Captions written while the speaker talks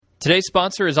Today's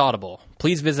sponsor is Audible.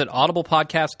 Please visit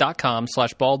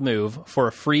audiblepodcast.com/baldmove for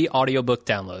a free audiobook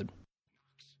download.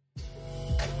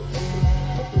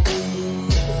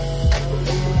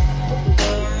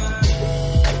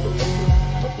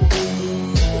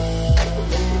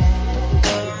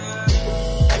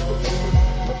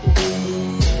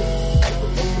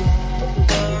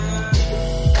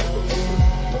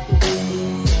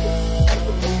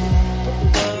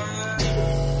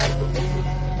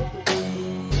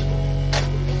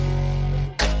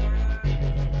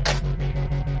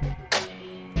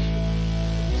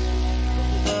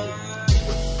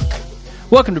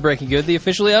 Welcome to Breaking Good, the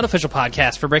officially unofficial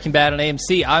podcast for Breaking Bad on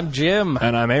AMC. I'm Jim.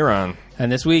 And I'm Aaron. And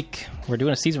this week, we're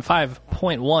doing a Season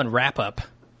 5.1 wrap-up.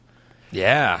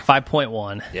 Yeah.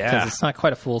 5.1. Yeah. Because it's not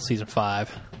quite a full Season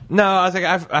 5. No, I was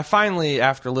like, I finally,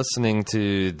 after listening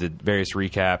to the various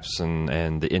recaps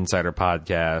and the Insider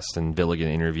podcast and Billigan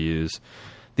interviews,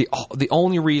 the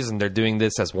only reason they're doing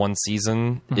this as one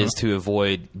season is to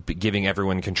avoid giving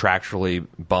everyone contractually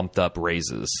bumped up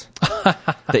raises.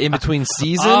 The in-between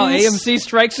seasons... Oh, AMC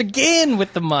strikes again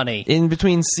with the money. In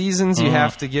between seasons, you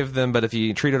have to give them, but if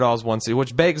you treat it all as one season,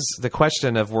 which begs the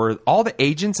question of, were all the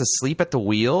agents asleep at the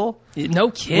wheel?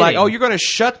 No kidding. Like, oh, you're going to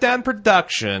shut down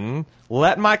production,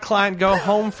 let my client go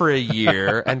home for a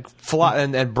year, and fly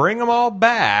and bring them all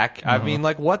back? I mean,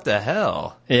 like, what the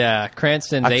hell? Yeah,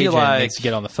 Cranston's agent needs to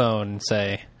get on the phone and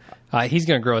say... he's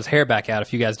going to grow his hair back out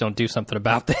if you guys don't do something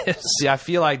about this. See, I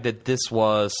feel like that this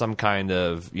was some kind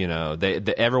of,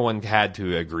 everyone had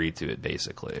to agree to it,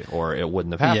 basically, or it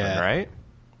wouldn't have happened, right?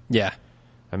 Yeah.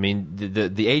 I mean,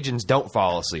 the agents don't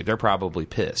fall asleep. They're probably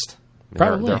pissed.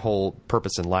 Probably. Their whole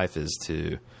purpose in life is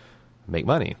to make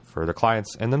money for their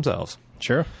clients and themselves.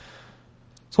 Sure.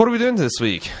 So what are we doing this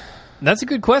week? That's a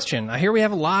good question. I hear we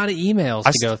have a lot of emails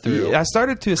to go through. I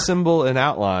started to assemble an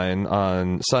outline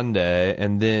on Sunday,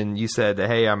 and then you said,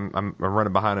 hey, I'm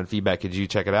running behind on feedback. Could you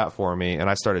check it out for me? And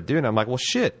I started doing it. I'm like, well,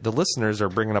 shit, the listeners are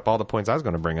bringing up all the points I was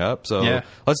going to bring up. So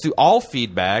let's do all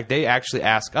feedback. They actually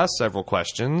ask us several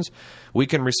questions. We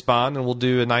can respond, and we'll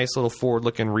do a nice little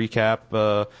forward-looking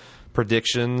recap,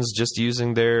 predictions, just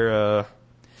using their...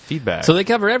 feedback. So they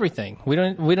cover everything. We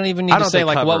don't even need to say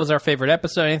like what was our favorite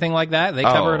episode, anything like that. They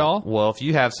cover it all. Well, if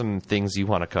you have some things you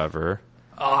want to cover.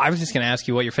 Oh, I was just going to ask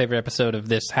you what your favorite episode of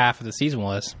this half of the season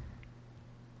was.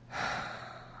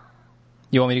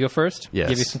 You want me to go first? Yes.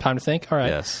 Give you some time to think. All right.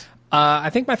 Yes.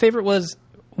 I think my favorite was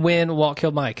when Walt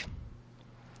killed Mike.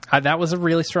 That was a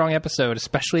really strong episode,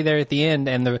 especially there at the end,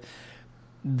 and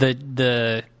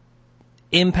the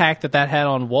impact that had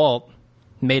on Walt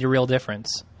made a real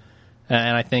difference.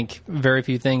 And I think very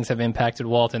few things have impacted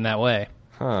Walt in that way.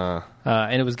 Huh.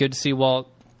 And it was good to see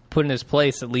Walt put in his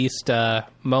place at least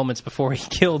moments before he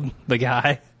killed the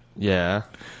guy. Yeah.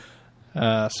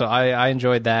 So I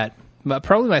enjoyed that. But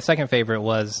probably my second favorite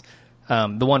was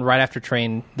the one right after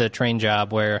the train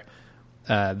job where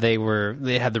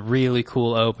they had the really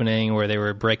cool opening where they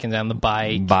were breaking down the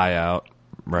bike. Buyout,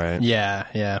 right.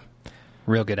 Yeah.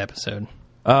 Real good episode.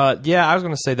 Yeah, I was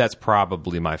going to say that's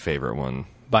probably my favorite one.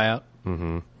 Buyout?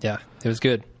 Mm-hmm. Yeah, it was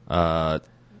good. It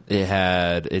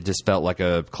just felt like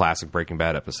a classic Breaking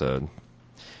Bad episode.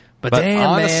 But damn,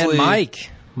 honestly, man,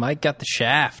 Mike got the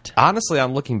shaft. Honestly,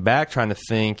 I'm looking back trying to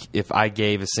think if I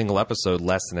gave a single episode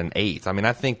less than an 8. I mean,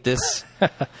 I think this,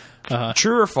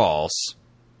 true or false,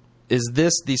 is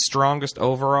this the strongest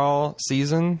overall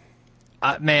season?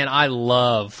 Man, I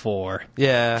love 4.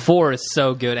 Yeah. 4 is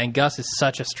so good, and Gus is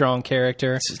such a strong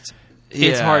character.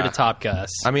 It's hard to top Gus.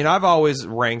 I mean, I've always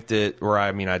ranked it,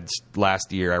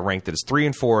 last year I ranked it as 3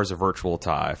 and 4 as a virtual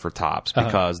tie for tops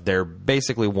because they're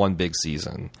basically one big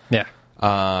season. Yeah.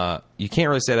 You can't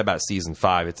really say that about season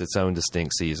 5. It's its own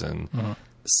distinct season.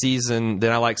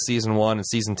 Then I like season 1, and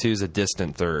season 2 is a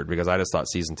distant third because I just thought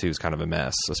season 2 is kind of a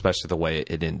mess, especially the way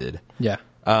it ended. Yeah.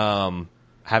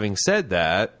 Having said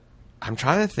that, I'm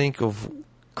trying to think of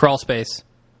Crawl Space.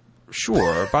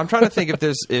 Sure, but I'm trying to think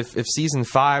if season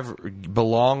 5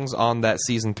 belongs on that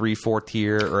season 3-4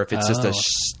 tier, or if it's just a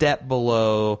step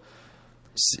below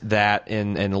that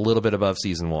and a little bit above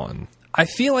season 1. I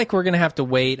feel like we're going to have to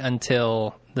wait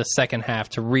until the second half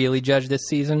to really judge this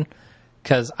season,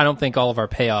 because I don't think all of our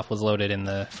payoff was loaded in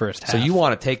the first half. So you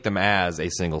want to take them as a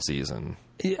single season?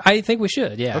 I think we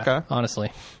should, yeah. Okay. Honestly.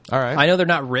 All right. I know they're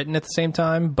not written at the same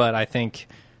time, but I think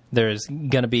there's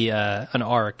going to be an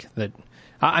arc that...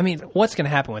 I mean, what's going to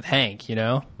happen with Hank,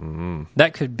 Mm-hmm.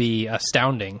 That could be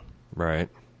astounding. Right.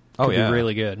 Could be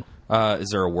really good. Is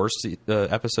there a worst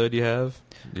episode you have?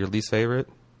 Your least favorite?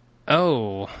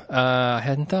 I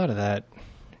hadn't thought of that.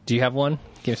 Do you have one?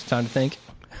 Give us some time to think.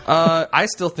 I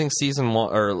still think season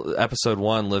 1 or episode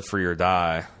 1, Live Free or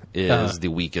Die, is the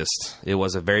weakest. It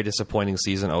was a very disappointing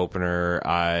season opener.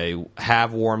 I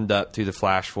have warmed up to the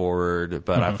flash forward,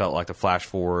 but I felt like the flash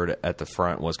forward at the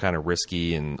front was kind of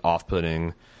risky and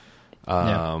off-putting.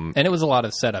 And it was a lot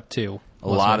of setup, too. A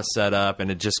lot of setup,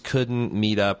 and it just couldn't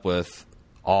meet up with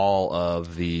all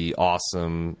of the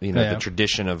awesome, the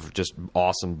tradition of just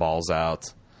awesome balls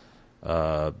out,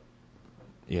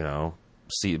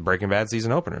 Breaking Bad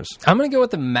season openers. I'm going to go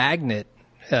with the Magnet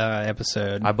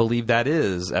episode. I believe that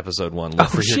is episode 1.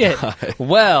 Oh, shit.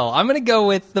 Well, I'm going to go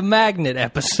with the Magnet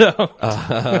episode,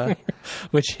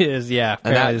 which is,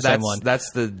 apparently the same one. That's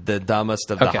the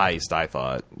dumbest of the heist, I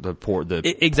thought. The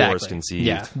poorest conceived.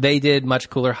 Yeah, they did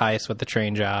much cooler heist with the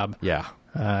train job. Yeah.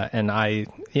 And I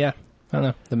don't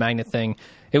know, the Magnet thing.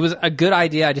 It was a good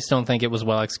idea. I just don't think it was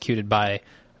well executed by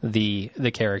the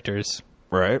characters.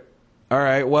 Right. All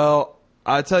right. Well,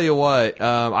 I tell you what.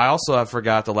 I also have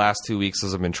forgot the last 2 weeks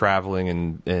as I've been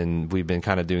traveling and we've been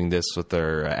kind of doing this with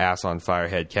our ass on fire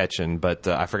head catching. But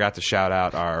I forgot to shout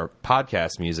out our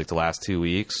podcast music the last 2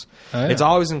 weeks. Oh, yeah. It's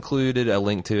always included a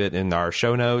link to it in our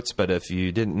show notes. But if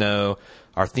you didn't know,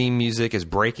 our theme music is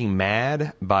 "Breaking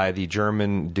Mad" by the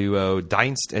German duo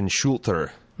Dienst and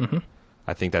Schulter. Mm-hmm.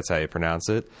 I think that's how you pronounce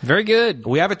it. Very good.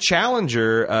 We have a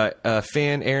challenger.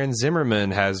 Fan Aaron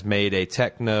Zimmerman has made a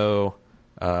techno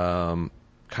kind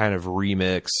of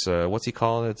remix. What's he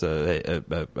calling it? It's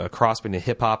a cross between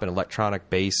hip hop and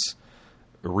electronic bass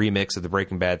remix of the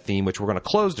Breaking Bad theme, which we're going to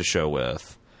close the show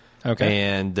with. Okay.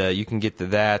 And you can get to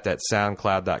that at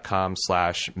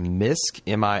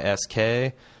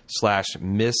soundcloud.com/misk,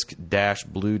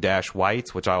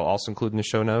 MISK/misk-blue-white, which I'll also include in the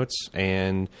show notes.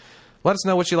 And let us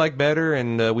know what you like better,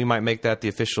 and we might make that the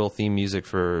official theme music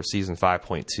for season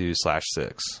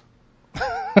 5.2/6.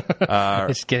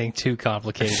 It's getting too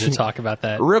complicated to talk about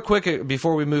that. Real quick,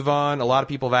 before we move on, a lot of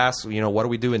people have asked, what are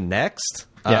we doing next?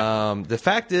 Yeah. The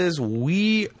fact is,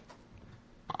 we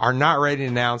are not ready to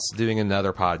announce doing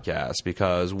another podcast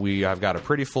because we have got a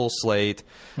pretty full slate.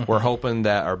 Mm-hmm. We're hoping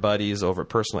that our buddies over at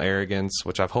Personal Arrogance,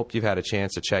 which I've hoped you've had a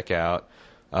chance to check out,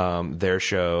 their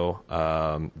show,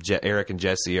 Eric and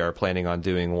Jesse are planning on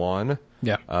doing one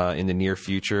in the near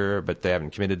future, but they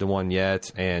haven't committed to one yet.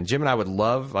 And Jim and I would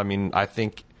love, I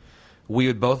think we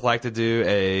would both like to do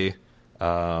a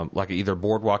either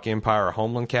Boardwalk Empire or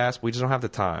Homeland cast. We just don't have the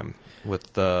time. We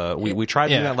tried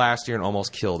doing that last year and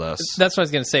almost killed us. That's what I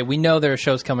was going to say. We know there are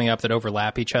shows coming up that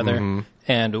overlap each other,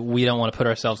 and we don't want to put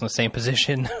ourselves in the same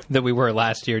position that we were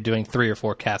last year doing 3 or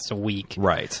 4 casts a week.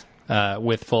 Right.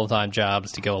 With full-time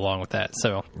jobs to go along with that.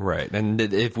 So right. And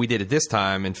if we did it this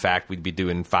time, in fact, we'd be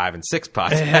doing 5 and 6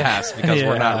 podcasts because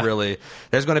we're not really...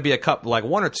 There's going to be a couple,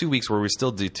 1 or 2 weeks where we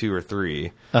still do 2 or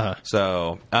 3. Uh-huh.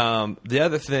 So the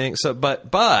other thing...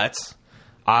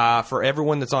 But for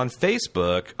everyone that's on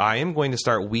Facebook, I am going to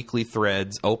start weekly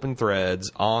threads, open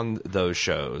threads on those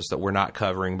shows that we're not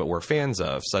covering but we're fans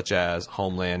of, such as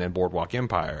Homeland and Boardwalk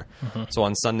Empire. Mm-hmm. So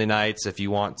on Sunday nights, if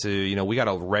you want to, we got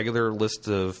a regular list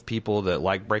of people that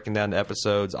like breaking down the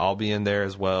episodes. I'll be in there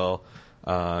as well.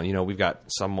 We've got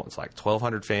it's like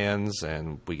 1,200 fans,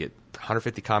 and we get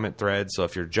 150 comment threads. So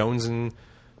if you're jonesing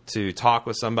to talk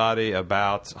with somebody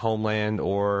about Homeland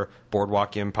or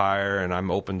Boardwalk Empire, and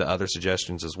I'm open to other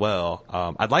suggestions as well.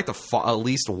 I'd like to at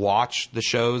least watch the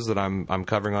shows that I'm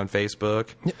covering on Facebook.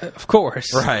 Of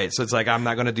course. Right. So it's like I'm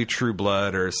not going to do True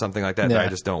Blood or something like that I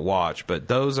just don't watch. But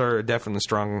those are definitely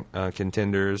strong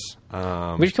contenders.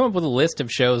 We should come up with a list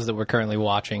of shows that we're currently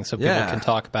watching so people can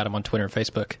talk about them on Twitter and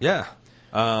Facebook. Yeah.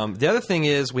 The other thing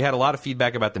is we had a lot of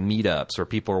feedback about the meetups where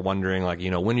people are wondering,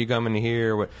 when are you coming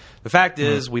here? The fact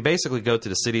is we basically go to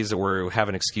the cities that we have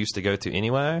an excuse to go to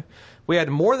anyway. We had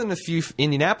more than a few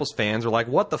Indianapolis fans who were like,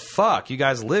 what the fuck? You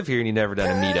guys live here and you've never done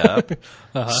a meetup.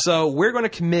 Uh-huh. So we're going to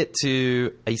commit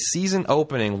to a season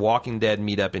opening Walking Dead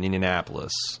meetup in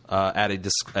Indianapolis at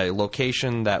a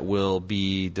location that will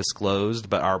be disclosed.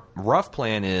 But our rough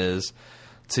plan is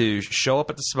to show up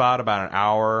at the spot about an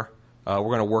hour. We're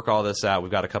going to work all this out.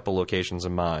 We've got a couple locations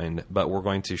in mind, but we're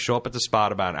going to show up at the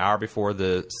spot about an hour before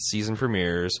the season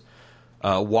premieres,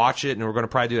 watch it, and we're going to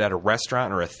probably do it at a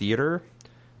restaurant or a theater.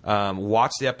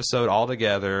 Watch the episode all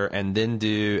together, and then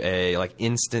do a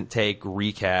instant take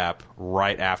recap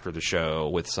right after the show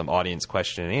with some audience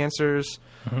question and answers.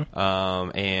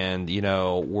 Mm-hmm. And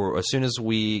as soon as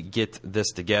we get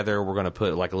this together, we're going to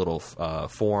put a little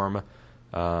form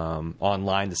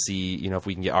online to see, if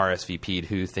we can get RSVP'd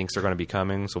who thinks they're going to be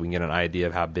coming, so we can get an idea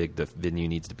of how big the venue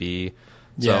needs to be.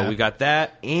 So we got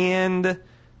that, and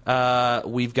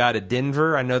we've got a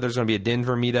Denver. I know there's going to be a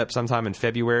Denver meetup sometime in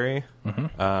February. Mm-hmm.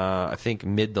 I think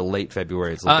mid to late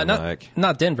February it's looking like.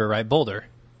 Not Denver, right? Boulder.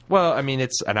 Well, I mean,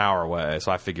 it's an hour away,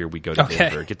 so I figure we go to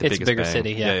Denver, get the It's biggest a bigger bang.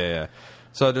 city, yeah. Yeah.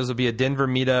 So there's will be a Denver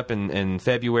meetup in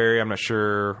February. I'm not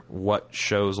sure what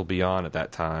shows will be on at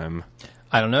that time.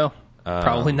 I don't know.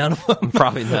 Probably none of them.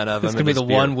 Probably none of them. It's going to be the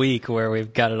 1 week where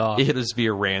we've got it off. It'll just be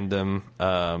a random.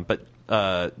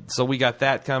 So we got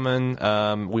that coming.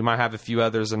 We might have a few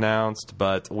others announced,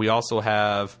 but we also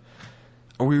have.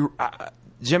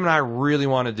 Jim and I really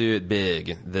want to do it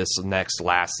big this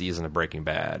last season of Breaking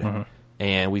Bad. Mm-hmm.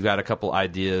 And we've got a couple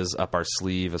ideas up our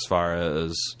sleeve as far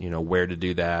as, where to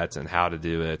do that and how to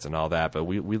do it and all that. But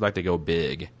we'd like to go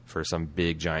big for some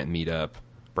big, giant meetup,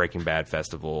 Breaking Bad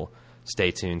Festival.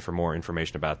 Stay tuned for more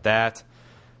information about that.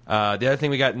 The other thing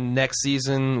we got next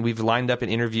season, we've lined up an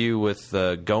interview with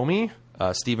Gomi,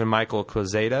 Stephen Michael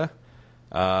Quezada,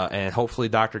 and hopefully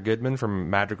Dr. Goodman from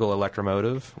Madrigal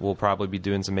Electromotive. We'll probably be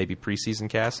doing some maybe preseason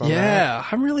casts on that. Yeah,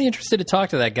 I'm really interested to talk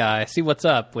to that guy, see what's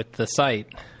up with the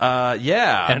site.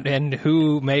 Yeah. And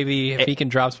who maybe, if he can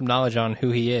drop some knowledge on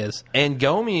who he is. And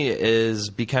Gomi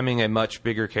is becoming a much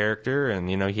bigger character, and,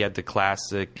 he had the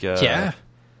classic... Yeah.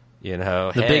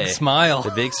 The big smile.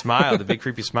 The big smile, the big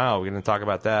creepy smile. We're going to talk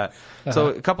about that. So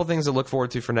a couple things to look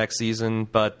forward to for next season,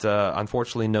 but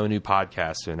unfortunately no new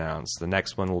podcast to announce. The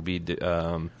next one will be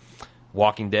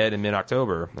Walking Dead in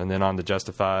mid-October, and then on to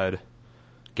Justified,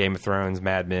 Game of Thrones,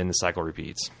 Mad Men, the cycle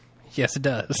repeats. Yes, it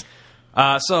does.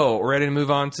 So we're ready to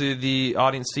move on to the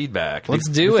audience feedback. Let's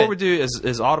do it. Before we do,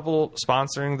 is Audible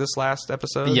sponsoring this last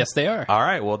episode? Yes, they are. All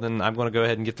right, well then I'm going to go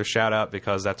ahead and get their shout out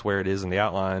because that's where it is in the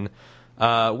outline.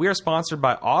 We are sponsored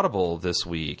by Audible this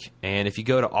week, and if you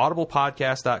go to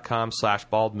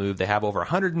audiblepodcast.com/baldmove, they have over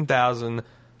hundreds and thousands,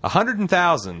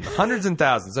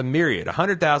 a myriad,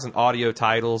 100,000 audio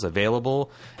titles available,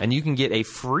 and you can get a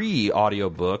free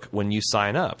audiobook when you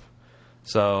sign up.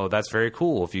 So that's very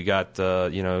cool. If you got,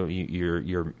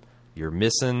 you're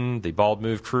missing the Bald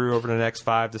Move crew over the next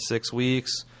 5 to 6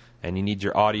 weeks, and you need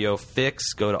your audio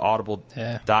fix, go to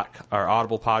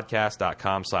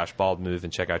audiblepodcast.com/baldmove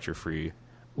and check out your free.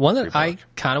 One that I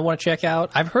kind of want to check out.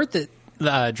 I've heard that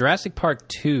Jurassic Park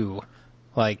 2,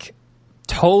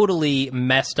 totally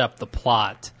messed up the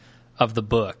plot of the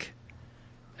book,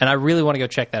 and I really want to go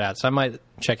check that out. So I might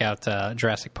check out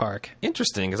Jurassic Park.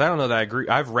 Interesting, because I don't know that I agree.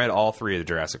 I've read all 3 of the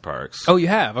Jurassic Parks. Oh, you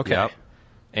have? Okay. Yep.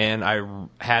 And I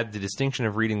had the distinction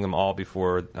of reading them all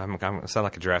before. I'm going to sound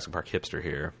like a Jurassic Park hipster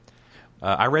here.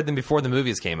 I read them before the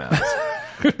movies came out.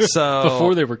 So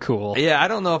before they were cool. Yeah, I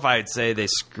don't know if I'd say they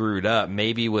screwed up.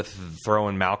 Maybe with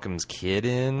throwing Malcolm's kid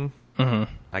in.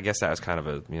 Mm-hmm. I guess that was kind of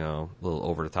a little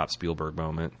over the top Spielberg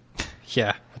moment.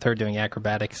 Yeah, with her doing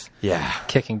acrobatics. Yeah,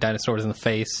 kicking dinosaurs in the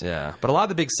face. Yeah, but a lot of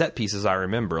the big set pieces I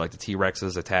remember, like the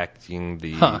T-Rexes attacking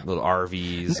the little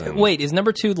RVs. And wait, is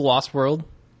number 2 The Lost World?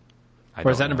 Or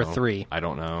is that number 3? I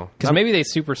don't know. Because maybe they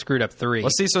super screwed up 3.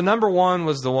 Let's see. So number 1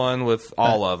 was the one with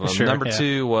all of them. Sure, number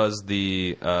 2 was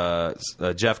the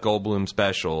Jeff Goldblum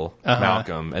special,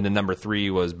 Malcolm. And then number 3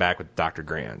 was back with Dr.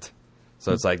 Grant.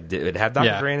 So it's like, did it have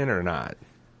Dr. Grant in it or not?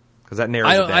 Because that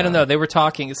narrows it down. I don't know. They were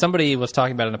talking. Somebody was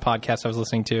talking about it in a podcast I was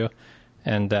listening to.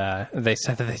 And they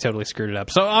said that they totally screwed it up.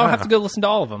 So I'll have to go listen to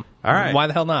all of them. All right. Why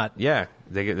the hell not? Yeah.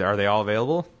 Are they all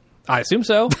available? I assume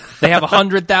so. They have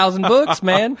 100,000 books,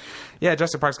 man. Yeah,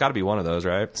 Jurassic Park's got to be one of those,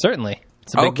 right? Certainly.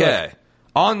 It's a big book.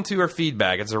 On to our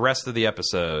feedback. It's the rest of the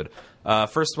episode.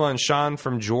 First one, Sean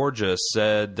from Georgia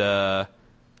said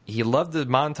he loved the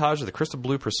montage of the Crystal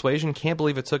Blue Persuasion. Can't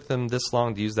believe it took them this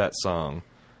long to use that song.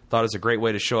 Thought it was a great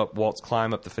way to show up Walt's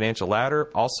climb up the financial ladder.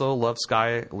 Also, love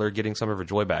Skyler getting some of her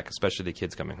joy back, especially the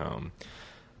kids coming home.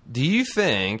 Do you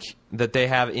think that they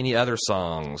have any other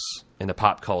songs in the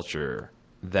pop culture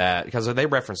that, because they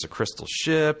reference the Crystal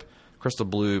Ship, Crystal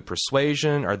Blue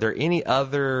Persuasion, are there any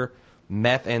other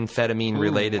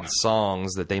methamphetamine-related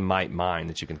songs that they might mind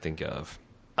that you can think of?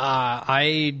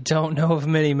 I don't know of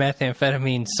many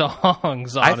methamphetamine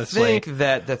songs, honestly. I think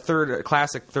that the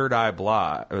classic Third Eye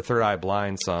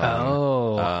Blind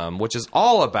song, which is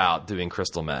all about doing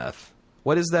crystal meth.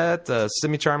 What is that?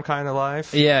 Semi-Charmed Kind of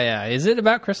Life? Yeah. Is it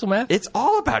about crystal meth? It's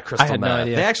all about crystal meth. No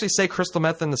idea. They actually say crystal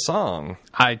meth in the song.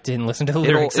 I didn't listen to the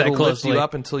lyrics that closely. It'll lift you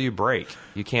up until you break.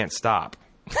 You can't stop.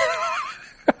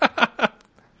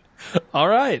 All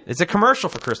right. It's a commercial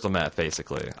for crystal meth,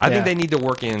 basically. I think they need to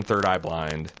work in Third Eye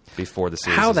Blind before the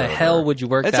series How is the over. hell would you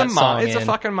work that song It's a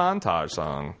fucking montage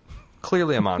song.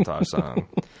 Clearly a montage song.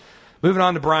 Moving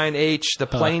on to Brian H., the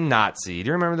plane Nazi. Do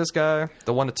you remember this guy?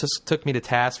 The one that took me to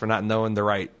task for not knowing the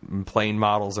right plane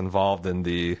models involved in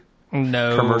the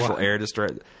commercial air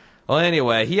distress. Well,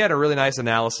 anyway, he had a really nice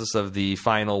analysis of the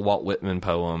final Walt Whitman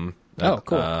poem. Oh,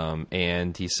 cool.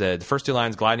 And he said, the first 2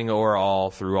 lines, gliding o'er all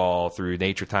through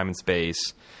nature, time, and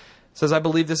space. Says, I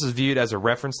believe this is viewed as a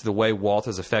reference to the way Walt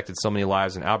has affected so many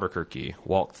lives in Albuquerque.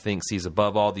 Walt thinks he's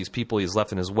above all these people he's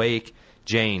left in his wake.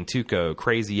 Jane, Tuco,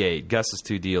 Crazy 8, Gus's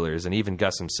 2 dealers, and even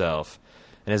Gus himself.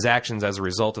 And his actions as a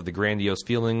result of the grandiose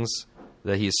feelings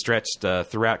that he has stretched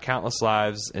throughout countless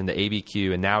lives in the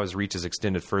ABQ, and now his reach is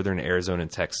extended further into Arizona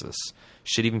and Texas.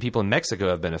 Shit, even people in Mexico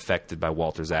have been affected by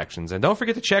Walter's actions. And don't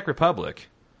forget the Czech Republic,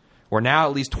 where now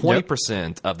at least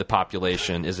 20% of the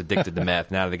population is addicted to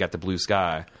meth now that they got the blue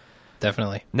sky.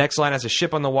 Definitely. Next line, as a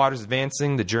ship on the waters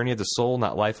advancing, the journey of the soul,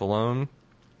 not life alone.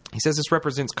 He says this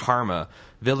represents karma.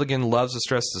 Villigan loves to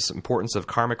stress the importance of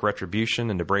karmic retribution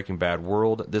in the Breaking Bad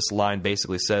world. This line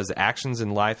basically says that actions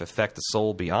in life affect the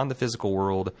soul beyond the physical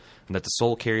world, and that the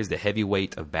soul carries the heavy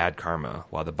weight of bad karma,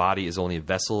 while the body is only a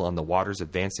vessel on the waters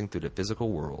advancing through the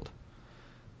physical world.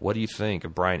 What do you think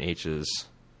of Brian H's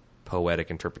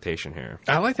poetic interpretation here?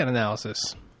 I like that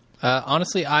analysis.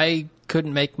 Honestly, I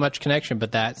couldn't make much connection,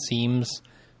 but that seems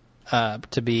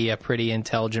to be a pretty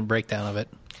intelligent breakdown of it.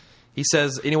 He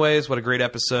says, anyways, what a great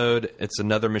episode. It's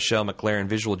another Michelle MacLaren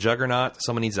visual juggernaut.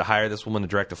 Someone needs to hire this woman to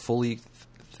direct a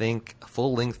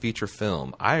full-length feature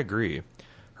film. I agree.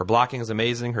 Her blocking is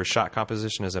amazing. Her shot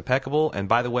composition is impeccable. And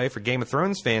by the way, for Game of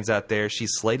Thrones fans out there,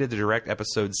 she's slated to direct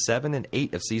episodes 7 and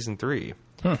 8 of Season 3.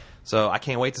 So I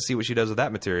can't wait to see what she does with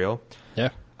that material. Yeah.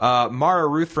 Mara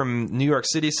Ruth from New York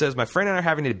City says, my friend and I are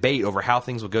having a debate over how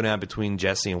things will go down between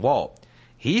Jesse and Walt.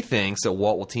 He thinks that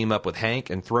Walt will team up with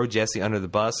Hank and throw Jesse under the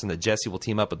bus, and that Jesse will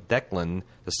team up with Declan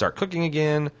to start cooking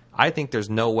again. I think there's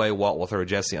no way Walt will throw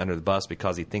Jesse under the bus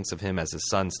because he thinks of him as his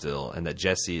son still, and that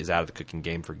Jesse is out of the cooking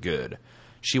game for good.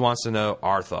 She wants to know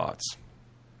our thoughts.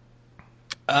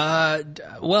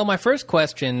 Well, my first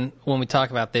question when we talk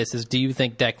about this is, do you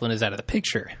think Declan is out of the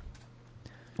picture?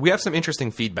 We have some interesting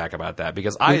feedback about that,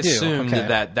 because I assumed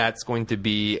that that's going to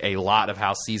be a lot of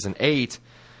how Season 8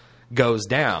 goes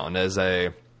down as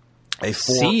a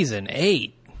Season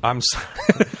 8. I'm sorry.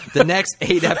 The next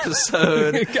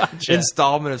 8-episode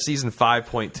installment of Season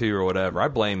 5.2 or whatever. I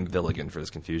blame Villigan for this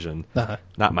confusion,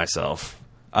 not myself.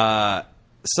 So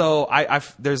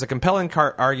there's a compelling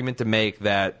argument to make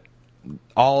that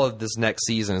all of this next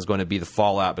season is going to be the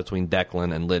fallout between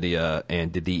Declan and Lydia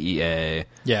and the DEA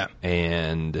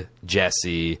and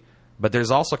Jesse. But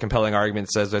there's also a compelling argument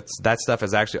that says that stuff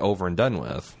is actually over and done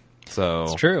with. So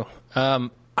it's true.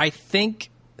 I think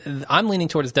I'm leaning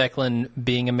towards Declan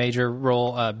being a major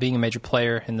role, being a major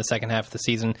player in the second half of the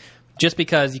season, just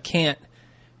because you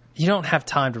don't have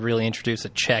time to really introduce a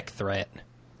Czech threat,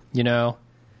 you know?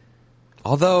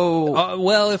 Although,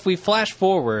 well, if we flash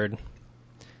forward,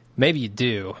 maybe you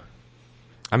do.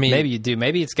 I mean, maybe you do.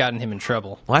 Maybe it's gotten him in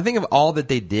trouble. Well, I think of all that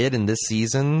they did in this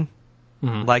season.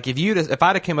 Mm-hmm. Like if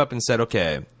I'd have came up and said,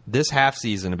 okay, this half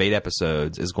season of 8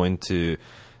 episodes is going to,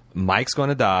 Mike's going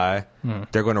to die.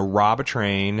 They're going to rob a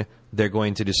train. They're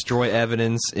going to destroy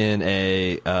evidence in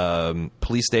a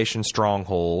police station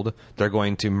stronghold. They're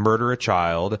going to murder a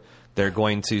child. They're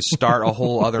going to start a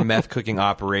whole other meth cooking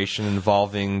operation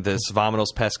involving this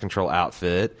Vominos pest control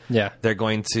outfit. Yeah. They're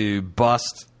going to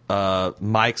bust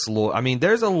Mike's lawyer. I mean,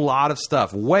 there's a lot of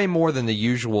stuff, way more than the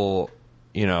usual,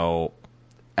 13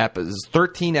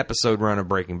 episode run of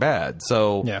Breaking Bad.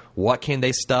 So what can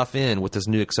they stuff in with this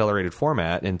new accelerated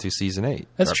format into Season 8?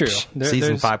 That's true.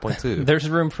 Season 5.2. There's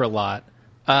room for a lot.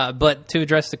 But to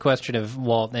address the question of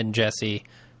Walt and Jesse,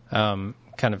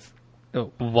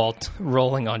 Walt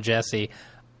rolling on Jesse,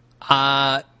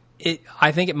 I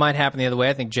think it might happen the other way.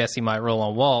 I think Jesse might roll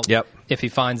on Walt if he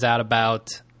finds out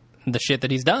about the shit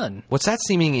that he's done. What's that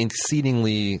seeming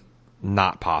exceedingly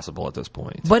not possible at this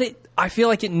point? But I feel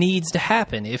like it needs to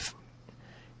happen. If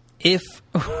Jesse's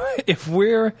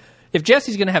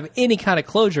going to have any kind of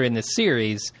closure in this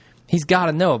series, he's got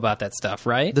to know about that stuff,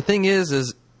 right? The thing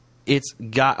is it's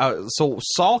got so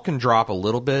Saul can drop a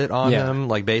little bit on him,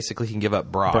 like basically he can give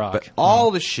up Brock. But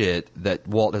all the shit that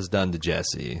Walt has done to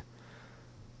Jesse,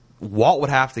 Walt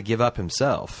would have to give up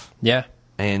himself. Yeah.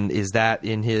 And is that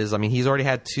in his? I mean, he's already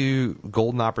had 2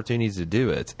 golden opportunities to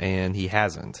do it, and he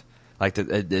hasn't. Like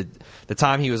the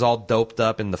time he was all doped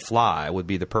up in The Fly would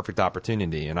be the perfect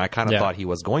opportunity, and I kind of thought he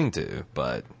was going to,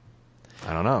 but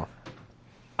I don't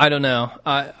know.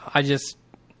 I just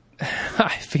I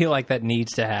feel like that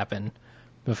needs to happen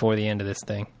before the end of this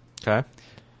thing. Okay.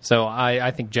 So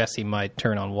I think Jesse might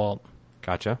turn on Walt.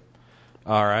 Gotcha.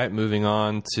 All right, moving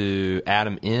on to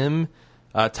Adam M.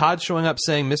 Todd showing up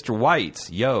saying, Mr.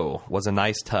 White, yo, was a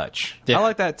nice touch. Yeah. I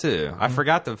like that, too. I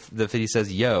forgot that he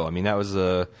says yo. I mean, that was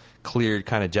a cleared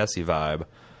kind of Jesse vibe.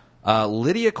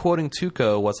 Lydia quoting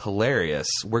Tuco was hilarious.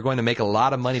 We're going to make a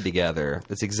lot of money together.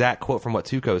 That's the exact quote from what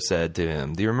Tuco said to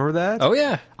him. Do you remember that? Oh,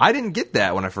 yeah. I didn't get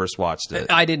that when I first watched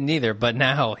it. I didn't either, but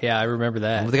now, yeah, I remember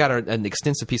that. They got an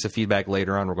extensive piece of feedback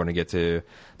later on we're going to get to.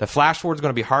 The flash forward is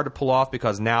going to be hard to pull off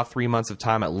because now 3 months of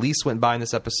time at least went by in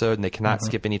this episode, and they cannot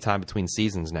skip any time between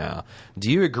seasons now.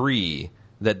 Do you agree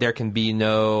that there can be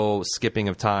no skipping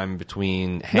of time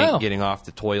between Hank getting off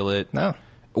the toilet? No.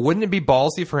 Wouldn't it be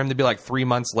ballsy for him to be like 3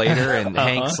 months later and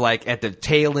Hank's like at the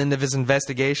tail end of his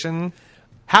investigation?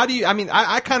 How do you, I mean,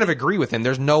 I kind of agree with him.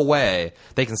 There's no way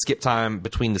they can skip time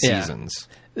between the seasons.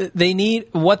 They need,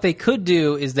 what they could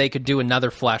do is they could do another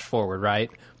flash forward,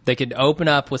 right? They could open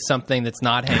up with something that's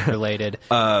not Hank related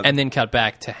and then cut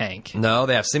back to Hank. No,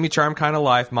 they have Semi-Charmed Kind of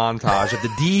Life montage of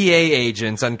the DEA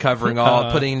agents uncovering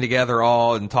all, putting together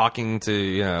all, and talking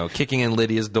to, kicking in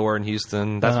Lydia's door in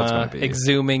Houston. That's what's going to be.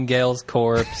 Exhuming Gail's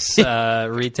corpse,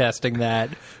 retesting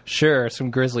that. Sure, some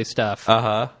grisly stuff.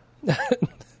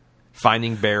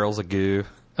 Finding barrels of goo.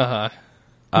 No,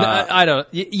 I don't.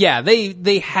 Yeah,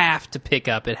 they have to pick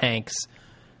up at Hank's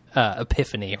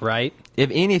epiphany, right? If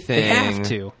anything, they have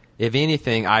to. If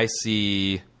anything, I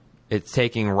see it's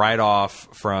taking right off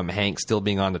from Hank still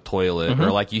being on the toilet,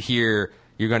 or like you're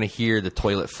going to hear the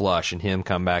toilet flush and him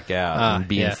come back out and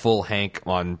being full Hank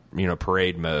on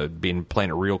parade mode, playing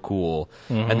it real cool.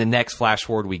 And the next flash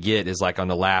forward we get is like on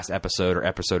the last episode or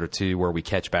episode or two where we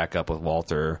catch back up with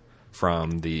Walter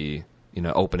from the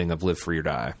opening of Live Free or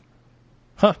Die.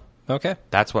 Huh. Okay.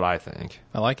 That's what I think.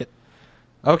 I like it.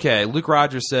 Okay, Luke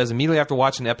Rogers says, immediately after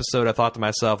watching the episode, I thought to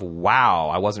myself, wow,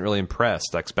 I wasn't really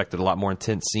impressed. I expected a lot more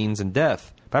intense scenes and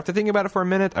death. But after thinking about it for a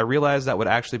minute, I realized that would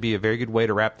actually be a very good way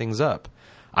to wrap things up.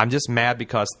 I'm just mad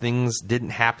because things didn't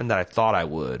happen that I thought I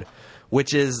would,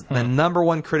 which is the number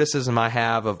one criticism I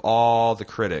have of all the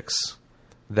critics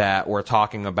that were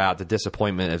talking about the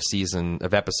disappointment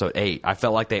of episode 8. I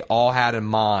felt like they all had in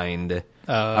mind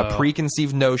a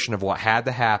preconceived notion of what had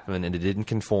to happen, and it didn't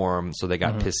conform, so they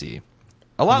got pissy.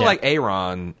 A lot like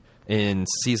Aaron in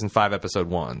season 5, episode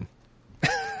 1.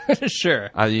 Sure.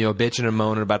 Bitching and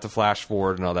moaning about the flash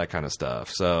forward and all that kind of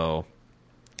stuff. So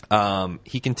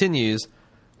he continues.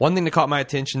 One thing that caught my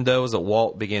attention, though, is that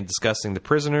Walt began discussing the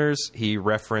prisoners. He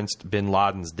referenced bin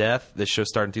Laden's death. This show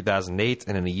started in 2008,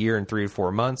 and in a year and 3 to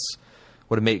 4 months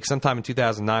would have made sometime in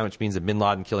 2009, which means that bin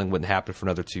Laden killing wouldn't happen for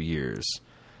another 2 years.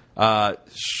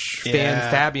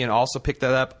 Fan Fabian also picked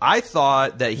that up. I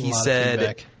thought that he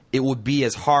said it would be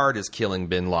as hard as killing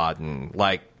bin Laden.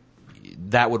 Like,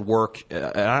 that would work.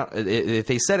 If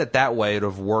they said it that way, it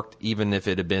would have worked even if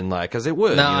it had been like, because it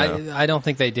would. No, I don't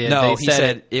think they did. No, he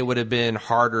said it would have been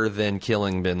harder than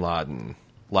killing bin Laden.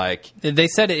 Like, they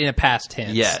said it in a past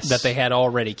tense. Yes. That they had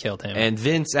already killed him. And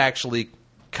Vince actually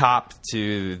copped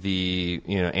to the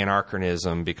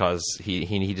anachronism because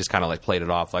he just kind of like played it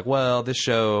off like, well, this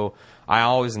show I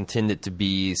always intended to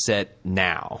be set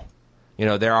now.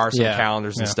 There are some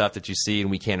calendars and stuff that you see, and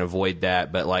we can't avoid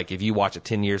that. But like, if you watch it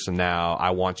 10 years from now,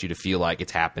 I want you to feel like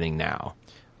it's happening now.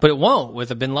 But it won't with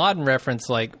a bin Laden reference.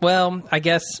 Like, well, I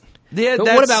guess. Yeah, but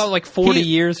what about like 40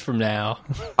 years from now?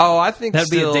 Oh, I think that'd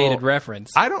be a dated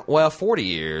reference. 40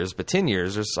 years, but 10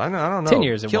 years. I don't know. 10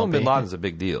 years. Killing bin Laden's a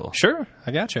big deal. Sure,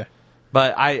 I gotcha.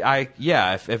 But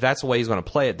if that's the way he's going to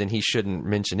play it, then he shouldn't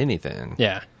mention anything.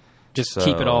 Yeah, just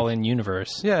keep it all in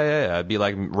universe. Yeah. It'd be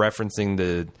like referencing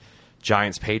the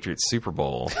Giants Patriots Super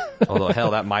Bowl. Although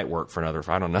hell, that might work for another.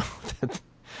 I don't know.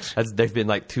 They've been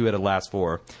like 2 out of the last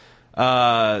 4.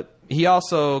 He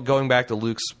also, going back to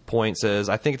Luke's point, says,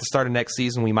 I think at the start of next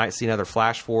season we might see another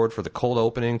flash forward for the cold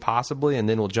opening, possibly, and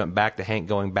then we'll jump back to Hank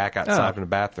going back outside from the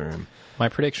bathroom. My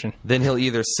prediction. Then he'll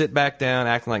either sit back down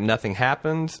acting like nothing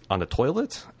happened on the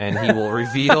toilet, and he will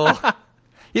reveal.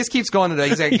 He just keeps going to.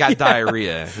 He's got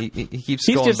diarrhea. He keeps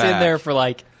going back. He's just in there for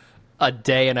like a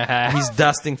day and a half. He's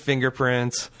dusting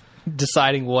fingerprints,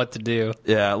 deciding what to do.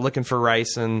 Yeah, looking for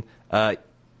ricin.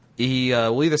 He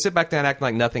will either sit back down acting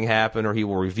like nothing happened, or he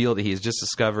will reveal that he has just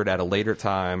discovered at a later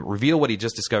time, reveal what he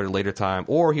just discovered at a later time,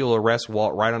 or he'll arrest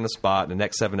Walt right on the spot. The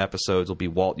next 7 episodes will be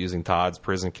Walt using Todd's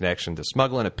prison connection to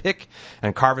smuggle in a pick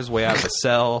and carve his way out of his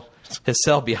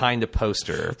cell behind a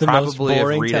poster. The probably most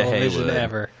boring of Rita television Haywood.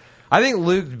 ever. I think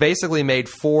Luke basically made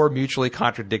 4 mutually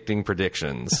contradicting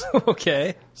predictions.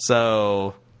 Okay.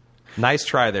 So, nice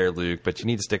try there, Luke, but you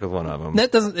need to stick with one of them.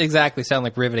 That doesn't exactly sound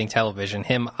like riveting television,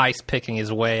 him ice-picking his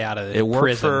way out of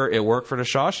prison. It worked for the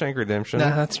Shawshank Redemption.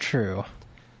 No, that's true.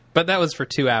 But that was for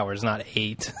 2 hours, not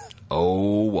 8.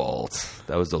 Oh, Walt.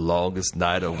 That was the longest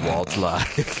night of Walt's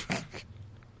life.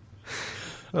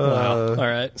 Wow. All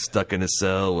right. Stuck in a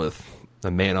cell with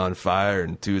a man on fire,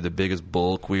 and two of the biggest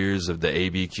bull queers of the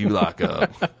ABQ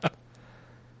lockup.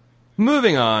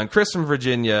 Moving on, Chris from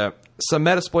Virginia. Some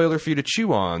meta spoiler for you to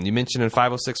chew on. You mentioned in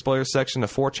 506 spoiler section, the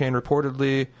 4chan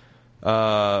reportedly,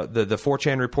 the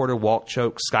 4chan reported Walt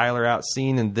choke Skylar out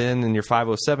scene, and then in your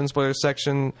 507 spoiler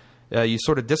section, you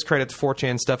sort of discredit the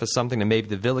 4chan stuff as something that maybe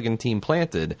the Villigan team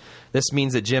planted. This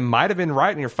means that Jim might have been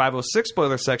right in your 506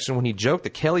 spoiler section when he joked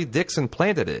that Kelly Dixon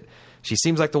planted it. She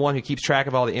seems like the one who keeps track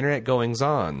of all the internet goings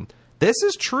on. This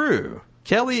is true.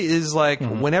 Kelly is like,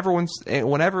 when everyone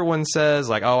says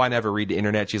like, "Oh, I never read the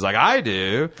internet," she's like, "I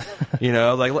do," you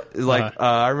know,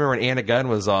 I remember when Anna Gunn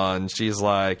was on, she's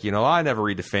like, you know, "I never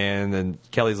read the fan," and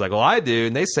Kelly's like, "Well, I do,"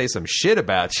 and they say some shit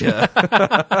about you.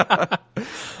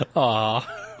 Aw,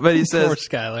 but he says, poor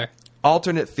Skylar.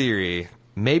 Alternate theory.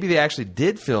 Maybe they actually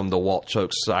did film the Walt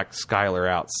choke Skylar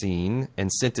out scene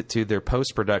and sent it to their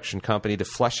post-production company to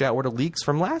flesh out where the leaks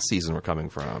from last season were coming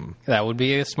from. That would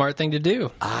be a smart thing to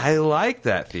do. I like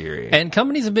that theory. And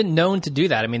companies have been known to do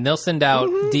that. I mean, they'll send out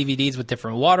DVDs with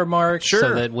different watermarks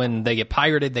so that when they get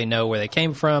pirated, they know where they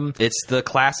came from. It's the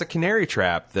classic canary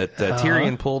trap that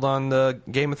Tyrion pulled on the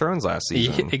Game of Thrones last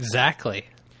season. Exactly.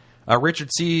 Richard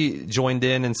C. joined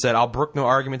in and said, "I'll brook no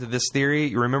argument to this theory.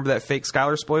 You remember that fake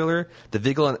Skylar spoiler? The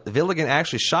Villigan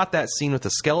actually shot that scene with a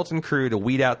skeleton crew to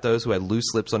weed out those who had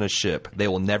loose lips on his ship. They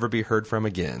will never be heard from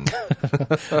again."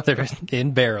 They're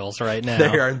in barrels right now.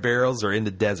 They are in barrels or in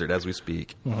the desert as we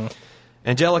speak.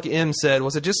 Angelica M. said,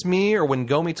 "Was it just me, or when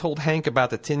Gomi told Hank about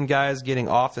the 10 guys getting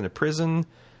off in a prison,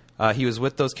 he was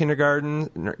with those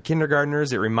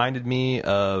kindergartners. It reminded me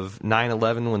of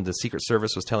 9/11 when the Secret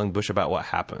Service was telling Bush about what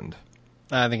happened."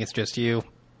 I think it's just you.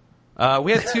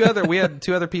 We had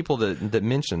two other people that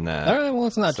mentioned that. All right, well,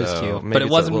 it's not just you, maybe but it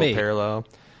it's wasn't a little me. Parallel.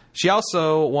 She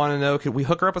also wanted to know, could we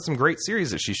hook her up with some great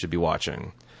series that she should be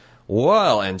watching?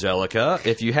 Well, Angelica,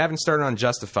 if you haven't started on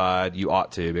Justified, you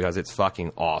ought to, because it's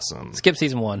fucking awesome. Skip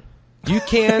season 1. You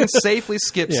can safely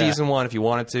skip season 1 if you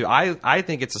wanted to. I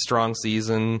think it's a strong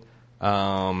season.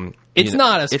 It's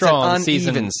not a strong it's an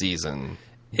uneven season.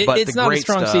 But It's not a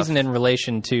strong stuff, season in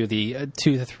relation to the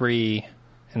 2, 3,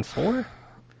 and 4.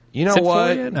 You know Is it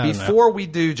what? 4 yet? No, Before we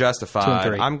do 2 and Justified,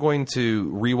 3. I'm going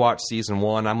to rewatch season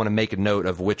 1. I'm going to make a note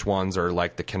of which ones are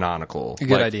like the canonical.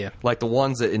 Good idea. Like the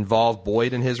ones that involve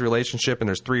Boyd and his relationship, and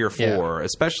there's 3 or 4,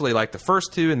 especially like the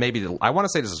first 2 and maybe I want to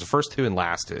say this is the first 2 and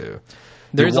last 2.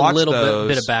 There's a little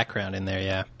bit of background in there,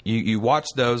 yeah. You watch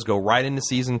those, go right into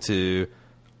season 2,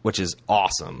 which is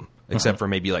awesome. Except for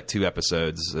maybe like 2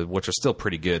 episodes, which are still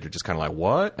pretty good. You're just kind of like,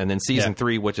 what? And then season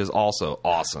 3, which is also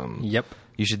awesome. Yep.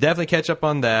 You should definitely catch up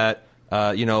on that.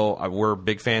 We're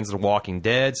big fans of The Walking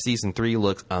Dead. Season 3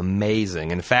 looks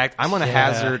amazing. In fact, I'm going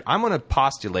to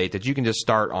postulate that you can just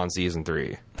start on season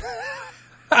 3.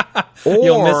 Or,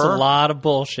 you'll miss a lot of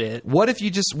bullshit. What if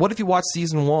you watch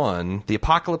season 1, the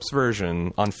Apocalypse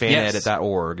version on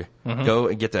fanedit.org? Go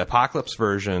and get the Apocalypse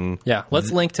version. Yeah, let's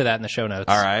link to that in the show notes.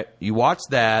 All right. You watch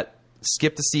that,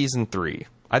 skip to season 3.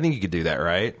 I think you could do that,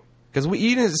 right? Because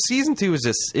season 2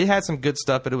 was it had some good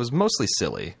stuff, but it was mostly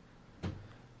silly.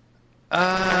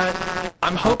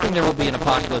 I'm hoping there will be an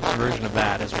Apocalypse version of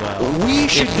that as well. We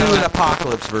should do an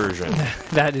Apocalypse version.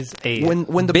 That is a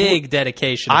when the big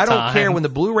dedication of I don't time. care. When the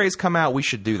Blu-rays come out, we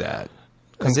should do that.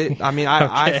 Because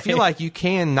I feel like you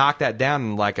can knock that down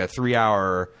in like a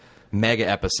 3-hour mega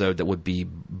episode that would be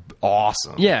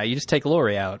awesome. Yeah, you just take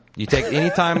Lori out. You take any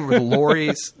time with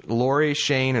Lori,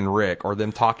 Shane, and Rick, or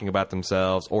them talking about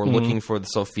themselves, or looking for the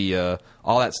Sophia.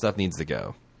 All that stuff needs to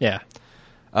go. Yeah.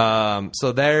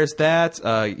 So there's that.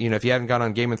 If you haven't gone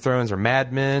on Game of Thrones or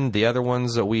Mad Men, the other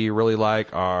ones that we really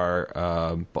like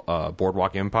are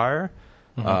Boardwalk Empire.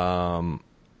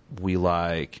 We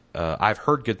like. I've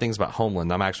heard good things about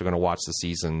Homeland. I'm actually going to watch the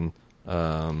season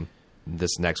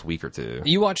this next week or 2.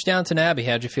 You watched Downton Abbey.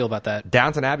 How'd you feel about that?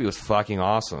 Downton Abbey was fucking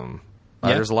awesome.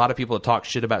 Yeah. There's a lot of people that talk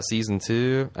shit about season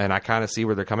 2, and I kind of see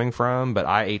where they're coming from, but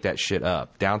I ate that shit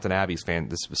up. Downton Abbey's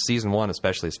this season 1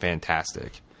 especially is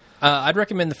fantastic. I'd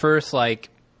recommend the first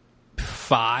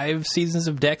 5 seasons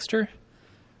of Dexter.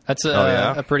 That's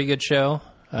a pretty good show.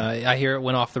 I hear it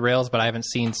went off the rails, but I haven't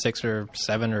seen 6 or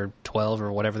 7 or 12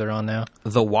 or whatever they're on now.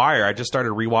 The Wire. I just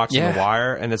started rewatching The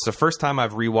Wire, and it's the first time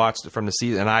I've rewatched it from the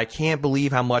season, and I can't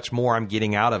believe how much more I'm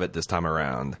getting out of it this time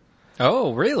around.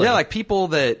 Oh, really? Yeah, like people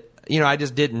that I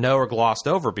just didn't know or glossed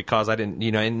over because I didn't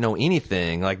know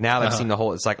anything. Like now that I've seen the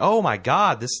whole, it's like, oh my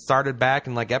god, this started back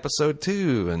in like episode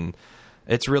 2, and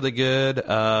it's really good.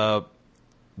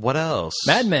 What else?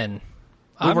 Mad Men.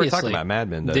 We were talking about Mad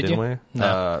Men, though, didn't we?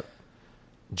 No.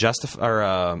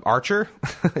 Archer.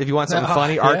 If you want something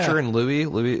funny, Archer and Louis'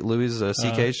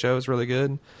 CK show is really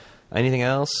good. Anything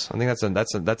else? I think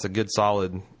that's a good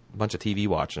solid bunch of TV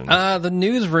watching. The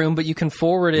newsroom, but you can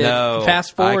forward it, No,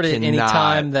 fast forward I it any cannot.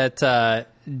 time that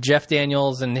Jeff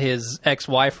Daniels and his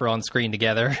ex-wife are on screen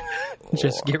together.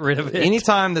 Just get rid of it.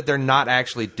 Anytime that they're not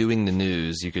actually doing the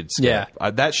news, you could skip.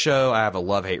 Yeah. That show, I have a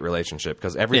love-hate relationship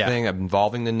because everything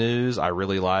involving the news, I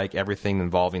really like. Everything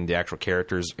involving the actual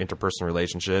characters' interpersonal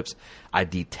relationships, I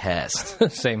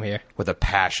detest Same here. with a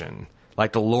passion.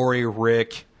 Like the Lori,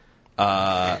 Rick,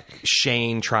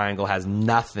 Shane triangle has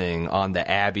nothing on the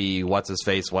Abby,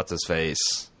 what's-his-face,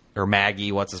 or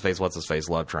Maggie, what's-his-face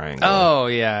love triangle. Oh,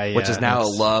 yeah. Which is now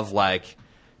That's- a love, like,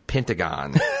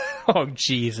 pentagon. Oh,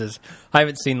 Jesus. I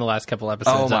haven't seen the last couple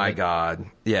episodes. Oh of my it. God!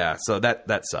 Yeah, so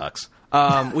that sucks.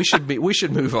 We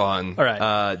should move on. All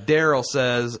right. Daryl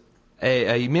says,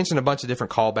 "Hey, you mentioned a bunch of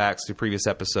different callbacks to previous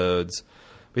episodes.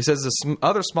 He says the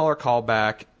other smaller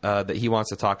callback that he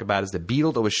wants to talk about is the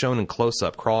beetle that was shown in close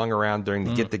up crawling around during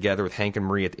the get together with Hank and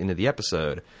Marie at the end of the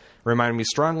episode. Reminded me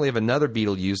strongly of another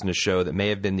beetle used in the show that may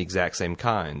have been the exact same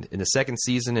kind. In the second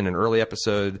season, in an early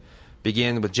episode."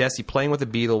 Began with Jesse playing with a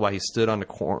beetle while he stood on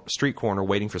the street corner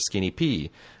waiting for Skinny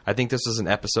P. I think this is an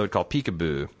episode called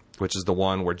Peekaboo, which is the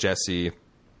one where Jesse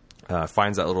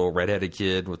finds that little redheaded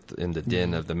kid in the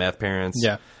den of the meth parents.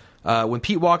 Yeah. When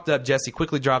Pete walked up, Jesse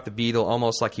quickly dropped the beetle,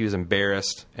 almost like he was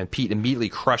embarrassed, and Pete immediately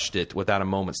crushed it without a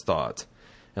moment's thought.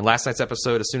 In last night's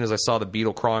episode, as soon as I saw the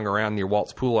beetle crawling around near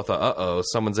Walt's pool, I thought, uh-oh,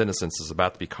 someone's innocence is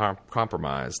about to be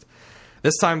compromised.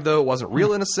 This time, though, it wasn't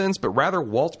real innocence, but rather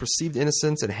Walt's perceived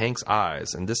innocence in Hank's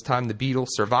eyes. And this time, the beetle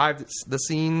survived the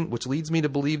scene, which leads me to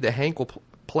believe that Hank will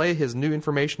play his new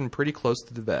information pretty close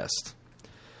to the vest.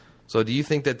 So do you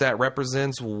think that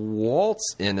represents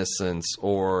Walt's innocence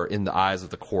or in the eyes of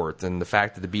the court? And the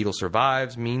fact that the beetle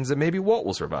survives means that maybe Walt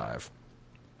will survive?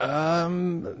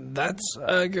 That's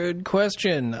a good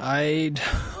question. I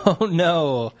don't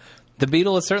know. The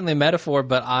beetle is certainly a metaphor,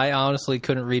 but I honestly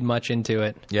couldn't read much into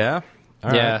it. Yeah?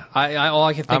 All Yeah, right. all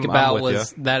I could think I'm about with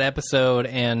was that episode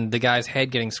and the guy's head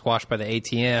getting squashed by the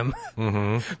ATM.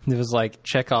 Mm-hmm. It was like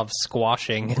Chekhov's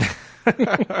squashing.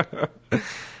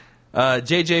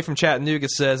 JJ from Chattanooga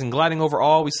says, in gliding over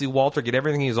all, we see Walter get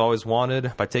everything he's always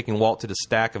wanted. By taking Walt to the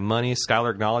stack of money,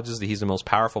 Skyler acknowledges that he's the most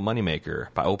powerful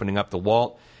moneymaker. By opening up the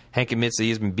Walt, Hank admits that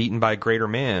he's been beaten by a greater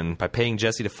man. By paying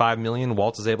Jesse to $5 million,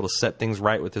 Walt is able to set things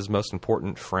right with his most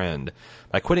important friend.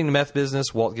 By quitting the meth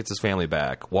business, Walt gets his family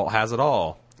back. Walt has it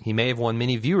all. He may have won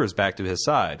many viewers back to his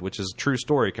side, which is a true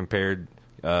story compared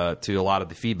to a lot of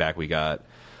the feedback we got.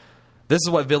 This is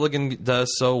what Villigan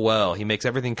does so well. He makes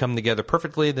everything come together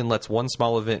perfectly, then lets one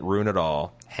small event ruin it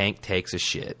all. Hank takes a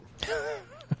shit.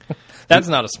 That's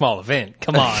not a small event.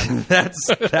 Come on.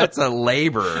 That's a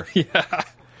labor. Yeah.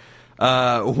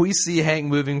 We see Hank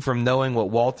moving from knowing that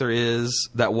Walter is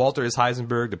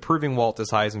Heisenberg, to proving Walt is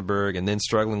Heisenberg, and then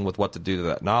struggling with what to do to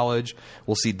that knowledge.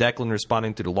 We'll see Declan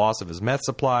responding to the loss of his meth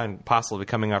supply and possibly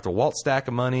coming after Walt's stack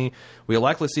of money. We'll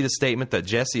likely see the statement that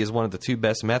Jesse is one of the two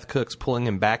best meth cooks, pulling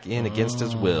him back in against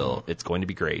his will. It's going to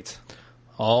be great.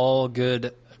 All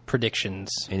good predictions.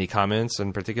 Any comments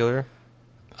in particular?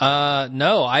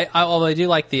 No, although I do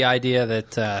like the idea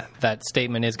that that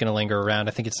statement is going to linger around.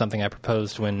 I think it's something I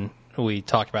proposed when we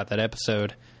talked about that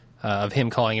episode of him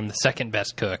calling him the second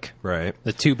best cook. Right.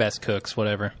 The two best cooks,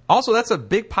 whatever. Also, that's a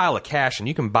big pile of cash, and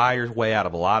you can buy your way out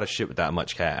of a lot of shit with that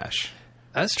much cash.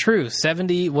 That's true.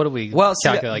 70, what do we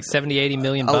calculate? Like 70, 80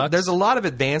 million bucks? There's a lot of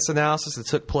advanced analysis that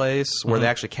took place where they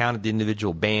actually counted the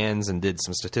individual bands and did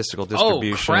some statistical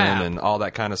distribution and all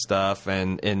that kind of stuff.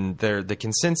 And the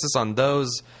consensus on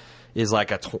those is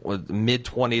like a mid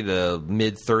 20 to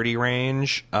mid 30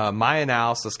 range. My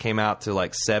analysis came out to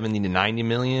like 70 to 90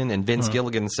 million, and Vince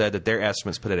Gilligan said that their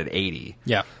estimates put it at 80.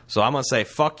 Yeah. So I'm going to say,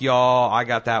 fuck y'all, I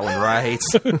got that one right.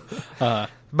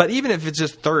 But even if it's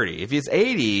just 30, if it's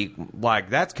 80, like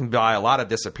that can buy a lot of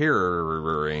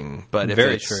disappearing. But if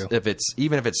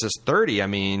even if it's just 30, I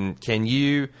mean, can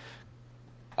you?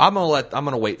 I'm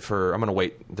gonna wait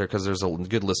there because there's a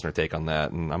good listener take on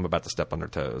that, and I'm about to step on their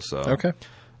toes. So Okay.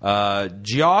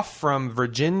 Geoff from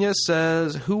Virginia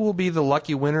says, who will be the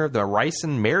lucky winner of the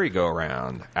Ryson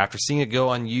merry-go-round? After seeing it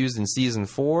go unused in season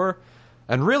 4.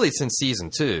 And really, since season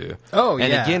 2. Oh,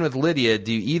 and yeah. again with Lydia,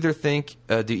 do either of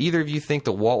you think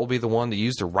that Walt will be the one to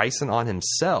use the ricin on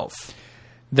himself?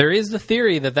 There is the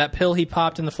theory that pill he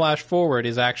popped in the flash forward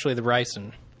is actually the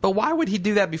ricin. But why would he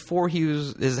do that before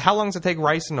how long does it take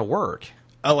ricin to work?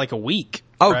 Like a week.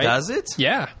 Oh, right? does it?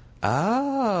 Yeah.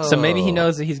 Oh. So maybe he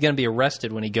knows that he's going to be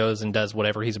arrested when he goes and does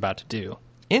whatever he's about to do.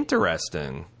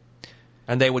 Interesting.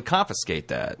 And they would confiscate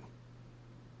that.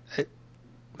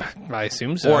 I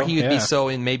assume so. Or he would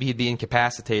be maybe he'd be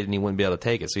incapacitated and he wouldn't be able to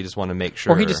take it, so he just wanted to make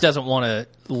sure. Or he just doesn't want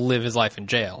to live his life in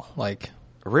jail. Like,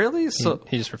 really? So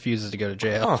he just refuses to go to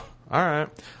jail. Oh, all right.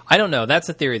 I don't know. That's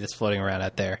a theory that's floating around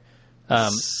out there.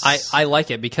 I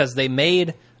like it because they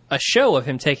made a show of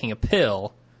him taking a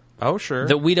pill. Oh, sure.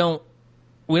 That we don't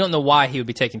know why he would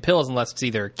be taking pills unless it's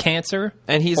either cancer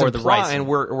and he's or the ricin. And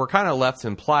we're kind of left to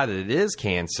imply that it is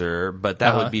cancer, but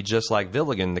that would be just like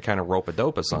Villigan to kind of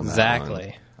rope-a-dope us on that.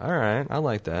 Exactly. All right. I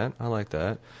like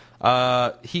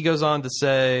that. He goes on to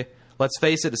say, let's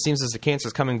face it seems as the cancer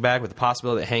is coming back with the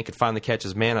possibility that Hank could finally catch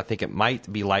his man. I think it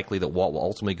might be likely that Walt will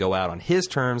ultimately go out on his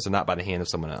terms and not by the hand of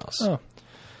someone else. Oh.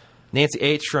 Nancy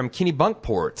H. from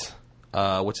Kennebunkport,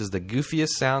 which is the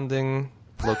goofiest sounding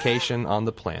location on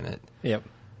the planet. Yep.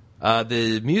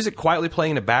 The music quietly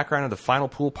playing in the background of the final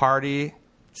pool party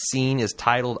scene is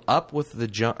titled Up the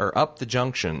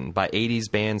Junction by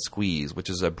 80s band Squeeze, which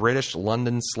is a British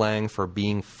London slang for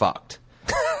being fucked.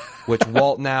 Which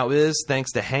Walt now is,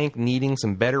 thanks to Hank needing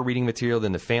some better reading material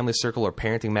than the Family Circle or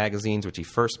parenting magazines, which he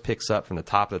first picks up from the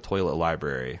top of the toilet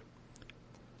library.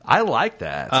 I like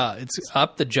that. It's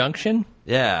Up the Junction?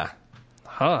 Yeah.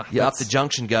 Huh. You're up the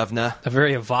junction, governor. A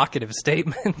very evocative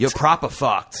statement. You're proper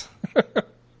fucked.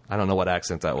 I don't know what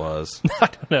accent that was. I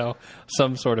don't know.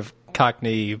 Some sort of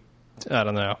Cockney, I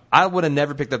don't know. I would have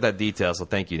never picked up that detail, so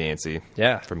thank you, Nancy.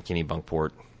 Yeah. From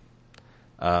Kennebunkport,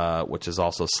 which is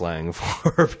also slang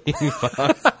for being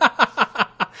fucked.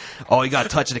 Oh, you got a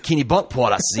touch of the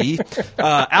Kennebunkport, I see.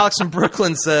 Alex from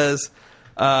Brooklyn says,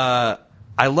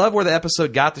 I love where the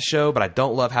episode got the show, but I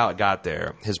don't love how it got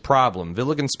there. His problem.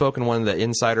 Villigan spoke in one of the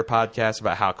Insider podcasts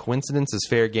about how coincidence is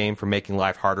fair game for making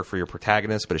life harder for your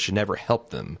protagonist, but it should never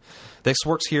help them. This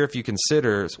works here if you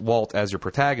consider Walt as your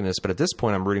protagonist, but at this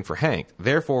point I'm rooting for Hank.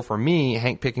 Therefore, for me,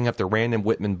 Hank picking up the random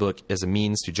Whitman book as a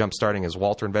means to jumpstarting his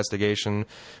Walter investigation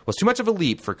was too much of a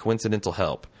leap for coincidental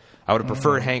help. I would have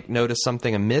preferred Hank notice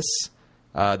something amiss,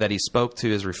 that he spoke to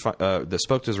his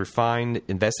refined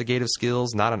investigative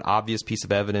skills, not an obvious piece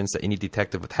of evidence that any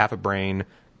detective with half a brain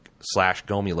 /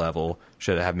 Gomi level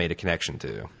should have made a connection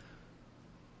to.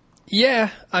 Yeah,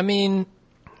 I mean,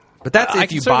 but that's if I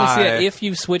can you certainly buy see that if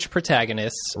you switch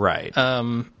protagonists, right?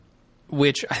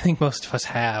 Which I think most of us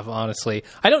have. Honestly,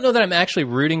 I don't know that I'm actually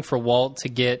rooting for Walt to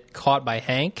get caught by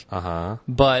Hank,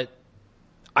 but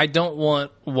I don't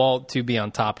want Walt to be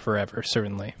on top forever.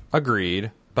 Certainly,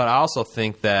 agreed. But I also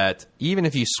think that even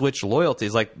if you switch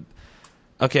loyalties, like,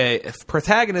 okay, if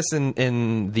protagonist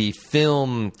in the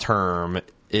film term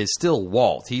is still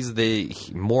Walt. He's the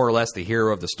more or less the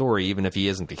hero of the story, even if he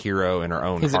isn't the hero in our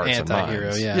own hearts and minds. He's an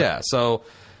anti-hero, yeah. Yeah, so,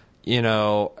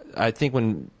 I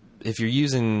think if you're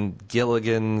using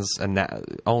Gilligan's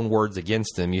own words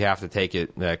against him, you have to take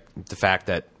it the fact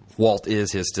that Walt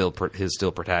is his still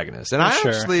protagonist. And I'm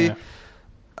actually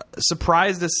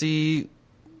surprised to see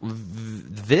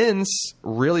Vince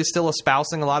really still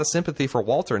espousing a lot of sympathy for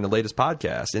Walter in the latest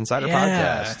podcast, Insider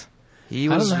podcast.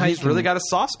 He's really got a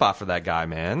soft spot for that guy,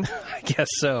 man. I guess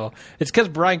so. It's because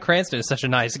Bryan Cranston is such a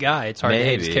nice guy. It's hard to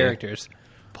hate his characters.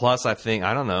 Plus, I think,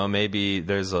 I don't know, maybe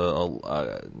there's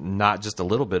a not just a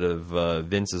little bit of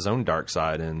Vince's own dark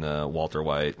side in Walter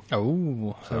White.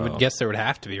 Oh, so I would guess there would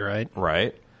have to be, right?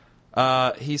 Right.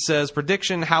 He says,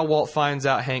 prediction, how Walt finds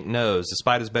out Hank knows.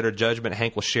 Despite his better judgment,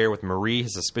 Hank will share with Marie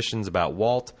his suspicions about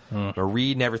Walt.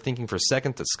 Marie, never thinking for a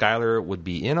second that Skyler would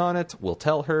be in on it, will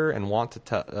tell her and want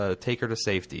to take her to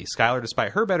safety. Skyler,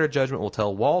 despite her better judgment, will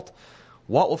tell Walt.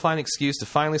 Walt will find an excuse to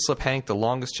finally slip Hank the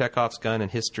longest Chekhov's gun in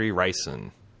history,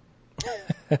 ricin.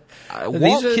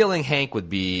 Walt killing Hank would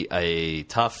be a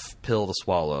tough pill to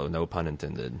swallow, no pun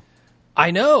intended.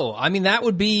 I know. I mean, that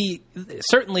would be,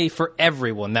 certainly for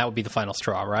everyone, that would be the final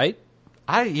straw, right?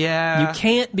 Yeah. You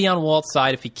can't be on Walt's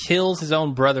side if he kills his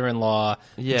own brother-in-law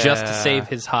just to save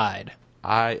his hide.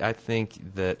 I think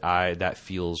that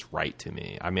feels right to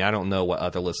me. I mean, I don't know what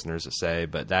other listeners would say,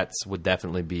 but that's one of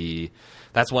the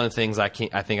things I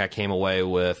think I came away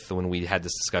with when we had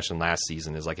this discussion last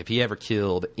season is like if he ever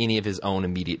killed any of his own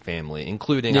immediate family,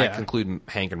 including I conclude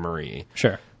Hank and Marie.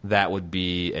 Sure. That would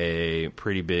be a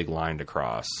pretty big line to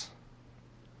cross.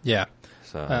 Yeah.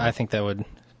 So I think that would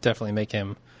definitely make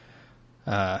him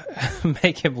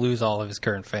lose all of his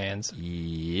current fans.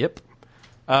 Yep.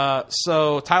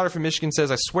 So Tyler from Michigan says,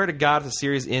 I swear to God, if the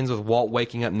series ends with Walt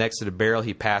waking up next to the barrel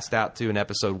he passed out to in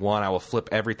episode 1, I will flip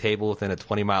every table within a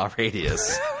 20-mile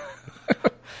radius.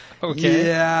 Okay.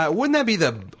 Yeah. Wouldn't that be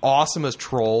the awesomest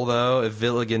troll, though, if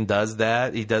Villigan does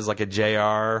that? He does like a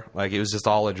JR, like it was just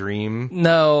all a dream?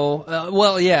 No.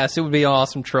 Well, yes, it would be an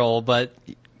awesome troll, but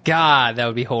God, that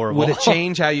would be horrible. Would it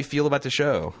change how you feel about the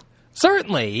show?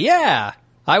 Certainly, yeah.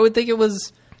 I would think it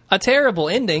was a terrible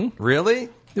ending. Really?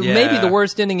 Maybe the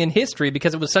worst ending in history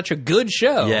because it was such a good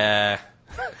show. Yeah,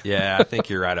 I think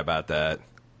you're right about that.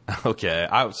 Okay,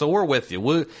 so we're with you.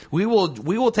 We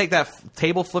will take that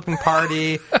table flipping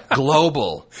party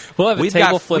global. We'll have a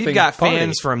table flipping. We've got party.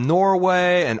 fans from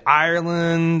Norway and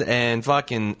Ireland and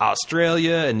fucking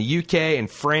Australia and the UK and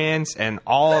France and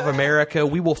all of America.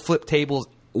 We will flip tables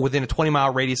within a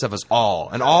 20-mile radius of us all,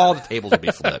 and all the tables will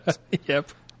be flipped.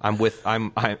 Yep. I'm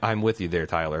with you there,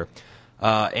 Tyler.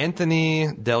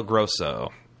 Anthony Del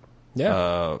Grosso.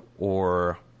 Yeah.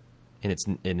 Or in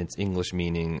its English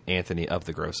meaning, Anthony of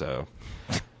the Grosso.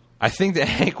 I think that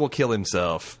Hank will kill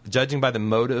himself. Judging by the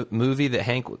movie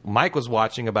that Mike was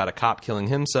watching about a cop killing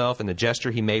himself and the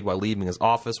gesture he made while leaving his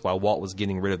office while Walt was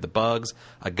getting rid of the bugs,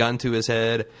 a gun to his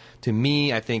head. To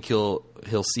me, I think he'll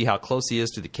see how close he is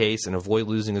to the case and avoid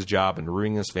losing his job and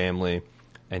ruining his family.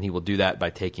 And he will do that by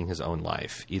taking his own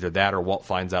life. Either that or Walt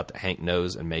finds out that Hank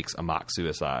knows and makes a mock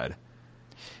suicide.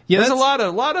 Yeah, there's a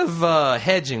lot of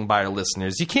hedging by our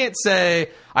listeners. You can't say,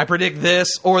 I predict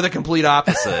this or the complete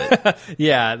opposite.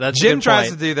 Yeah, that's Jim a good tries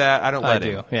point. to do that. I don't let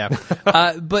him. Yeah.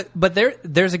 But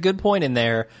there's a good point in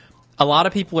there. A lot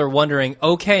of people are wondering,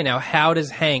 okay, now how does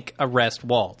Hank arrest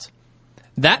Walt?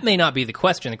 That may not be the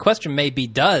question. The question may be,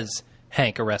 does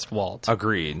Hank arrest Walt?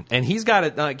 Agreed. And he's got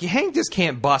it. Hank just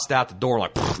can't bust out the door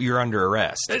like, you're under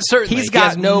arrest. Certainly. He's got he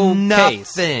has no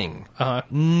nothing. Case.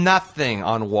 Nothing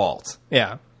on Walt.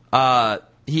 Yeah. But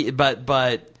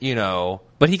But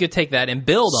he could take that and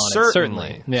build on it.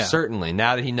 Certainly. Yeah. Certainly.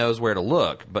 Now that he knows where to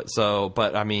look. But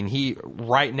I mean, he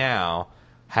right now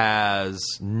has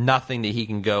nothing that he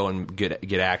can go and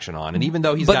get action on. And even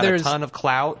though he's got a ton of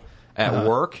clout at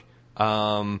work,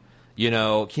 can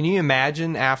you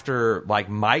imagine after like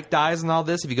Mike dies and all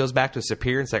this, if he goes back to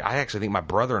Superior and say, I actually think my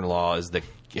brother-in-law is the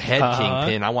head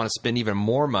kingpin. I want to spend even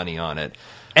more money on it.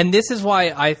 And this is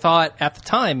why I thought at the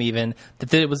time even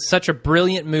that it was such a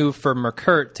brilliant move for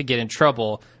McCurt to get in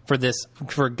trouble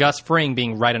for Gus Fring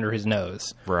being right under his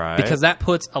nose. Right. Because that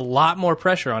puts a lot more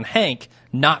pressure on Hank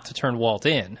not to turn Walt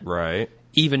in. Right.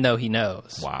 Even though he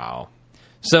knows. Wow.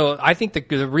 So I think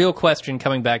the real question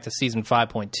coming back to season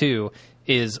 5.2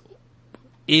 is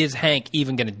Hank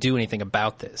even going to do anything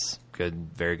about this?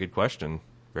 Very good question.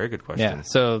 Very good question. Yeah.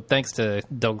 So thanks to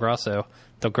Del Grosso.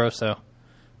 For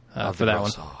that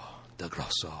one. Del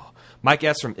Grosso. Mike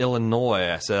S. from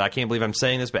Illinois said, I can't believe I'm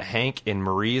saying this, but Hank in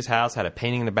Marie's house had a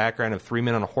painting in the background of 3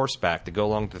 men on a horseback to go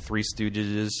along with the Three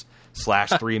Stooges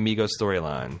 / Three Amigos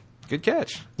storyline. Good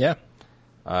catch. Yeah.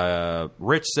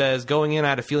 Rich says, going in, I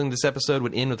had a feeling this episode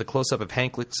would end with a close-up of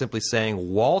Hank simply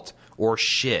saying, Walt or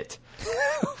shit.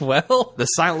 Well, the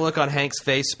silent look on Hank's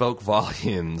face spoke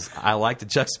volumes. I like the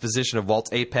juxtaposition of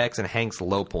Walt's apex and Hank's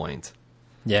low point.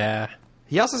 Yeah.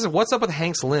 He also said, what's up with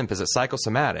Hank's limp? Is it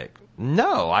psychosomatic?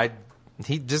 No,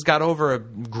 he just got over a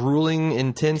grueling,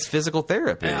 intense physical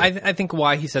therapy. I think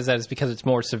why he says that is because it's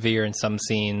more severe in some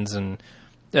scenes, and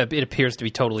it appears to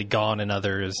be totally gone in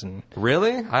others. And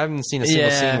really? I haven't seen a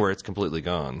single scene where it's completely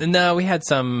gone. No, we had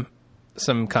some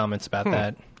comments about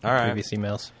that in All right. previous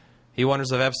emails. He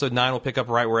wonders if Episode 9 will pick up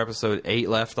right where Episode 8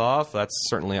 left off. That's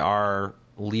certainly our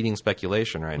leading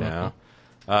speculation right now.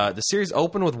 The series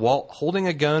opened with Walt holding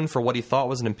a gun for what he thought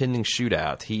was an impending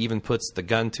shootout. He even puts the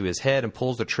gun to his head and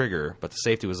pulls the trigger, but the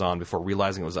safety was on before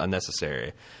realizing it was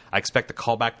unnecessary. I expect a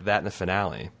callback to that in the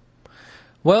finale.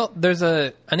 Well, there's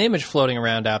an image floating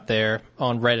around out there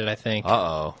on Reddit, I think.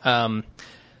 Uh-oh.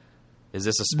 Is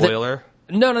this a spoiler?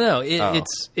 No.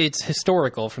 It's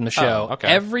historical from the show. Oh, okay.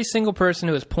 Every single person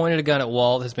who has pointed a gun at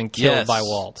Walt has been killed by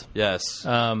Walt. Yes.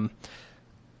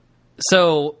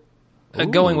 So,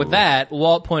 going with that,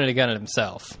 Walt pointed a gun at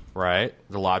himself. Right.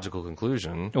 The logical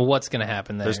conclusion. What's going to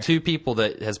happen there? There's two people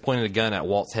that has pointed a gun at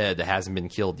Walt's head that hasn't been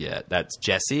killed yet. That's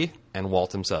Jesse and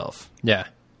Walt himself. Yeah.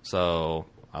 So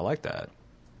I like that.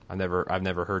 I've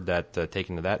never heard that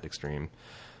taken to that extreme.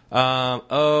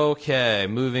 Okay,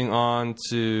 moving on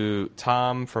to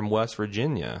Tom from West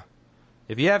Virginia.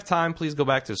 If you have time, please go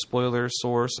back to the spoiler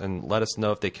source and let us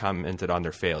know if they commented on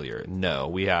their failure.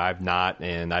 No, I've not,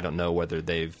 and I don't know whether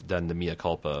they've done the mea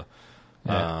culpa.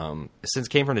 Yeah. Since it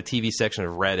came from the TV section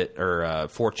of Reddit or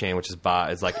 4chan, which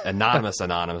is like anonymous,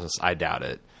 I doubt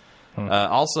it.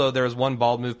 Also, there was one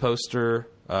Bald Move poster,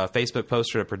 Facebook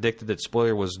poster that predicted that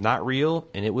spoiler was not real,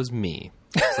 and it was me.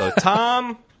 So,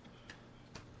 Tom,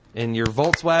 in your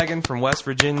Volkswagen from West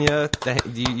Virginia,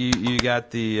 you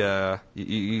got the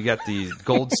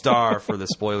gold star for the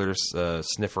spoilers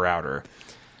sniffer outer.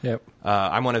 Yep.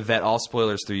 I'm going to vet all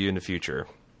spoilers through you in the future.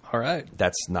 All right.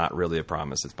 That's not really a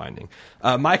promise. It's binding.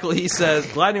 Michael, he says,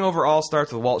 gliding over all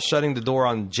starts with Walt shutting the door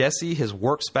on Jesse, his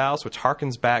work spouse, which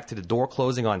harkens back to the door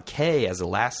closing on Kay as the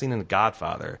last scene in The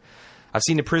Godfather. I've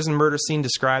seen the prison murder scene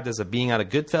described as a being out of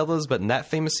Goodfellas, but in that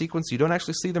famous sequence, you don't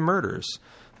actually see the murders.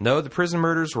 No, the prison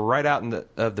murders were right out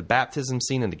of the baptism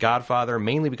scene in The Godfather,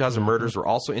 mainly because the murders were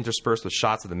also interspersed with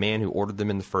shots of the man who ordered them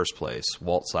in the first place,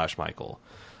 Walt/Michael.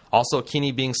 Also,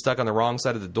 Kinney being stuck on the wrong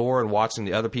side of the door and watching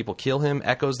the other people kill him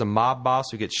echoes the mob boss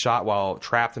who gets shot while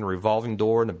trapped in a revolving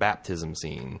door in the baptism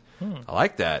scene. I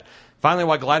like that. Finally,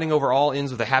 while gliding over all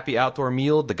ends with a happy outdoor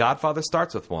meal, The Godfather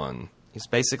starts with one. He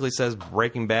basically says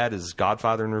Breaking Bad is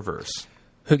Godfather in reverse.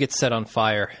 Who gets set on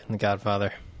fire in The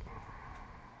Godfather?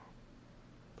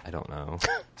 I don't know.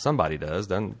 Somebody does.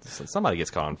 Somebody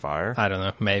gets caught on fire. I don't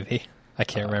know. Maybe. I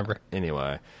can't remember.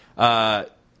 Anyway.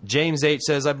 James H.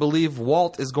 says, I believe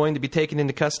Walt is going to be taken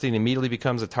into custody and immediately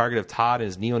becomes a target of Todd and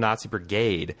his neo-Nazi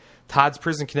brigade. Todd's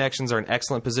prison connections are in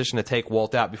excellent position to take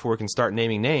Walt out before we can start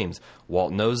naming names.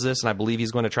 Walt knows this, and I believe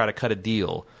he's going to try to cut a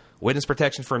deal. Witness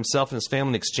protection for himself and his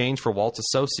family in exchange for Walt's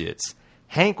associates.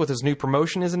 Hank, with his new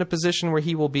promotion, is in a position where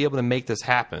he will be able to make this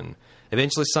happen.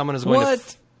 Eventually, someone is going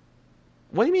to...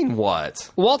 What do you mean, what?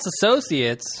 Walt's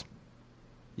associates?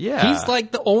 Yeah. He's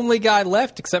like the only guy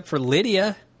left except for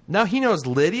Lydia. No, he knows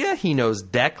Lydia. He knows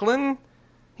Declan.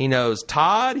 He knows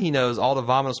Todd. He knows all the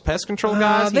Vominos Pest Control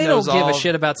guys. They don't give a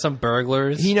shit about some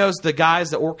burglars. He knows the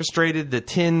guys that orchestrated the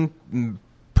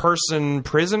 10-person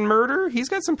prison murder. He's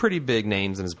got some pretty big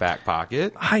names in his back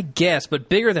pocket. I guess, but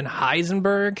bigger than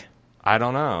Heisenberg? I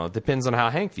don't know. It depends on how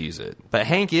Hank views it. But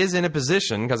Hank is in a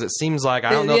position, because it seems like,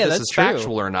 I don't know if this is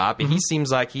factual or not, but he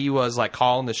seems like he was like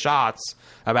calling the shots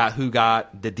about who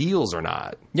got the deals or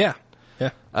not. Yeah.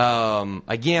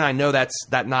 Again, I know that's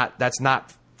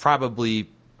not probably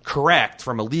correct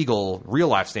from a legal, real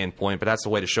life standpoint, but that's the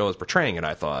way the show is portraying it,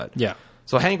 I thought. Yeah.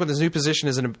 So Hank, with his new position,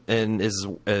 is in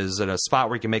a spot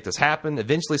where he can make this happen.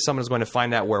 Eventually, someone is going to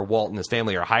find out where Walt and his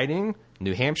family are hiding,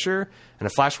 New Hampshire. And a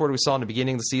flash forward we saw in the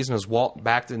beginning of the season is Walt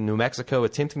back in New Mexico,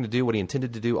 attempting to do what he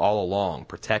intended to do all along,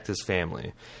 protect his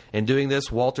family. In doing this,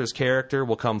 Walter's character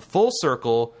will come full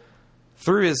circle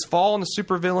through his fall into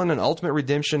supervillain and ultimate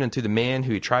redemption into the man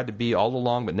who he tried to be all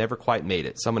along but never quite made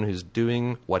it, someone who's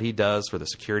doing what he does for the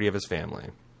security of his family.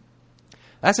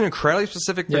 That's an incredibly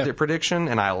specific prediction,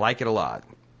 and I like it a lot.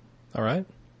 All right.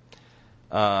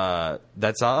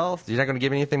 That's all? You're not going to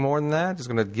give me anything more than that? Just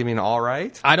going to give me an all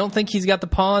right? I don't think he's got the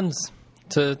pawns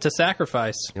to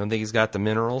sacrifice. You don't think he's got the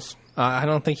minerals? I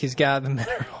don't think he's got the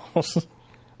minerals.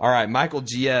 All right, Michael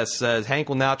G.S. says, Hank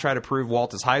will now try to prove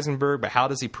Walt is Heisenberg, but how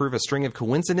does he prove a string of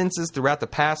coincidences throughout the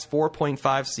past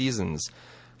 4.5 seasons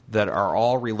that are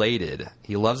all related?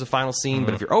 He loves the final scene,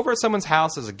 but if you're over at someone's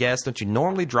house as a guest, don't you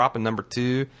normally drop a number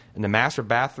 2 in the master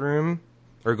bathroom?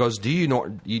 Or goes, you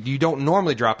don't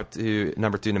normally drop it to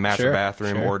number 2 in the master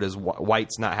bathroom, or does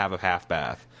White's not have a half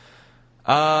bath?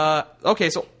 Okay,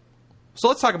 so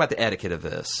let's talk about the etiquette of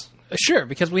this. Sure,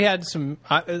 because we had some...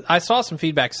 I saw some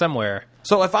feedback somewhere.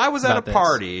 So if I was at a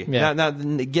party... Yeah.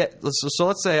 So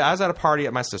let's say I was at a party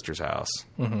at my sister's house,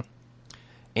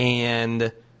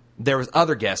 and there was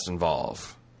other guests involved.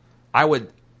 I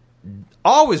would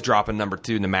always drop a number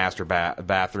 2 in the master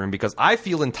bathroom because I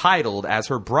feel entitled as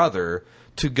her brother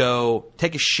to go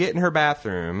take a shit in her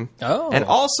bathroom. Oh. And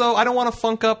also, I don't want to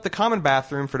funk up the common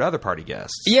bathroom for the other party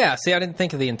guests. Yeah, see, I didn't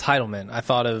think of the entitlement. I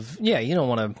thought of, you don't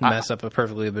want to mess up a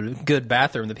perfectly good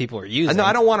bathroom that people are using. No,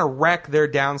 I don't want to wreck their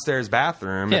downstairs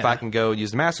bathroom if I can go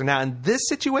use the master. Now, in this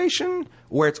situation,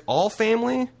 where it's all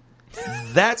family,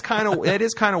 it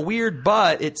is kind of weird,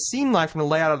 but it seemed like from the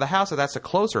layout of the house that that's a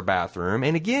closer bathroom.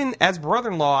 And again, as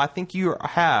brother-in-law, I think you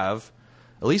have,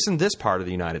 at least in this part of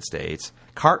the United States,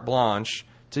 carte blanche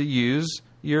to use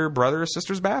your brother or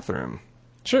sister's bathroom.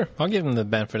 Sure, I'll give him the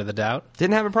benefit of the doubt.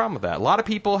 Didn't have a problem with that. A lot of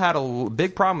people had a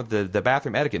big problem with the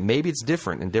bathroom etiquette. Maybe it's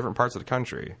different in different parts of the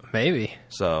country. Maybe.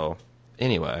 So,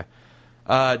 anyway.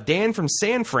 Dan from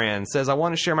San Fran says, I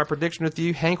want to share my prediction with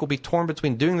you. Hank will be torn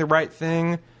between doing the right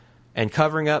thing and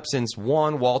covering up since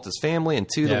 1, Walt is family, and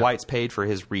 2, the Whites paid for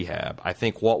his rehab. I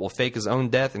think Walt will fake his own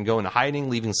death and go into hiding,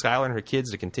 leaving Skylar and her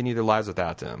kids to continue their lives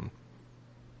without him.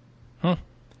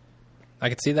 I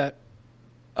could see that.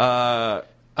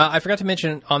 I forgot to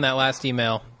mention on that last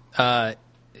email,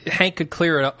 Hank could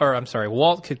clear it,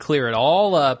 Walt could clear it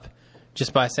all up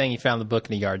just by saying he found the book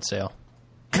in a yard sale.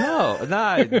 No,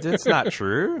 that's not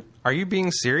true. Are you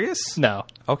being serious? No.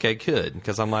 Okay, good.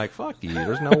 Because I'm like, fuck you.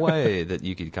 There's no way that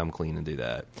you could come clean and do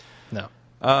that. No.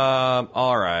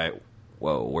 All right.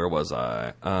 Whoa, where was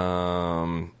I?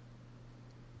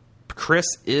 Chris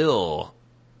Ill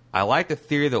I like the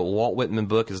theory that Walt Whitman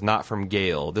book is not from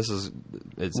Gale. It's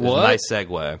a What? nice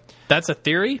segue. That's a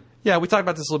theory? Yeah, we talked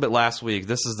about this a little bit last week.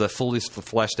 This is the fully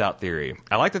fleshed out theory.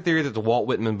 I like the theory that the Walt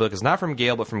Whitman book is not from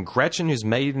Gale, but from Gretchen, whose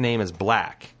maiden name is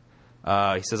Black.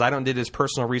 He says, I don't did his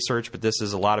personal research, but this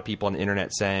is a lot of people on the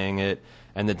internet saying it,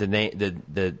 and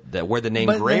that where the name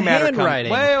But Gray the Matter comes.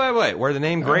 handwriting. Wait. Where the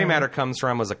name Gray Matter comes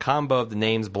from was a combo of the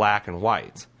names Black and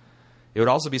White. It would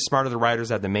also be smart of the writers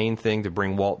to have the main thing to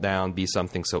bring Walt down be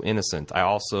something so innocent. It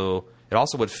also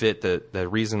would fit the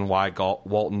reason why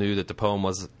Walt knew that the poem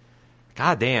was.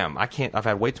 God damn, I've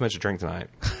had way too much to drink tonight.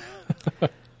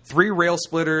 3 rail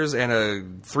splitters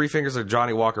and 3 fingers of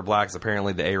Johnny Walker Black is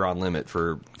apparently the Aaron limit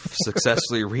for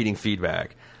successfully reading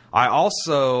feedback.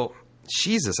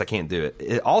 Jesus, I can't do it.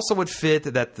 It also would fit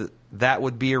that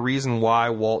would be a reason why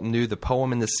Walt knew the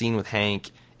poem in the scene with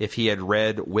Hank if he had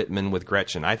read Whitman with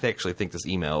Gretchen. I actually think this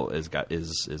email is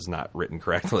not written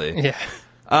correctly.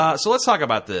 Yeah. So let's talk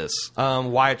about this.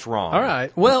 Why it's wrong. All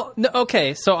right. Well, no,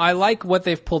 okay. So I like what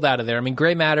they've pulled out of there. I mean,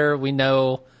 Gray Matter, we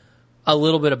know a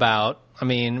little bit about. I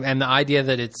mean, and the idea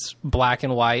that it's black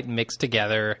and white mixed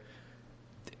together.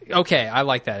 Okay, I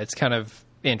like that. It's kind of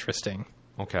interesting.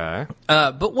 Okay.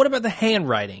 But what about the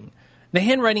handwriting? The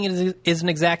handwriting is an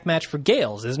exact match for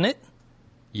Gale's, isn't it?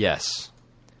 Yes.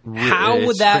 How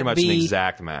would It's that pretty much be? an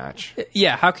exact match.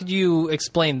 Yeah. How could you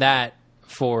explain that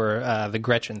for the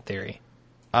Gretchen theory?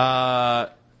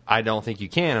 I don't think you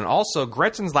can. And also,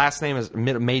 Gretchen's last name is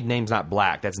maiden name's not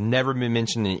Black. That's never been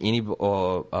mentioned in any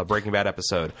Breaking Bad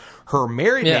episode. Her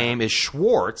married name is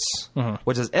Schwartz,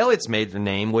 which is Elliot's maiden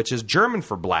name, which is German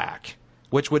for black,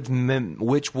 which would match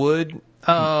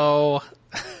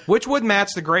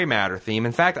the Gray Matter theme.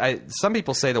 In fact, some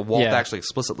people say that Walt actually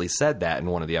explicitly said that in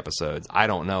one of the episodes. I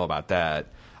don't know about that.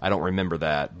 I don't remember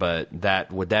that, but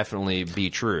that would definitely be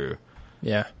true.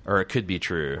 Yeah. Or it could be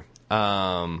true.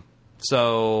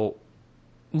 So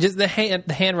just the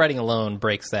handwriting alone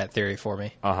breaks that theory for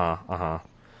me.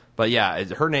 But yeah,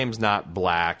 her name's not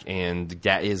Black, and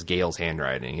that is Gale's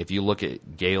handwriting. If you look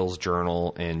at Gale's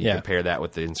journal and you compare that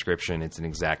with the inscription, it's an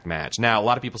exact match. Now, a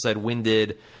lot of people said, when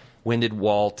did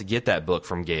Walt get that book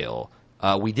from Gale?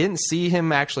 We didn't see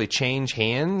him actually change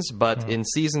hands, but in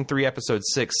season 3, episode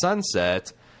 6,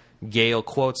 Sunset, Gale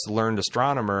quotes the learned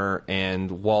astronomer,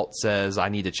 and Walt says, "I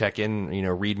need to check in,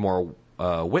 read more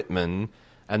Whitman."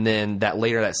 And then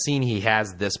that scene, he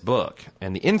has this book,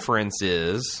 and the inference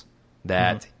is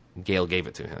that Gale gave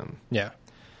it to him. Yeah.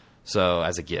 So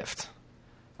as a gift.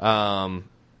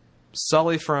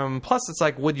 Sully plus it's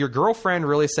like, would your girlfriend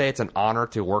really say it's an honor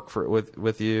to work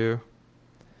with you?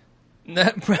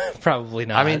 Probably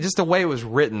not. I mean, just the way it was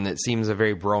written, it seems a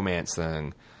very bromance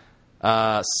thing.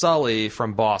 Sully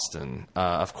from Boston.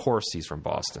 Of course he's from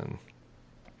Boston.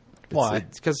 Why?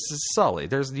 Because it's Sully.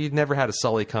 You've never had a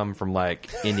Sully come from, like,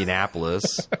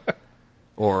 Indianapolis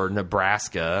or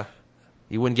Nebraska.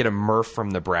 You wouldn't get a Murph from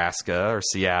Nebraska or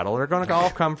Seattle. They're going to all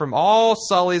come from... All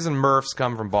Sullys and Murphs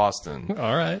come from Boston.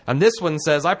 All right. And this one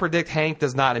says, I predict Hank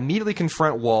does not immediately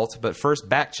confront Walt, but first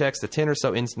backchecks the 10 or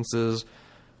so instances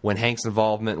when Hank's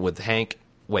involvement with Hank...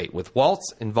 with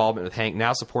Walt's involvement with Hank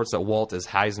now supports that Walt is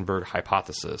Heisenberg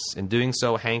hypothesis. In doing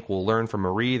so, Hank will learn from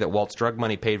Marie that Walt's drug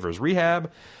money paid for his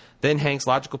rehab. Then Hank's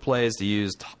logical play is to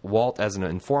use Walt as an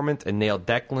informant and nail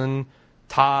Declan,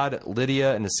 Todd,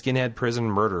 Lydia, and the skinhead prison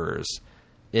murderers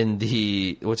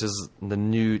which is the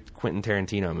new Quentin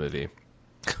Tarantino movie.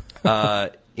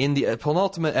 In the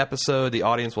penultimate episode, the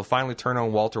audience will finally turn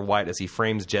on Walter White as he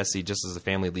frames Jesse just as the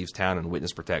family leaves town in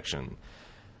witness protection.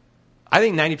 I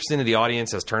think 90% of the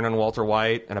audience has turned on Walter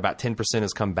White, and about 10%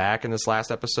 has come back in this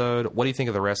last episode. What do you think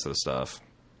of the rest of the stuff?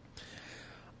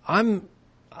 I'm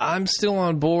still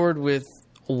on board with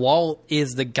Walt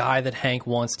is the guy that Hank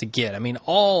wants to get. I mean,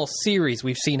 all series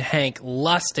we've seen Hank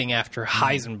lusting after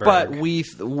Heisenberg. But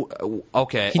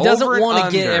okay. He doesn't want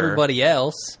to get everybody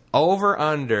else. Over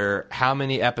under how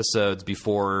many episodes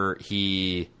before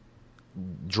he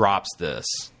drops this?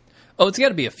 Oh, it's got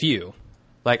to be a few.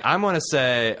 Like, I'm going to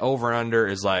say over under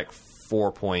is like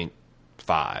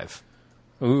 4.5.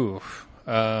 Ooh.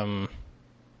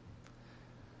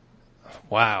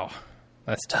 Wow.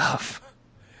 That's tough.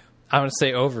 I'm going to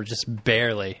say over just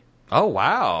barely. Oh,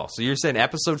 wow. So you're saying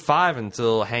episode 5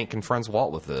 until Hank confronts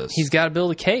Walt with this. He's got to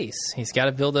build a case. He's got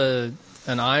to build an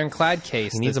ironclad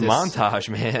case. He needs a montage,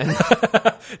 man.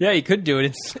 Yeah, he could do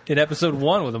it in episode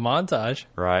 1 with a montage.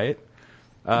 Right.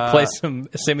 Play some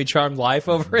Semi-Charmed Life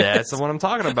over it. That's the one I'm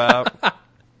talking about.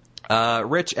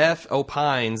 Rich F.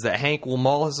 opines that Hank will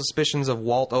mull his suspicions of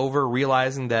Walt over,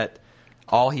 realizing that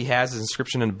all he has is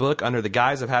inscription in a book under the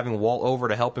guise of having Walt over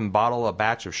to help him bottle a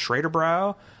batch of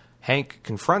Schraderbrow. Hank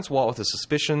confronts Walt with his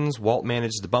suspicions. Walt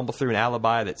manages to bumble through an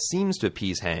alibi that seems to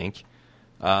appease Hank.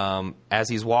 As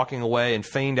he's walking away in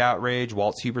feigned outrage,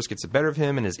 Walt's hubris gets the better of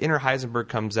him, and his inner Heisenberg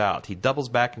comes out. He doubles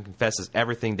back and confesses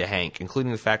everything to Hank,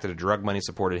 including the fact that a drug money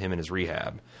supported him in his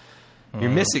rehab. You're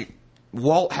missing...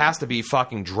 Walt has to be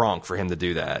fucking drunk for him to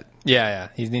do that. Yeah.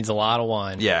 He needs a lot of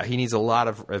wine. Yeah, he needs a lot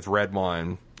of red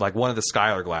wine. Like one of the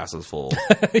Skylar glasses full.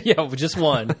 Yeah, just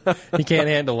one. He can't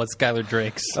handle what Skylar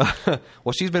drinks.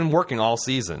 Well, she's been working all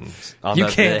season. On You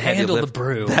the can't heavy handle the lift.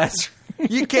 brew.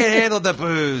 You can't handle the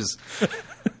booze.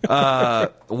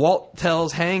 Walt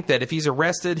tells Hank that if he's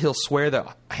arrested, he'll swear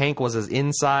that Hank was his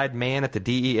inside man at the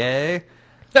DEA.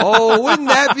 Oh, wouldn't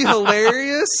that be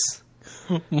hilarious?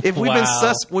 If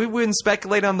we've been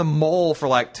speculating on the mole for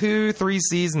like 2-3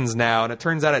 seasons now, and it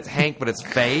turns out it's Hank, but it's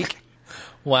fake.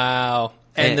 Wow.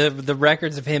 And the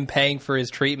records of him paying for his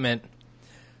treatment.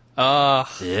 Yeah,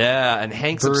 and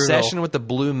Hank's brutal. obsession with the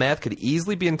blue meth could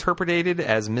easily be interpreted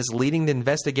as misleading the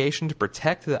investigation to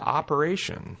protect the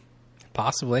operation.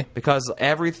 Possibly. Because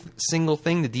every single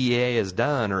thing the DEA has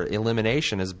done, or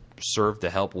elimination, has served to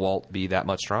help Walt be that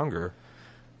much stronger.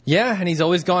 Yeah, and he's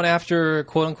always gone after,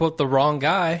 quote-unquote, the wrong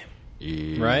guy,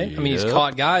 right? I mean, he's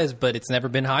caught guys, but it's never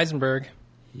been Heisenberg.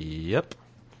 Yep.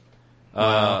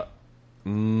 Wow.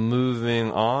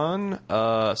 Moving on,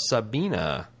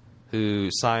 Sabina, who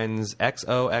signs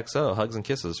XOXO, hugs and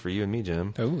kisses for you and me,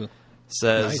 Jim, Ooh.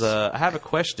 says, Nice. I have a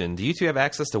question. Do you two have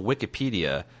access to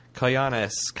Wikipedia?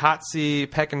 Koyanis, Katsi,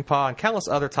 Peckinpah, and countless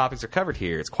other topics are covered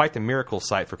here. It's quite the miracle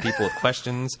site for people with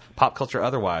questions, pop culture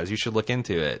otherwise. You should look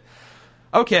into it.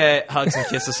 Okay, hugs and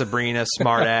kisses, Sabrina,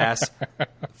 smart ass.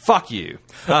 Fuck you.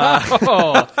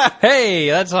 Hey,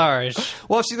 that's harsh.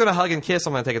 Well, if she's going to hug and kiss,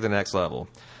 I'm going to take it to the next level.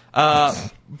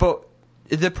 But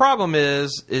the problem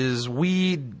is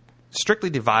we strictly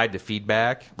divide the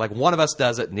feedback. Like one of us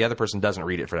does it and the other person doesn't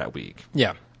read it for that week.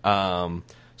 Yeah.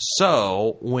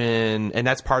 So and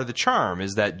that's part of the charm,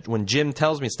 is that when Jim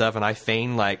tells me stuff and I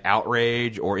feign like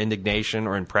outrage or indignation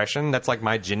or impression, that's like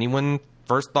my genuine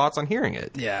first thoughts on hearing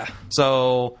it. Yeah.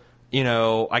 So,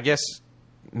 I guess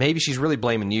maybe she's really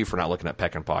blaming you for not looking at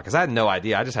Peckinpah, because I had no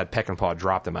idea. I just had Peckinpah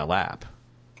dropped in my lap.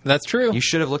 That's true. You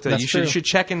should have looked at it. That's You true. should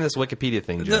check in this Wikipedia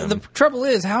thing, Jim. The trouble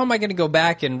is, how am I going to go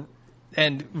back and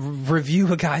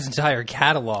review a guy's entire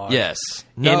catalog? Yes.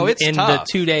 No, it's in tough.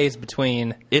 the 2 days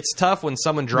between. It's tough when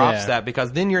someone drops Yeah. that,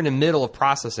 because then you're in the middle of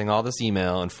processing all this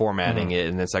email and formatting it,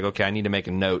 and it's like, okay, I need to make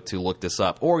a note to look this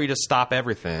up, or you just stop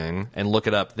everything and look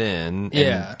it up then. And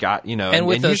Yeah. and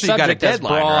with a usually you got a subject as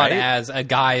deadline, broad right? as a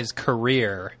guy's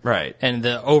career, Right. and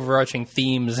the overarching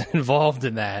themes involved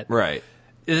in that, Right.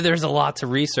 there's a lot to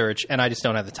research, and I just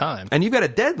don't have the time. And you've got a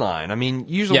deadline. I mean,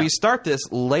 usually Yeah. we start this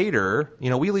later.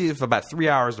 We leave about 3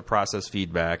 hours to process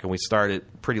feedback, and we start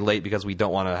it pretty late because we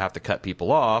don't want to have to cut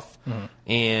people off. Mm-hmm.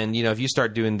 And, if you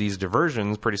start doing these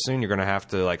diversions, pretty soon you're going to have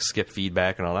to, like, skip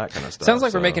feedback and all that kind of stuff. Sounds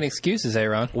like we're So making excuses,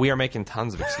 Aaron. we are making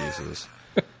tons of excuses.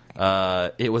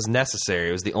 It was necessary.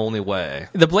 It was the only way.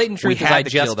 The blatant We truth is had I to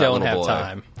just kill that don't little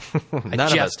have boy. time. None I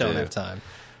of us just don't do. have time.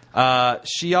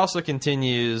 She also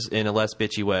continues in a less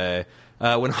bitchy way.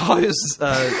 When Holly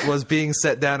was being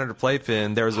set down under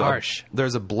playpen, there was Harsh.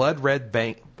 a blood red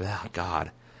bank. Oh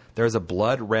God, there was a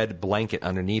blood red blanket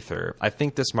underneath her. I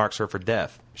think this marks her for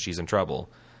death. She's in trouble.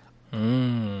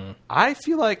 I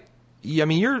feel like, I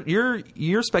mean,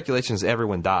 your speculation is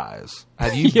everyone dies.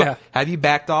 Have you Yeah. have you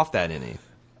backed off that any?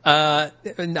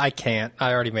 I can't.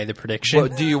 I already made the prediction. Well,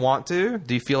 do you want to?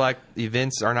 Do you feel like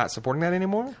events are not supporting that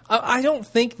anymore? I don't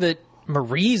think that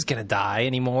Marie's going to die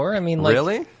anymore. I mean, like,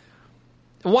 Really?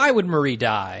 why would Marie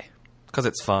die? Because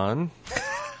it's fun.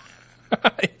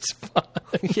 It's fun.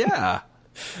 Yeah.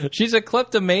 She's a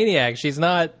kleptomaniac. She's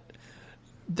not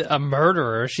a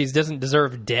murderer. She doesn't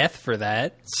deserve death for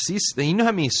that. See, you know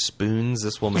how many spoons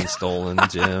this woman's stolen,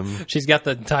 Jim? She's got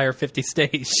the entire 50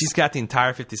 states. She's got the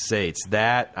entire 50 states.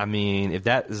 That, I mean, if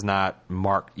that does not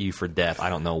mark you for death, I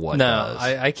don't know what No, does.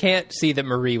 I can't see that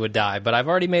Marie would die, but I've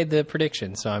already made the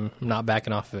prediction, so I'm not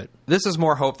backing off of it. This is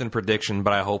more hope than prediction,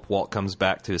 but I hope Walt comes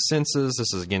back to his senses.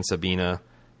 This is against Sabina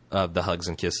of the hugs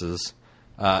and kisses,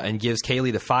 and gives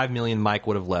Kaylee the $5 million Mike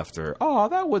would have left her. Oh,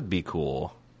 that would be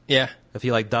cool. Yeah. If he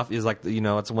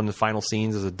it's one of the final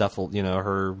scenes is a duffel,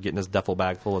 her getting this duffel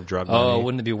bag full of drug money. Oh,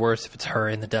 wouldn't it be worse if it's her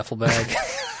in the duffel bag?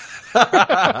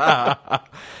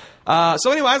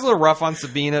 So anyway, I was a little rough on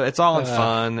Sabina. It's all in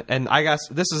fun, and I guess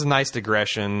this is a nice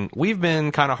digression. We've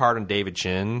been kind of hard on David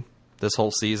Chin this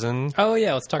whole season. Oh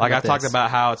yeah, let's talk Like about I talked about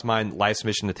how it's my life's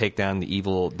mission to take down the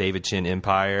evil David Chin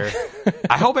empire.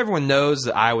 I hope everyone knows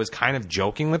that I was kind of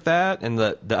joking with that, and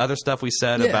the other stuff we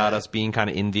said about us being kind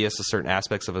of envious of certain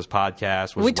aspects of his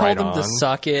podcast was We told right him to on.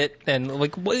 suck it, and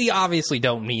like we obviously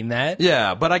don't mean that.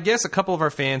 Yeah, but I guess a couple of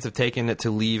our fans have taken it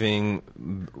to leaving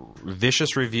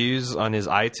vicious reviews on his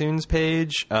iTunes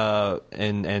page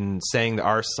and saying that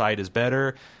our site is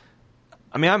better.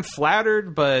 I mean, I'm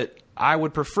flattered, but I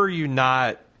would prefer you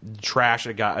not trash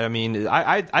a guy. I mean,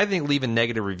 I think leaving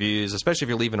negative reviews, especially if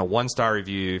you're leaving a 1-star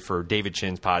review for David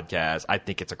Chin's podcast, I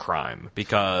think it's a crime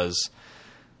because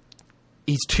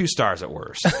he's 2 stars at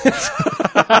worst.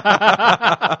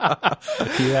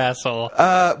 You asshole.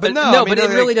 But no, I mean, but it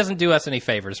really doesn't do us any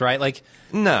favors, right? Like,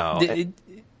 no.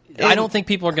 I don't think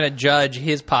people are going to judge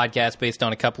his podcast based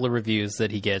on a couple of reviews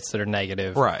that he gets that are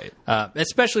negative, Right.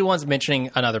 Especially ones mentioning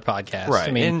another podcast, Right.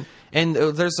 I mean, and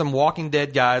there's some Walking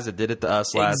Dead guys that did it to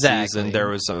us last Exactly. season.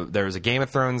 There was a Game of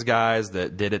Thrones guys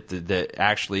that did it that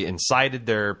actually incited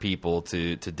their people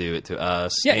to do it to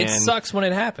us. yeah, And it sucks when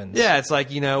it happens. Yeah, it's like,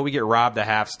 we get robbed a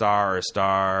half star or a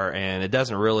star, and it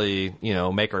doesn't really,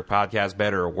 make our podcast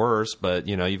better or worse, but,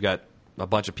 you've got a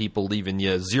bunch of people leaving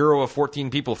you 0 of 14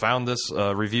 people found this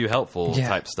review helpful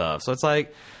type stuff. So it's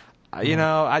like,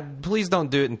 please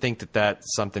don't do it and think that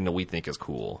that's something that we think is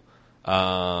cool.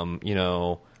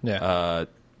 That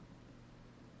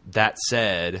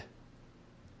said,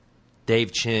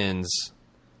 Dave Chin's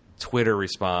Twitter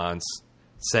response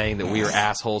saying that we are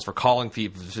assholes for calling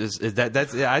people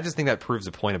I just think that proves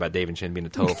the point about David Chin being a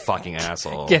total fucking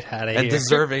asshole. Get outta and here.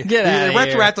 deserving. Get outta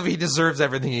here. Retroactively, he deserves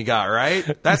everything he got. Right.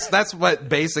 That's what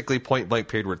basically point blank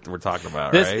period we're talking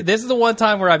about. Right. This is the one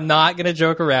time where I'm not going to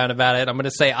joke around about it. I'm going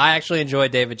to say I actually enjoy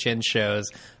David Chin's shows,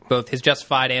 both his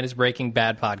Justified and his Breaking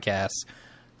Bad podcasts.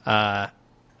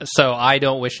 So I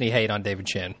don't wish any hate on David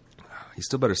Chin. He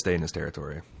still better stay in his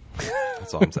territory.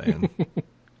 That's all I'm saying.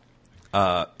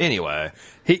 Anyway,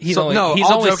 he's so, only no, he's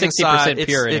all only joking 60% aside,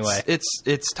 pure it's, anyway.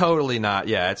 It's totally not.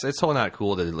 Yeah, it's totally not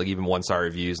cool to like even 1-star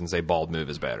reviews and say Bald Move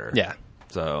is better. Yeah.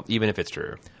 So even if it's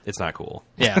true, it's not cool.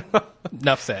 Yeah.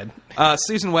 Enough said.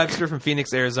 Susan Webster from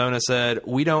Phoenix, Arizona said,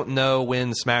 "We don't know when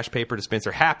the smashed paper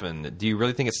dispenser happened. Do you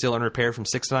really think it's still unrepaired from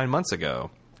 6 to 9 months ago?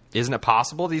 Isn't it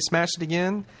possible that he smashed it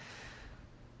again?"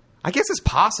 I guess it's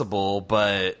possible,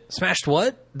 but Smashed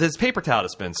what? this paper towel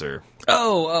dispenser.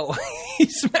 Oh, he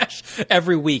smashed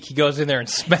every week. He goes in there and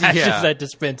smashes that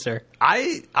dispenser.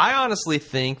 I honestly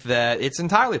think that it's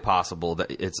entirely possible that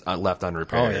it's left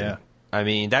unrepaired. Oh, yeah. I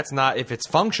mean, that's not if it's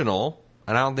functional,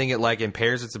 and I don't think it like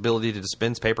impairs its ability to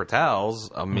dispense paper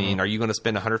towels. I mean, are you going to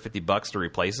spend $150 to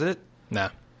replace it? No.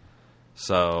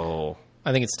 So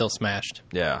I think it's still smashed.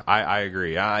 yeah, I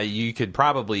agree. You could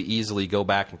probably easily go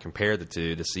back and compare the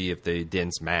two to see if the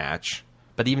dents match.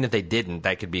 But even if they didn't,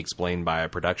 that could be explained by a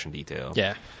production detail.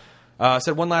 Yeah.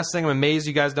 Said one last thing. I'm amazed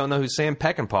you guys don't know who Sam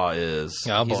Peckinpah is.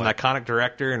 Oh, He's boy. an iconic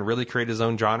director and really created his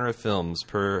own genre of films.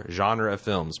 Per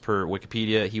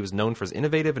Wikipedia, he was known for his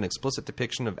innovative and explicit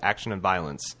depiction of action and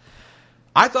violence.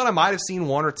 I thought I might have seen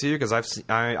one or two because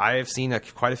I have seen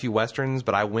quite a few westerns,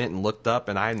 but I went and looked up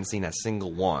and I hadn't seen a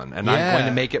single one. And I'm going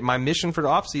to make it my mission for the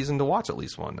off season to watch at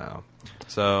least one now.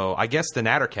 So I guess the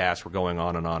Nattercast were going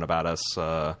on and on about us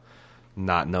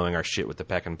not knowing our shit with the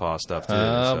Peckinpah stuff too.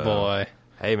 Oh, So, boy.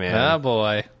 hey man. Oh,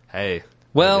 boy. Hey.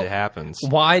 Well, it happens.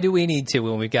 Why do we need to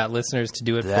when we've got listeners to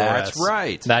do it for us? That's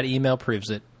right. That email proves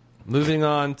it. Moving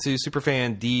on to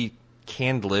Superfan D.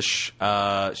 Candlish.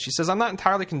 She says, "I'm not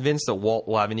entirely convinced that Walt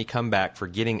will have any comeback for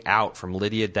getting out from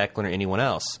Lydia, Declan, or anyone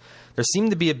else. There seemed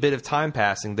to be a bit of time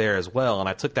passing there as well, and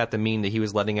I took that to mean that he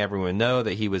was letting everyone know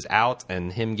that he was out,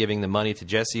 and him giving the money to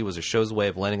Jesse was a show's way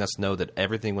of letting us know that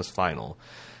everything was final.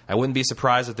 I wouldn't be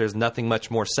surprised if there's nothing much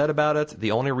more said about it.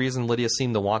 The only reason Lydia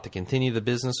seemed to want to continue the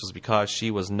business was because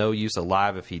she was no use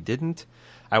alive if he didn't.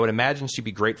 I would imagine she'd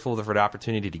be grateful for the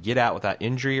opportunity to get out without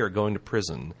injury or going to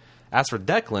prison. As for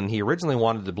Declan, he originally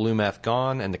wanted the blue meth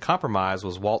gone, and the compromise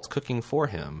was Walt's cooking for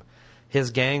him.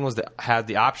 His gang had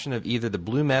the option of either the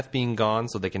blue meth being gone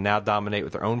so they can now dominate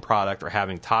with their own product or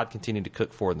having Todd continue to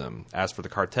cook for them. As for the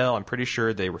cartel, I'm pretty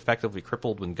sure they were effectively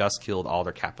crippled when Gus killed all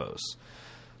their capos."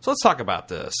 So let's talk about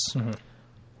this. Mm-hmm.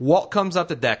 Walt comes up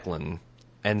to Declan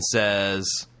and says,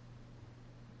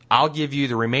 I'll give you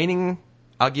the remaining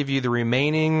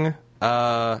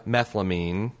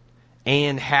methylamine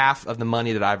and half of the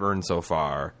money that I've earned so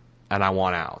far, and I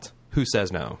want out. Who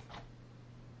says no?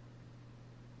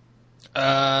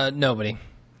 Nobody.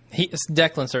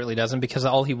 Declan certainly doesn't, because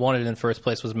all he wanted in the first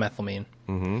place was methylamine.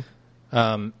 Mm-hmm.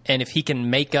 And if he can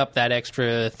make up that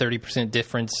extra 30%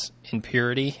 difference in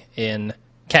purity in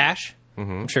cash,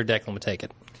 I'm sure Declan would take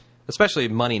it. especially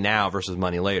money now versus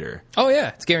money later. Oh yeah,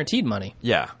 it's guaranteed money.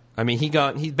 Yeah. I mean,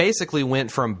 he basically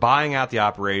went from buying out the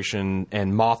operation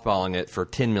and mothballing it for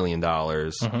 $10 million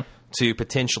to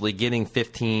potentially getting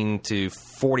 $15 to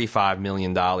 $45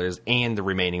 million and the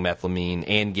remaining methylamine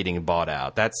and getting it bought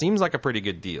out. That seems like a pretty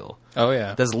good deal. Oh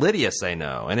yeah. Does Lydia say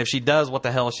no? And if she does, what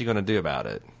the hell is she going to do about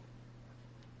it?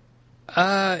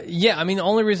 Yeah, I mean, the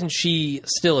only reason she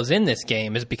still is in this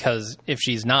game is because if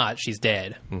she's not, she's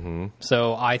dead. Mm-hmm.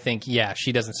 So I think, yeah,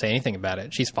 she doesn't say anything about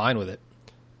it. She's fine with it.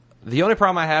 The only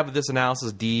problem I have with this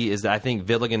analysis, D, is that I think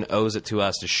Villigan owes it to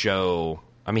us to show.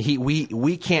 I mean,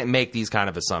 we can't make these kind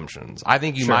of assumptions. I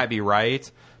think you might be right,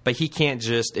 but he can't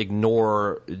just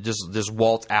ignore just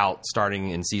Walt out starting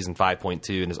in season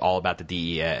 5.2 and it's all about the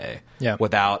DEA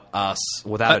without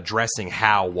addressing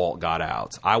how Walt got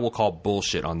out. I will call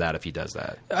bullshit on that if he does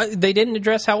that. They didn't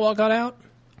address how Walt got out?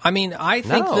 I mean, I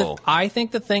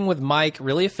think the thing with Mike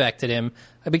really affected him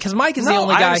because Mike is the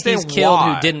only guy he's killed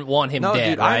who didn't want him dead.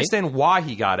 Dude, right? I understand why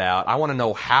he got out. I want to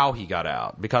know how he got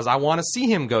out because I want to see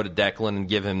him go to Declan and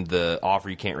give him the offer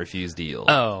you can't refuse deal.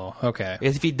 Oh, okay.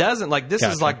 If he doesn't, like this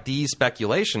is like D's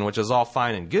speculation, which is all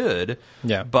fine and good.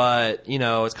 Yeah. But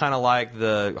it's kind of like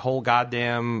the whole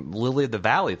goddamn Lily of the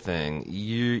Valley thing.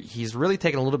 He's really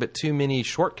taking a little bit too many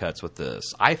shortcuts with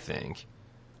this, I think.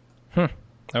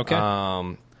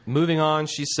 Okay. Moving on,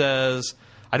 she says,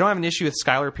 I don't have an issue with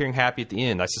Skylar appearing happy at the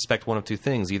end. I suspect one of two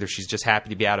things. Either she's just happy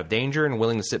to be out of danger and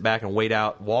willing to sit back and wait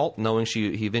out Walt, knowing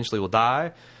he eventually will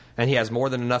die, and he has more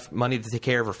than enough money to take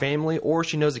care of her family, or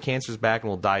she knows the cancer's back and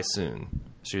will die soon.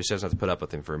 She just doesn't have to put up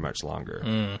with him for much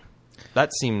longer.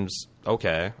 That seems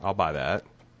okay. I'll buy that.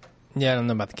 Yeah, I don't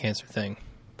know about the cancer thing.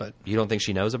 But you don't think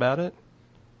she knows about it?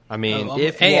 I mean,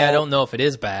 if A, I don't know if it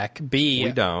is back. B,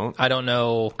 we don't. I don't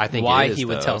know why he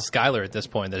would tell Skylar at this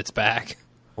point that it's back.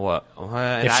 What?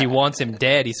 If she wants him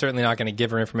dead, he's certainly not going to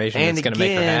give her information that's going to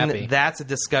make her happy. That's a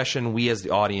discussion we as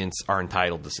the audience are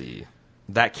entitled to see.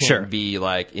 That can't be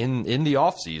like in the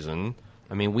off season.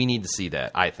 I mean, we need to see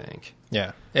that, I think.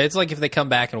 Yeah. It's like if they come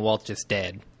back and Walt's just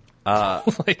dead.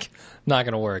 Like, not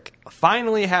going to work.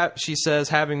 Finally, she says,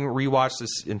 having rewatched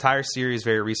this entire series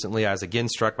very recently, I was again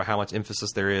struck by how much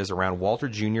emphasis there is around Walter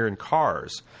Jr. and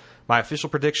cars. My official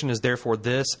prediction is therefore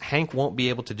this. Hank won't be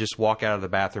able to just walk out of the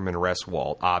bathroom and arrest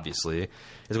Walt, obviously.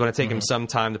 It's going to take him some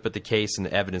time to put the case and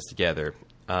the evidence together.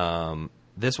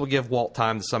 This will give Walt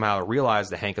time to somehow realize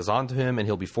that Hank is onto him, and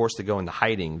he'll be forced to go into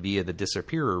hiding via the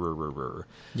disappearer,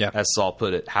 as Saul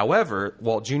put it. However,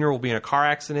 Walt Jr. will be in a car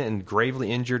accident and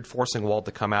gravely injured, forcing Walt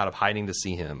to come out of hiding to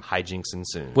see him. Hijinks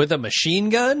ensuing. With a machine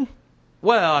gun?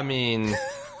 Well, I mean...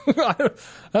 I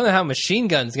don't know how a machine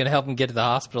gun's going to help him get to the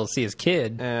hospital to see his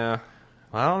kid. Yeah.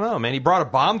 I don't know, man. He brought a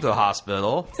bomb to a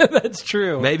hospital. That's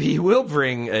true. Maybe he will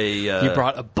bring a... You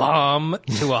brought a bomb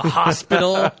to a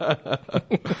hospital?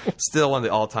 Still one of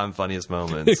the all-time funniest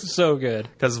moments. It's so good.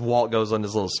 Because Walt goes on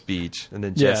this little speech, and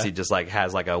then Jesse just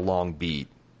has a long beat.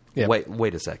 Yep.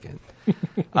 Wait a second.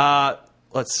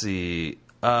 Let's see.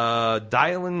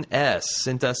 Dylan S.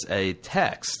 sent us a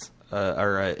text,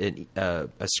 or a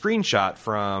screenshot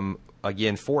from,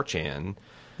 again, 4chan.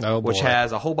 Which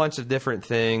has a whole bunch of different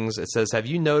things. It says, have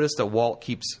you noticed that Walt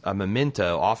keeps a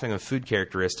memento offering of food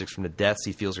characteristics from the deaths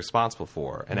he feels responsible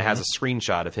for? And it has a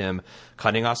screenshot of him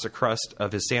cutting off the crust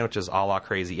of his sandwiches a la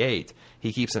Crazy 8.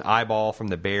 He keeps an eyeball from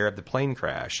the bear of the plane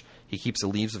crash. He keeps the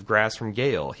leaves of grass from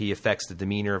Gale. He affects the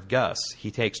demeanor of Gus.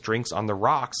 He takes drinks on the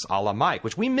rocks a la Mike,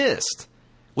 which we missed.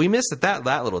 We missed that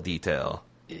little detail.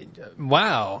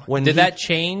 Wow. Did that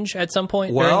change at some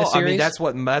point during the series? I mean, that's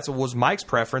what was Mike's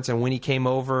preference, and when he came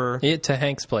over to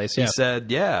Hank's place, he said,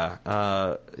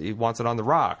 he wants it on the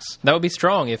rocks. That would be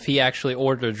strong if he actually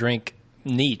ordered a drink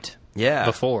neat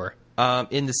before.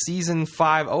 In the season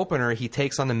 5 opener, he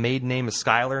takes on the maiden name of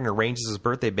Skylar and arranges his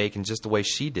birthday bacon just the way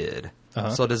she did.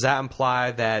 So does that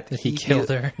imply that he killed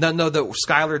her? No, that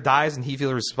Skylar dies and he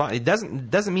feels responsible. It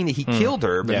doesn't mean that he killed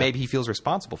her, but maybe he feels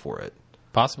responsible for it.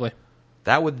 Possibly.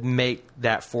 That would make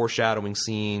that foreshadowing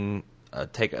scene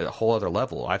take a whole other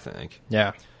level, I think.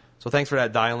 Yeah. So thanks for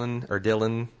that,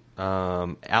 Dylan.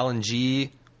 Alan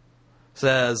G.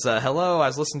 says, hello, I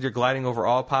was listening to your Gliding Over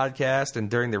All podcast,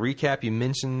 and during the recap you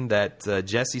mentioned that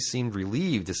Jesse seemed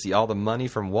relieved to see all the money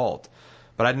from Walt.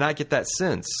 But I did not get that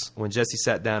sense when Jesse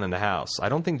sat down in the house. I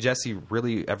don't think Jesse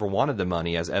really ever wanted the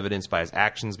money, as evidenced by his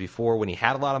actions before when he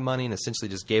had a lot of money and essentially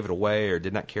just gave it away or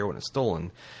did not care when it was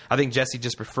stolen. I think Jesse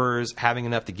just prefers having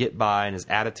enough to get by, and his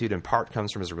attitude in part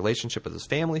comes from his relationship with his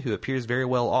family, who appears very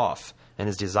well off, and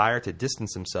his desire to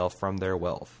distance himself from their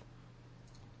wealth.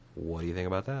 What do you think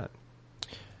about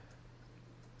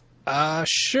that?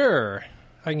 Sure.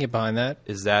 I can get behind that.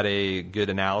 Is that a good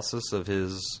analysis of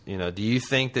his, do you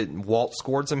think that Walt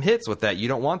scored some hits with that? You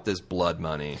don't want this blood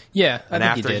money. Yeah, I and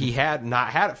think after he did. he had not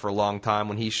had it for a long time,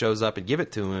 when he shows up and give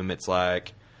it to him, it's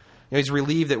like, he's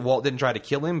relieved that Walt didn't try to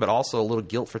kill him, but also a little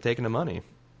guilt for taking the money.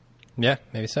 Yeah,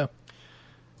 maybe so.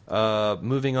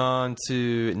 Moving on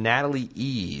to Natalie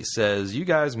E. says, you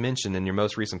guys mentioned in your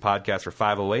most recent podcast for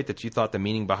 508 that you thought the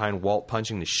meaning behind Walt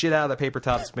punching the shit out of the paper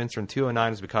towel dispenser in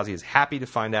 209 is because he is happy to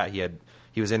find out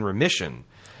he was in remission.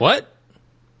 What?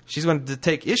 She's going to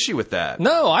take issue with that.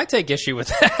 No, I take issue with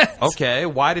that. Okay,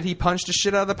 why did he punch the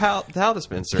shit out of the towel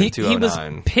dispenser in He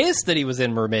 209? was pissed that he was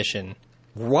in remission.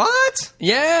 What?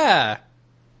 Yeah.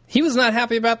 He was not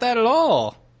happy about that at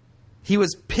all. He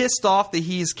was pissed off that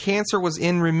his cancer was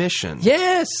in remission.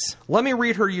 Yes. Let me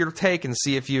read her your take and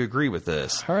see if you agree with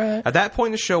this. All right. At that point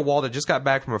in the show, Walt had just got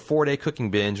back from a 4-day cooking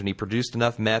binge when he produced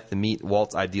enough meth to meet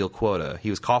Walt's ideal quota.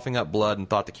 He was coughing up blood and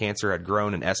thought the cancer had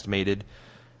grown and estimated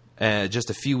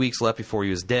just a few weeks left before he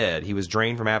was dead. He was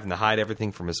drained from having to hide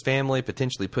everything from his family,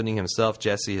 potentially putting himself,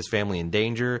 Jesse, his family in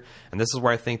danger. And this is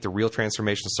where I think the real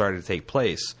transformation started to take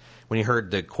place. When he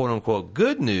heard the quote-unquote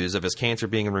good news of his cancer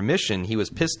being in remission, he was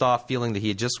pissed off, feeling that he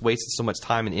had just wasted so much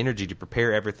time and energy to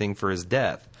prepare everything for his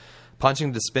death. Punching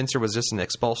the dispenser was just an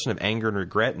expulsion of anger and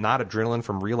regret, not adrenaline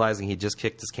from realizing he just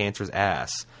kicked his cancer's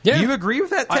ass. Yeah. Do you agree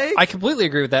with that take? I completely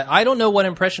agree with that. I don't know what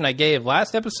impression I gave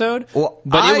last episode, Well,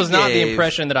 but it was not the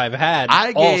impression that I've had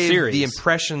I all gave series. the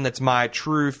impression that's my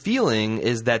true feeling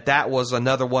is that was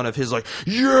another one of his, like,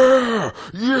 yeah,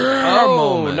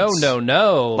 moments.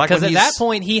 No. Like Because when at that he's-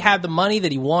 point, he had the money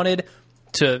that he wanted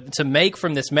to make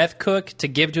from this meth cook to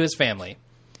give to his family.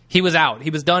 He was out. He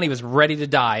was done. He was ready to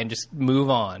die and just move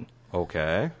on.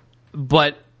 Okay.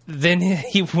 But then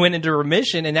he went into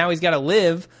remission, and now he's got to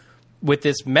live with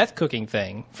this meth cooking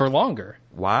thing for longer.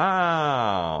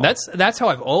 Wow. That's how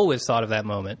I've always thought of that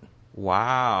moment.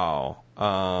 Wow.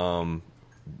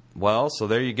 Well, so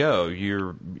there you go.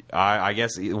 I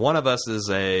guess one of us is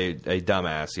a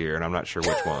dumbass here, and I'm not sure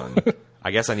which one. I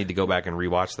guess I need to go back and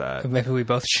rewatch that. Maybe we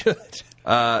both should.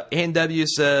 NW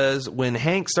says, when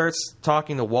Hank starts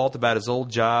talking to Walt about his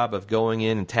old job of going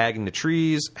in and tagging the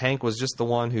trees, Hank was just the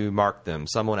one who marked them.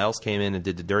 Someone else came in and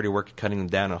did the dirty work of cutting them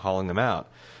down and hauling them out.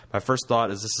 My first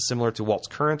thought is, this is similar to Walt's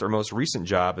current or most recent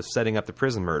job of setting up the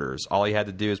prison murders. All he had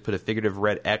to do is put a figurative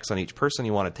red X on each person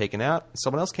he wanted taken out.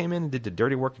 Someone else came in and did the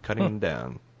dirty work of cutting them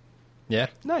down. Yeah.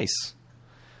 Nice.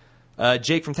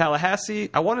 Jake from Tallahassee,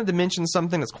 I wanted to mention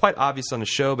something that's quite obvious on the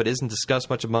show but isn't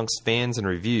discussed much amongst fans and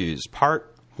reviews.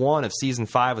 Part 1 of Season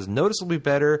 5 was noticeably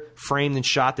better framed and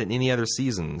shot than any other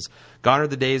seasons. Gone are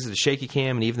the days of the shaky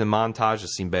cam, and even the montages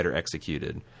seem better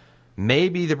executed.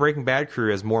 Maybe the Breaking Bad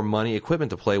crew has more money equipment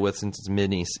to play with since its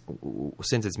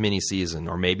mini-season,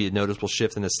 or maybe a noticeable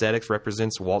shift in aesthetics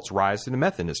represents Walt's rise through the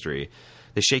meth industry.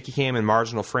 The shaky cam and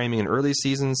marginal framing in early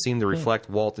seasons seem to reflect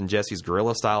Walt and Jesse's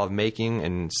guerrilla style of making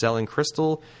and selling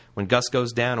crystal. When Gus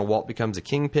goes down and Walt becomes a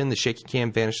kingpin, the shaky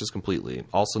cam vanishes completely.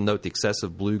 Also note the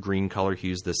excessive blue-green color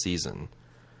hues this season.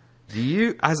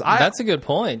 That's a good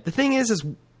point. The thing is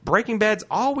Breaking Bad's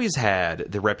always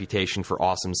had the reputation for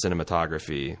awesome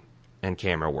cinematography and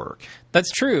camera work.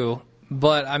 That's true,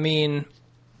 but I mean,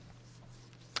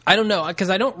 I don't know, because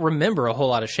I don't remember a whole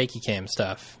lot of shaky cam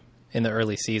stuff in the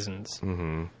early seasons.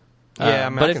 Mm-hmm. Yeah,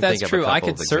 but I if can that's think of a true, I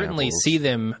couple could of certainly examples. see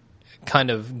them kind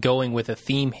of going with a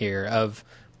theme here of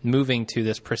moving to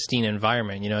this pristine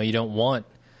environment. You don't want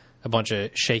a bunch of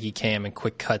shaky cam and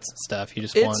quick cuts and stuff. You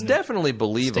just want It's definitely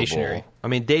believable. stationary. I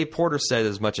mean, Dave Porter said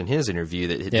as much in his interview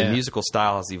that Yeah. the musical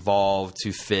style has evolved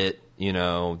to fit,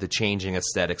 the changing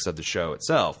aesthetics of the show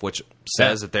itself, which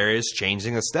says that there is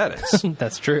changing aesthetics.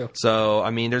 That's true. So,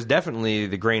 I mean, there's definitely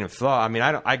the grain of thought. I mean,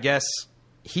 I guess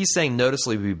he's saying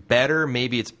noticeably better.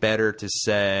 Maybe it's better to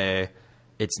say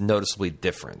it's noticeably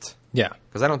different. Yeah.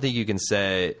 Because I don't think you can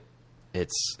say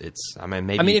it's. I mean,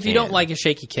 maybe. I mean, you if you don't can. like a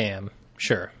shaky cam,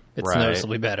 sure, it's Right.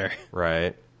 noticeably better.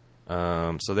 Right.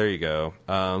 So there you go.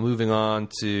 Moving on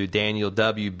to Daniel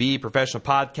W.B., professional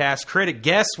podcast critic.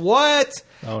 Guess what?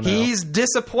 Oh, no. He's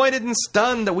disappointed and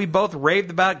stunned that we both raved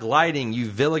about gliding, you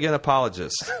Villigan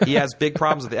apologist. He has big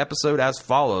problems with the episode as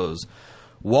follows.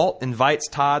 Walt invites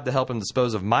Todd to help him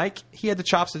dispose of Mike. He had the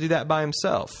chops to do that by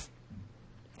himself.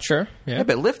 Sure. Yeah. Yeah,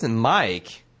 but lifting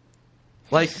Mike,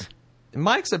 like,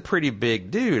 Mike's a pretty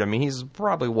big dude. I mean, he's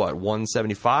probably,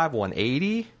 175,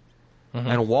 180? Mm-hmm.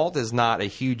 And Walt is not a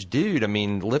huge dude. I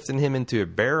mean, lifting him into a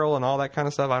barrel and all that kind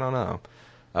of stuff, I don't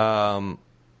know.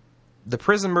 The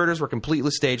prison murders were completely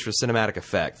staged for cinematic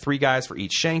effect. 3 guys for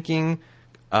each shanking.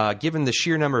 Given the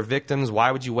sheer number of victims,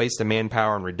 why would you waste the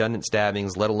manpower on redundant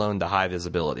stabbings, let alone the high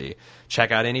visibility?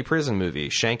 Check out any prison movie,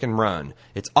 Shank and Run.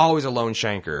 It's always a lone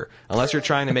shanker. Unless you're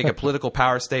trying to make a political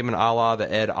power statement a la the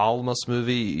Ed Alamos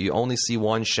movie, you only see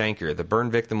one shanker. The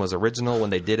burn victim was original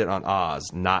when they did it on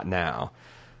Oz, not now.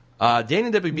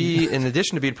 Daniel WB, in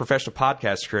addition to being a professional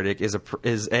podcast critic, is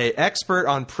a expert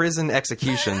on prison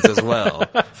executions as well.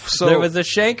 So there was a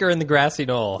shanker in the grassy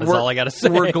knoll. That's all I got to say.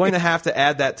 We're going to have to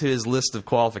add that to his list of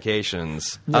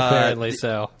qualifications. Apparently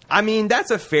so. I mean, that's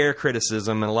a fair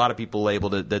criticism, and a lot of people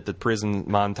labeled it that the prison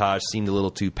montage seemed a little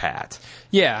too pat.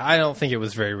 Yeah, I don't think it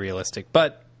was very realistic.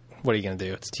 But what are you going to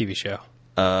do? It's a TV show.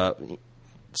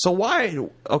 So why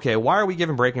are we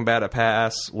giving Breaking Bad a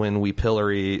pass when we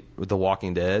pillory The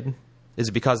Walking Dead? Is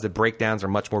it because the breakdowns are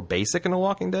much more basic in The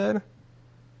Walking Dead?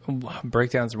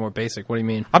 Breakdowns are more basic. What do you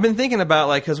mean? I've been thinking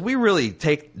about, because we really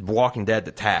take Walking Dead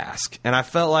to task. And I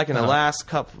felt like in the last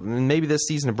couple, maybe this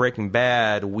season of Breaking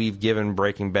Bad, we've given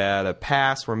Breaking Bad a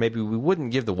pass where maybe we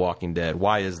wouldn't give The Walking Dead.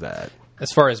 Why is that?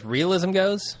 As far as realism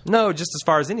goes? No, just as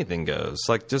far as anything goes.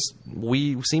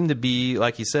 We seem to be,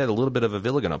 like you said, a little bit of a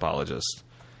Villigan apologist.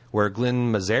 Where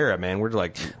Glenn Mazzara, man, we're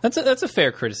like... That's a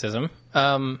fair criticism.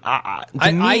 Yeah,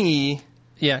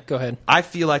 go ahead. I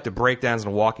feel like the breakdowns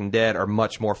in Walking Dead are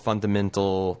much more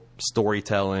fundamental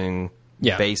storytelling,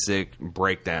 basic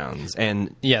breakdowns.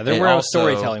 And yeah, there were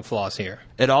storytelling flaws here.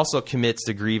 It also commits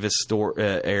the grievous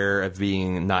error of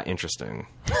being not interesting.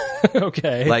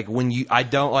 Okay.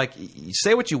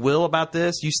 Say what you will about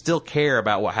this, you still care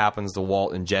about what happens to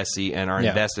Walt and Jesse and are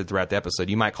invested throughout the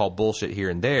episode. You might call bullshit here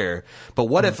and there, but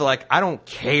what if, I don't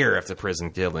care if the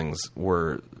prison killings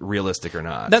were realistic or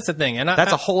not? That's the thing. And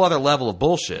that's a whole other level of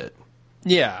bullshit.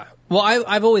 Yeah. Well,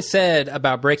 I've always said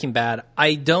about Breaking Bad,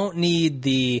 I don't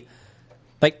need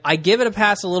I give it a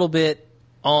pass a little bit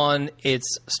on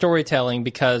its storytelling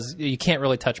because you can't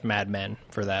really touch Mad Men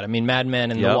for that. I mean, Mad Men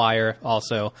and The Wire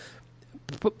also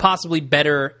possibly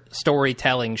better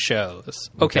storytelling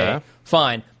shows. Okay,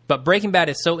 fine. But Breaking Bad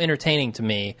is so entertaining to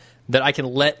me that I can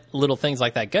let little things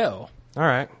like that go. All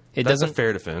right. That's a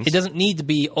fair defense. It doesn't need to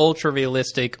be ultra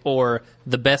realistic or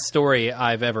the best story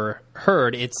I've ever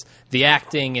heard. It's the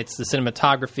acting, it's the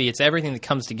cinematography, it's everything that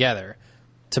comes together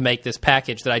to make this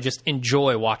package that I just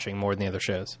enjoy watching more than the other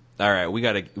shows. All right, we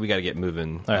got to get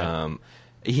moving. All right.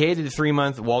 He hated the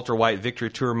 3-month Walter White victory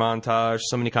tour montage.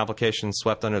 So many complications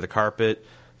swept under the carpet.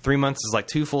 3 months is like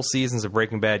 2 full seasons of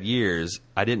Breaking Bad years.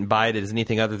 I didn't buy it as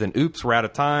anything other than, oops, we're out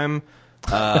of time.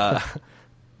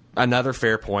 Another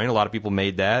fair point. A lot of people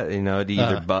made that.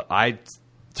 But I,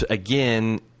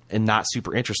 again, am not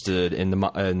super interested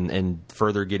in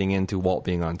further getting into Walt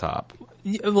being on top.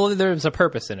 Well, there's a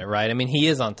purpose in it, right? I mean, he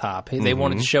is on top. They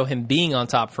wanted to show him being on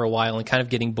top for a while and kind of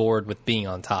getting bored with being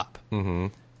on top,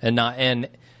 and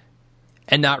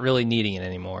not really needing it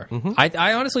anymore.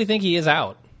 I honestly think he is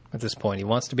out at this point. He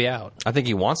wants to be out. I think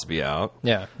he wants to be out.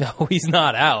 Yeah, no, he's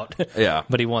not out. Yeah,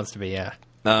 but he wants to be. Yeah.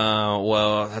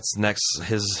 Well, that's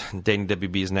his Daniel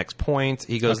WB's next point.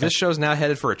 He goes, This show's now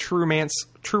headed for a true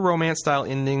romance style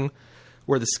ending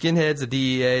where the skinheads, the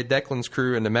DEA, Declan's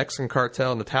crew, and the Mexican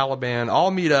cartel and the Taliban all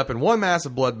meet up in one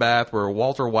massive bloodbath where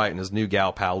Walter White and his new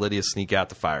gal pal Lydia sneak out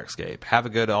the fire escape. Have a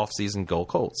good off-season. Go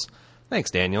Colts.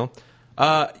 Thanks, Daniel.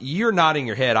 You're nodding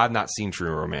your head. I've not seen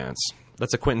True Romance.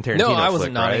 That's a Quentin Tarantino flick, No, I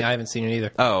wasn't nodding. Right? I haven't seen it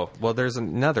either. Oh, well, there's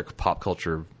another pop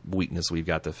culture weakness we've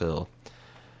got to fill.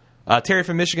 Terry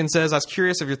from Michigan says, I was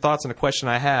curious of your thoughts on a question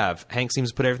I have. Hank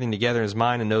seems to put everything together in his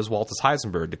mind and knows Walt is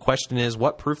Heisenberg. The question is,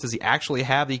 what proof does he actually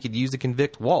have that he could use to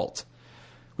convict Walt?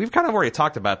 We've kind of already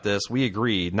talked about this. We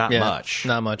agreed. Not much.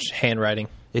 Not much. Handwriting.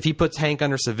 If he puts Hank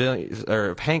under surveillance,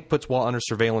 or if Hank puts Walt under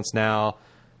surveillance now,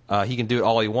 he can do it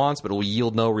all he wants, but it will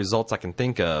yield no results I can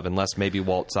think of, unless maybe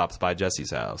Walt stops by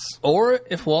Jesse's house. Or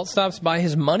if Walt stops by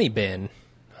his money bin.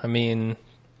 I mean,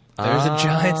 there's a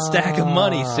giant stack of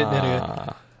money sitting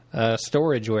in a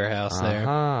storage warehouse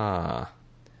there.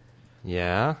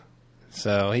 Yeah.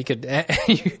 So he could...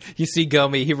 you see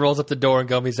Gomi, he rolls up the door and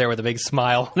Gomi's there with a big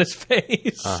smile on his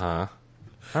face. All right.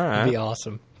 That'd be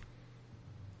awesome.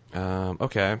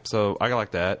 Okay, so I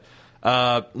like that.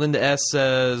 Linda S.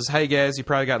 says, hey guys, you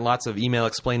probably got lots of email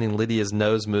explaining Lydia's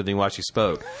nose moving while she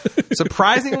spoke.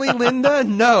 Surprisingly, Linda,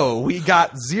 no, we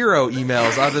got 0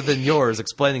 emails other than yours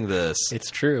explaining this. It's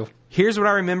true. Here's what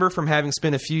I remember from having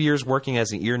spent a few years working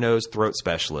as an ear, nose, throat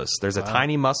specialist. There's a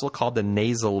tiny muscle called the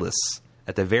nasalis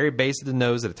at the very base of the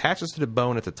nose that attaches to the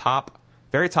bone at the top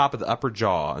very top of the upper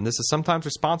jaw, and this is sometimes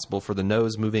responsible for the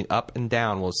nose moving up and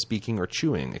down while speaking or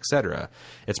chewing, etc.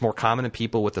 It's more common in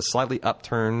people with a slightly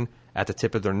upturned at the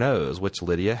tip of their nose, which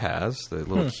Lydia has, the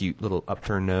little cute little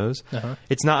upturned nose.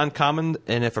 It's not uncommon,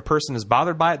 and if a person is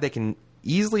bothered by it, they can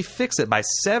easily fix it by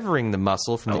severing the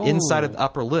muscle from the inside of the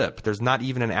upper lip. There's not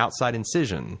even an outside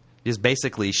incision. You just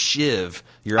basically shiv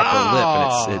your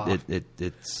upper lip, and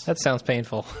it's That sounds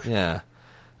painful. yeah.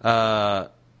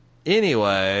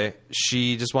 Anyway,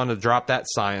 she just wanted to drop that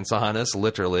science on us,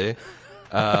 literally.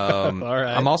 All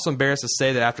right. I'm also embarrassed to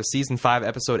say that after season 5,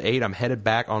 episode 8, I'm headed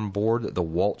back on board the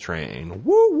Walt train.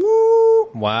 Woo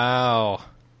woo! Wow.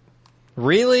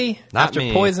 Really? Not After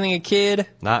me. poisoning a kid,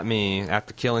 Not me.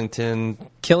 After killing 10,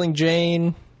 killing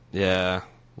Jane, yeah,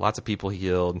 lots of people he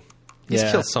killed. He's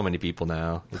Yeah. killed so many people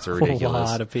now. It's a ridiculous.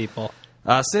 lot of people.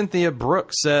 Cynthia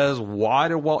Brooks says, why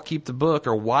did Walt keep the book,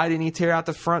 or why didn't he tear out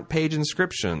the front page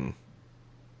inscription?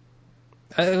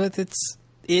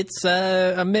 It's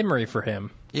a memory for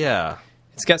him. Yeah.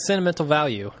 It's got sentimental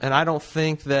value. And I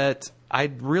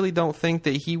really don't think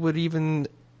that he would even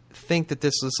think that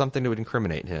this was something that would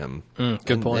incriminate him.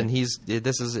 Good point. And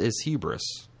this is hubris.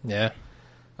 Yeah.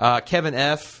 Kevin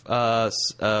F.,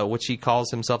 which he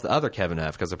calls himself the other Kevin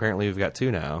F., because apparently we've got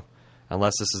two now.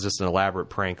 Unless this is just an elaborate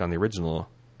prank on the original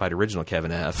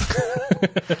Kevin F.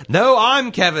 No,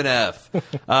 I'm Kevin F.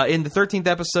 In the 13th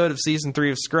episode of season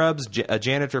 3 of Scrubs, a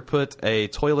janitor put a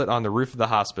toilet on the roof of the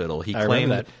hospital. He I claimed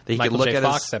remember that he Michael could look J. at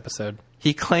Fox his episode.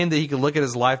 He claimed that he could look at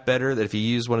his life better that if he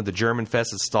used one of the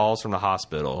germ-infested stalls from the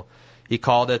hospital. He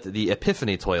called it the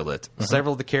Epiphany toilet.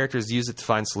 Several of the characters use it to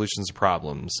find solutions to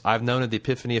problems. I've known of the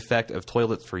Epiphany effect of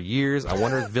toilets for years. I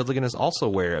wonder if Villigan is also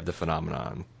aware of the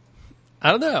phenomenon.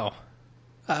 I don't know.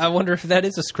 I wonder if that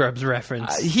is a Scrubs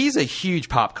reference. He's a huge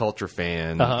pop culture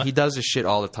fan. He does this shit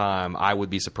all the time. I would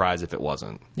be surprised if it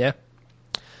wasn't. Yeah.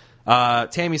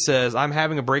 Tammy says, I'm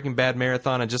having a Breaking Bad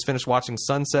marathon. I just finished watching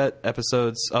Sunset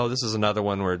episodes. Oh, this is another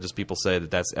one where just people say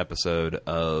that that's the episode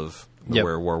of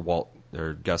where Walt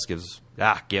or Gus gives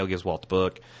Gale gives Walt the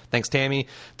book. Thanks, Tammy.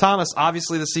 Thomas,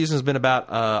 obviously this season has been about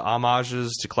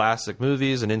homages to classic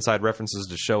movies and inside references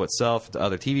to show itself to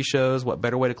other TV shows. What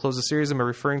better way to close the series than by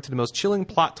referring to the most chilling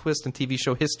plot twist in TV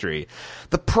show history?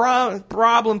 The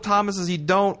problem, Thomas, is you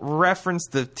don't reference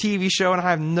the TV show, and I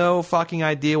have no fucking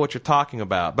idea what you're talking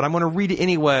about. But I'm going to read it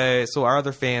anyway so our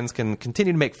other fans can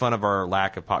continue to make fun of our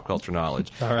lack of pop culture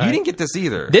knowledge. All right. You didn't get this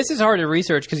either. This is hard to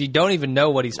research because you don't even know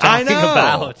what he's talking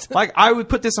about. Like, I would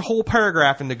put this whole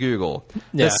paragraph into Google.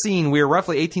 Yeah. The scene, we are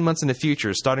roughly 18 months in the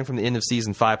future, starting from the end of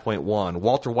season 5.1.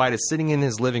 Walter White is sitting in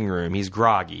his living room. He's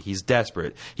groggy. He's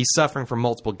desperate. He's suffering from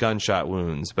multiple gunshot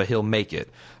wounds, but he'll make it.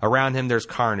 Around him, there's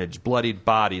carnage. Bloodied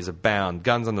bodies abound.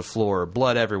 Guns on the floor.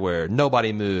 Blood everywhere.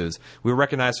 Nobody moves. We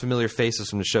recognize familiar faces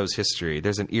from the show's history.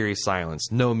 There's an eerie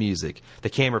silence. No music. The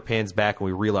camera pans back and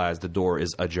we realize the door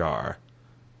is ajar.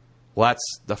 Well,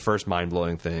 that's the first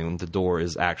mind-blowing thing. The door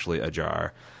is actually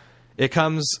ajar. It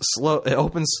opens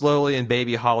slowly, and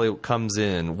baby Holly comes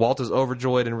in. Walt is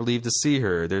overjoyed and relieved to see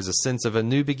her. There's a sense of a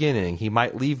new beginning. He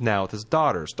might leave now with his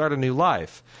daughter, start a new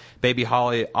life. Baby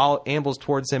Holly ambles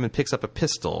towards him and picks up a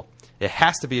pistol. It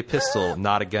has to be a pistol,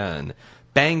 not a gun.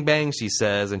 Bang, bang, she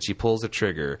says, and she pulls the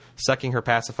trigger. Sucking her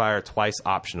pacifier twice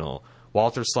optional.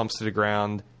 Walter slumps to the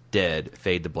ground, dead,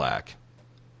 fade to black.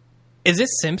 Is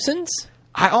this Simpsons?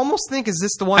 I almost think, is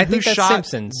this the one I who think that's shot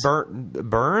Simpsons.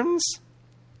 Burns?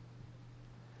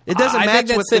 It doesn't I match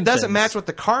think with that's it doesn't Simpsons. match with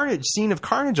the carnage scene of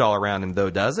carnage all around him, though,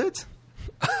 does it?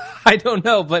 I don't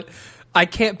know, but I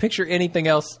can't picture anything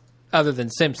else other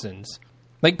than Simpsons.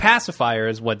 Like, pacifier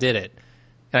is what did it.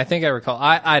 And I think I recall...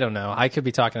 I don't know. I could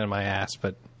be talking in my ass,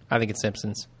 but I think it's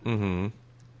Simpsons. Mm-hmm.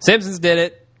 Simpsons did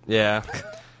it. Yeah.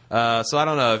 So I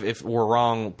don't know if we're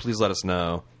wrong. Please let us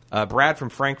know. Brad from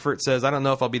Frankfurt says, I don't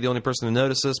know if I'll be the only person to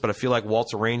notice this, but I feel like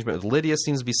Walt's arrangement with Lydia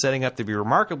seems to be setting up to be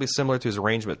remarkably similar to his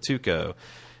arrangement with Tuco.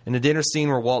 In the dinner scene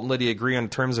where Walt and Lydia agree on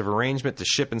terms of arrangement to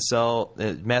ship and sell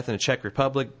meth in the Czech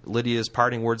Republic, Lydia's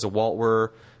parting words to Walt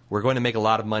were, we're going to make a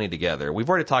lot of money together. We've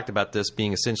already talked about this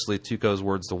being essentially Tuco's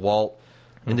words to Walt.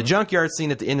 In the junkyard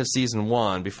scene at the end of season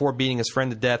 1, before beating his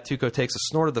friend to death, Tuco takes a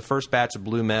snort of the first batch of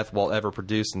blue meth Walt ever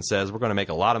produced and says, we're going to make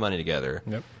a lot of money together.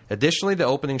 Yep. Additionally, the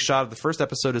opening shot of the first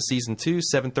episode of season 2,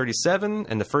 737,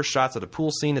 and the first shots of the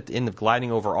pool scene at the end of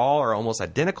Gliding Over All are almost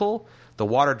identical. The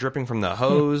water dripping from the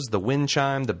hose, the wind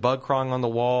chime, the bug crawling on the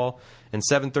wall. In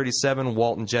 737,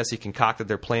 Walt and Jesse concocted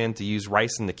their plan to use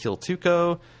ricin to kill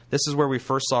Tuco. This is where we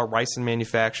first saw ricin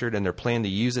manufactured, and their plan to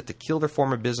use it to kill their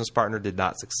former business partner did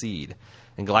not succeed.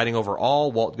 In Gliding Over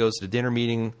All, Walt goes to the dinner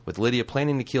meeting with Lydia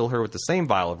planning to kill her with the same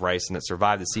vial of ricin that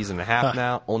survived a season and a half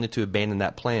now, only to abandon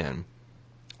that plan.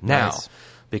 Now, Nice.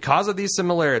 because of these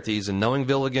similarities and knowing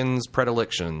Villigan's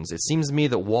predilections, it seems to me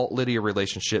that Walt-Lydia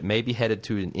relationship may be headed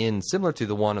to an end similar to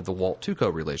the one of the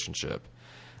Walt-Tuco relationship.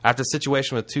 After the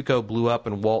situation with Tuco blew up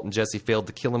and Walt and Jesse failed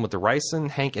to kill him with the ricin,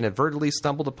 Hank inadvertently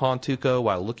stumbled upon Tuco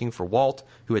while looking for Walt,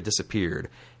 who had disappeared.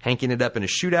 Hank ended up in a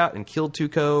shootout and killed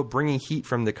Tuco, bringing heat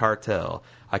from the cartel.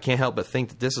 I can't help but think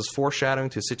that this is foreshadowing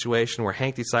to a situation where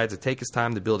Hank decides to take his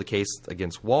time to build a case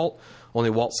against Walt. Only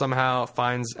Walt somehow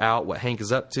finds out what Hank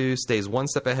is up to, stays one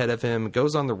step ahead of him,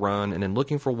 goes on the run, and in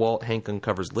looking for Walt, Hank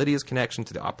uncovers Lydia's connection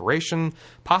to the operation,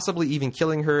 possibly even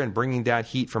killing her and bringing down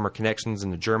heat from her connections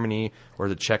into Germany or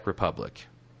the Czech Republic.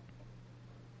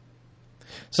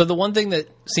 So the one thing that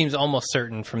seems almost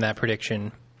certain from that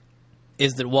prediction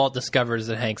is that Walt discovers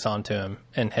that Hank's onto him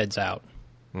and heads out.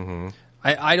 Mm-hmm.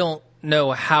 I don't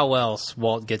know how else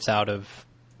Walt gets out of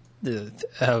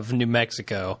New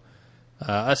Mexico,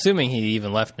 assuming he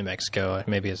even left New Mexico.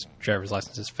 Maybe his driver's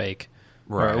license is fake.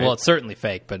 Right. Well, it's certainly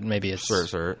fake, but maybe it's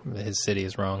Sure. his city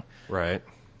is wrong. Right.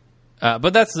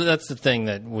 But that's the thing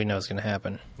that we know is going to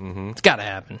happen. Mm-hmm. It's got to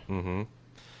happen. Mm-hmm.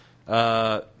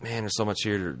 Man, there's so much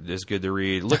here that's good to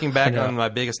read. Looking back on my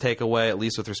biggest takeaway, at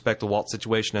least with respect to Walt's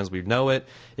situation as we know it,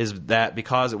 is that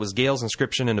because it was Gale's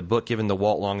inscription in a book given to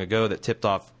Walt long ago that tipped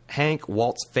off Hank,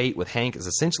 Walt's fate with Hank is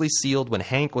essentially sealed when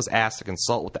Hank was asked to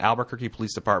consult with the Albuquerque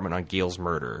Police Department on Gale's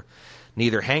murder.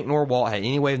 Neither Hank nor Walt had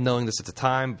any way of knowing this at the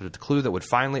time, but the clue that would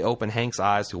finally open Hank's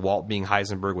eyes to Walt being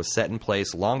Heisenberg was set in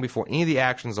place long before any of the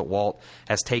actions that Walt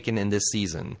has taken in this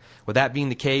season. With that being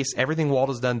the case, everything Walt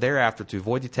has done thereafter to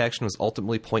avoid detection was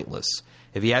ultimately pointless.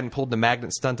 If he hadn't pulled the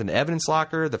magnet stunt in the evidence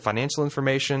locker, the financial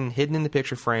information hidden in the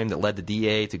picture frame that led the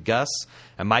DA to Gus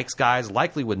and Mike's guys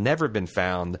likely would never have been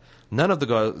found. None of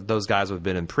those guys would have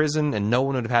been in prison, and no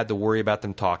one would have had to worry about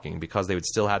them talking because they would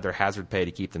still have their hazard pay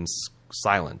to keep them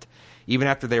silent. Even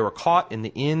after they were caught, in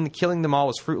the end, killing them all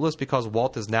was fruitless because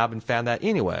Walt has now been found out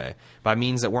anyway, by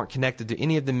means that weren't connected to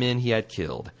any of the men he had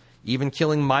killed. Even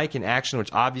killing Mike in action,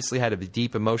 which obviously had a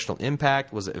deep emotional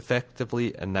impact, was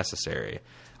effectively unnecessary.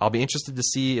 I'll be interested to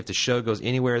see if the show goes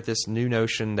anywhere with this new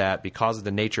notion that because of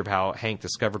the nature of how Hank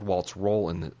discovered Walt's role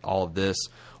in all of this,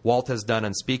 Walt has done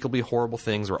unspeakably horrible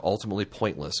things that were ultimately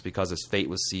pointless because his fate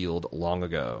was sealed long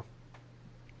ago.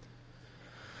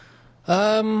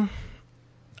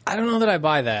 I don't know that I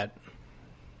buy that.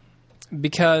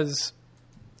 Because,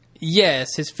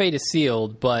 yes, his fate is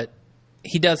sealed, but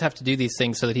he does have to do these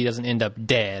things so that he doesn't end up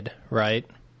dead, right?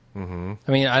 Mm-hmm.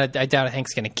 I mean, I doubt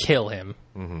Hank's going to kill him.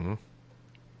 Mm-hmm.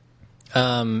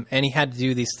 And he had to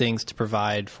do these things to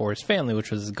provide for his family,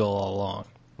 which was his goal all along.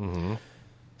 Mm-hmm.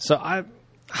 So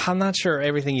I'm not sure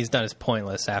everything he's done is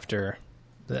pointless after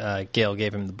Gale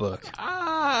gave him the book.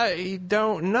 I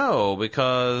don't know,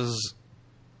 because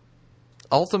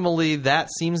ultimately that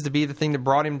seems to be the thing that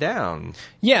brought him down.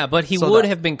 Yeah, but he would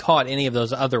have been caught any of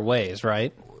those other ways,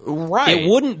 right? Right. It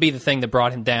wouldn't be the thing that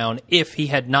brought him down if he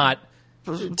had not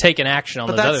taken action on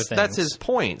those other things. That's his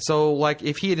point. So, like,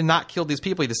 if he had not killed these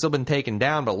people, he'd have still been taken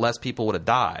down, but less people would have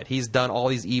died. He's done all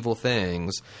these evil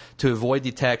things to avoid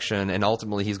detection, and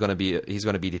ultimately he's going to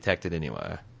be detected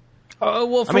anyway.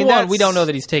 Well, for one, we don't know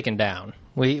that he's taken down.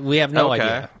 We have no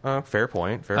idea. Fair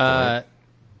point. I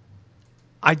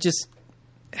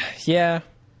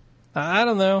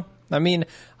don't know. I mean,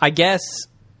 I guess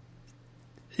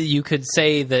you could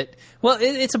say that, well,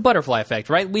 it's a butterfly effect,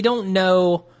 right? We don't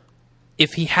know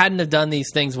if he hadn't have done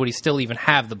these things, would he still even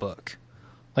have the book?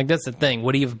 Like, that's the thing.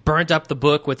 Would he have burnt up the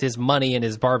book with his money and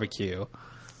his barbecue?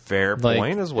 Fair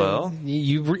point as well.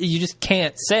 You just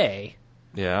can't say.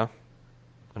 Yeah.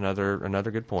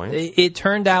 Another good point. It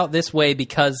turned out this way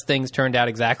because things turned out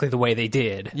exactly the way they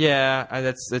did. Yeah,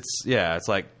 it's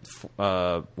like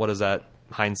what is that?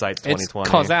 Hindsight's 2020. It's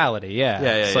causality, yeah.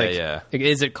 Yeah.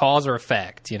 Is it cause or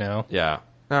effect, you know? Yeah.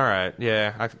 All right.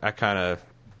 Yeah,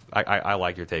 I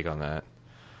like your take on that.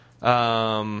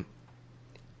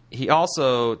 He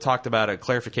also talked about a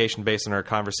clarification based on our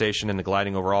conversation in the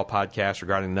Gliding Overall podcast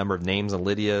regarding the number of names on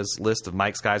Lydia's list of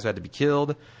Mike's guys who had to be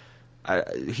killed.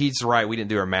 He's right. We didn't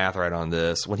do our math right on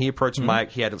this. When he approached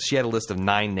Mike, she had a list of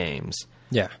 9 names.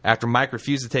 Yeah. After Mike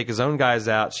refused to take his own guys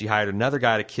out, she hired another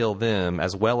guy to kill them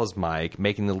as well as Mike,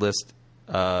 making the list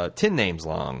 10 names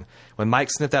long. When Mike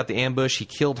sniffed out the ambush, he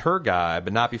killed her guy,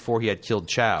 but not before he had killed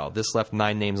Chow. This left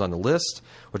 9 names on the list,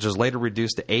 which was later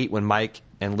reduced to 8 when Mike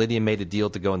and Lydia made a deal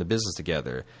to go into business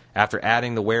together. After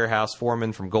adding the warehouse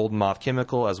foreman from Golden Moth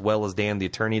Chemical, as well as Dan the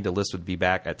attorney, the list would be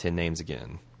back at 10 names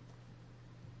again.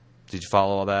 Did you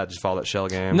follow all that? Did you follow that shell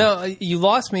game? No, you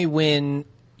lost me when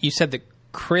you said that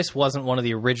Chris wasn't one of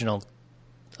the original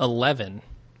 11.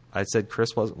 I said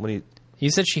Chris wasn't. You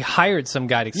said she hired some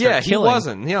guy to start Yeah, killing. he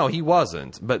wasn't. He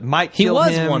wasn't. But Mike He killed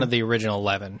was him. one of the original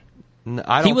 11.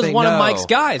 I don't he was think, one of no. Mike's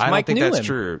guys. I Mike don't think knew that's him.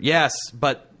 true. Yes,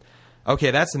 but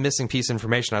okay, that's the missing piece of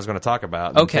information I was going to talk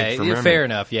about. Okay, fair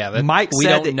enough. Yeah, we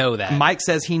don't know that. Mike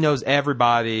says he knows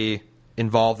everybody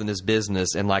involved in this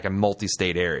business in like a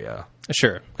multi-state area.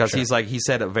 Sure, Because he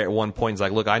said at one point, he's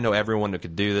like, look, I know everyone that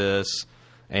could do this,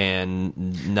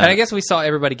 and I guess we saw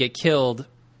everybody get killed.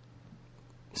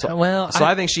 So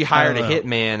I think she hired a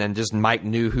hitman, and just Mike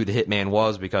knew who the hitman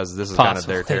was because this is kind of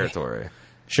their territory.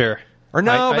 Sure. Or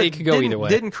no, but it could go either way.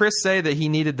 Didn't Chris say that he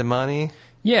needed the money?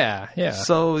 Yeah.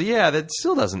 So, yeah, that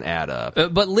still doesn't add up.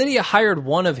 But Lydia hired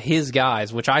one of his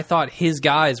guys, which I thought his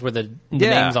guys were the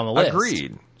names on the list.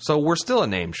 Agreed. So we're still a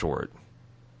name short,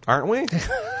 aren't we?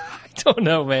 I don't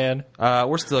know, man.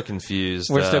 We're still confused.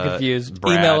 We're still confused.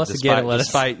 Brad, Email us again and let us.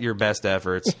 Despite your best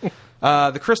efforts.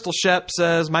 The Crystal Shep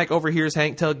says, Mike overhears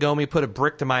Hank tell Gomi, put a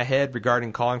brick to my head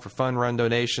regarding calling for fund run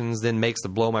donations, then makes the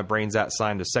blow my brains out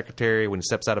sign to secretary when he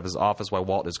steps out of his office while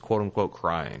Walt is quote unquote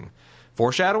crying.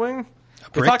 Foreshadowing?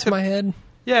 Brick to my head?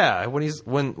 Yeah, when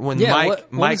Mike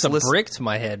what does a brick to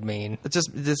my head mean? It's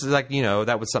just this is like,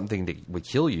 that was something that would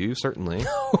kill you, certainly.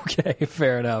 Okay,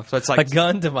 fair enough. So it's like a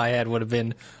gun to my head would have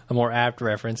been a more apt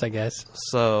reference, I guess.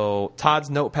 So Todd's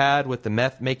notepad with the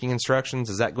meth making instructions,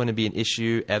 is that going to be an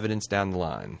issue, evidence down the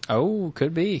line? Oh,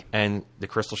 could be. And the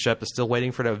Crystal Shep is still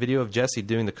waiting for that video of Jesse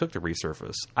doing the cook to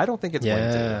resurface. I don't think it's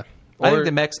going to.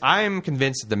 I'm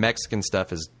convinced that the Mexican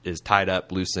stuff is tied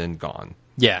up, loose end, gone.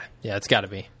 Yeah, it's got to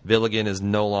be. Villigan is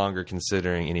no longer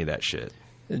considering any of that shit.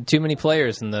 Too many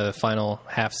players in the final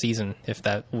half season, if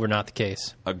that were not the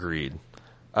case. Agreed.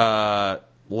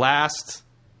 Last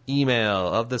email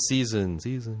of the season.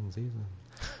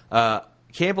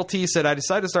 Campbell T said, I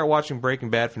decided to start watching Breaking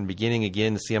Bad from the beginning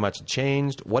again to see how much it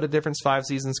changed. What a difference 5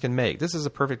 seasons can make. This is a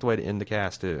perfect way to end the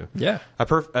cast, too. Yeah.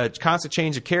 A constant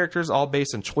change of characters, all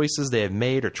based on choices they have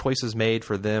made or choices made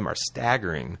for them, are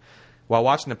staggering. While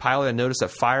watching the pilot, I noticed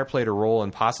that fire played a role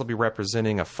in possibly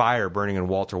representing a fire burning in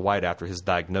Walter White after his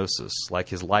diagnosis, like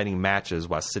his lighting matches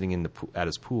while sitting at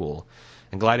his pool.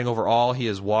 And gliding over all, he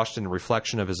is washed in a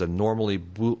reflection of his abnormally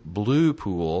blue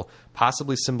pool,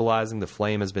 possibly symbolizing the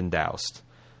flame has been doused.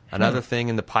 Another thing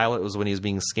in the pilot was when he was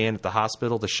being scanned at the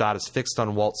hospital, the shot is fixed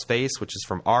on Walt's face, which is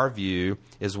from our view.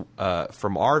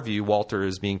 Walter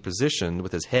is being positioned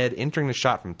with his head entering the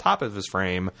shot from top of his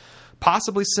frame,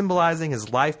 possibly symbolizing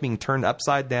his life being turned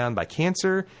upside down by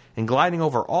cancer. And gliding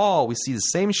over all, we see the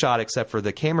same shot except for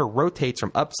the camera rotates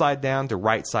from upside down to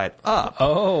right side up.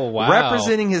 Oh, wow.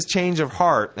 Representing his change of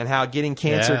heart and how getting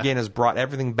cancer again has brought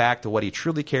everything back to what he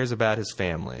truly cares about, his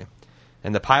family.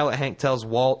 And the pilot, Hank tells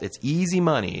Walt, it's easy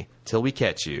money till we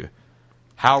catch you.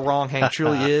 How wrong Hank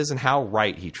truly is and how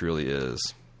right he truly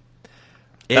is.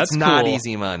 It's not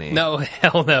easy money. No,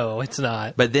 hell no, it's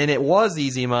not. But then it was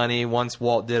easy money once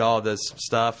Walt did all this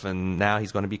stuff, and now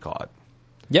he's going to be caught.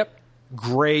 Yep.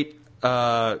 Great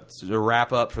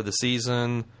wrap up for the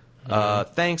season.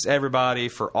 Thanks, everybody,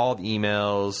 for all the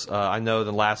emails. I know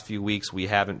the last few weeks we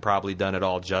haven't probably done it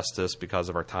all justice because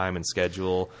of our time and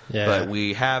schedule, but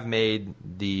we have made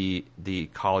the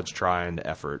college try and the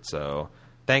effort. So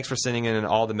thanks for sending in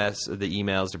all the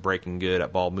emails to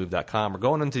breakinggood@baldmove.com. We're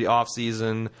going into the off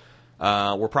season.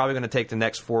 We're probably going to take the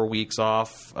next 4 weeks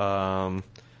off.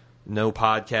 No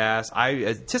podcast. I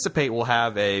anticipate we'll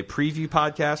have a preview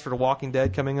podcast for The Walking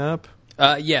Dead coming up.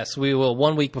 Yes, we will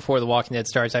 1 week before The Walking Dead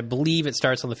starts. I believe it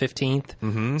starts on the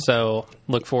 15th, so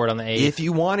look for it on the 8th. If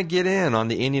you want to get in on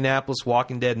the Indianapolis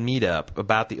Walking Dead meetup,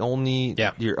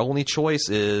 your only choice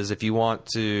is, if you want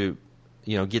to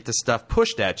get this stuff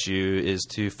pushed at you, is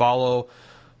to follow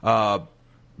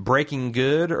Breaking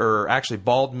Good, or actually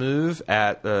Bald Move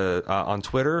on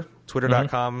Twitter.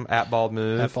 Twitter.com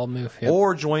 @BaldMove. @BaldMove, yep.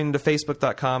 Or join the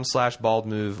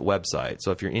Facebook.com/BaldMove website.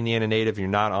 So if you're Indiana native, you're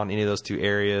not on any of those two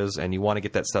areas, and you want to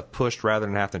get that stuff pushed rather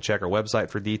than have to check our website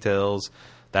for details,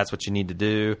 that's what you need to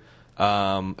do.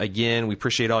 Again, we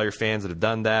appreciate all your fans that have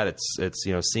done that. It's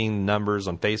seeing the numbers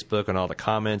on Facebook and all the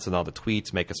comments and all the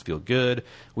tweets make us feel good.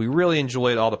 We really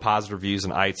enjoyed all the positive reviews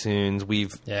on iTunes.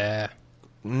 We've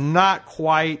not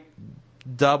quite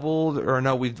doubled,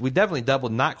 we definitely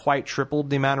doubled, not quite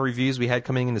tripled the amount of reviews we had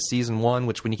coming into season 1,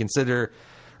 which when you consider,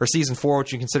 or season 4,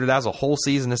 which you consider that was a whole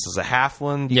season, this is a half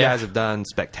one. You guys have done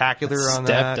spectacular on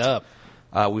that. Stepped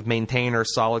up. We've maintained our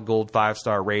solid gold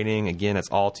 5-star rating. Again, it's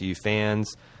all to you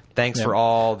fans. Thanks for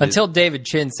all. Until David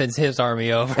Chin sends his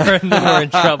army over, and then we're in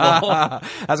trouble.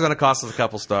 That's going to cost us a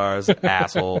couple stars,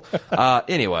 asshole.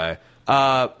 Anyway,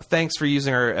 thanks for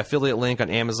using our affiliate link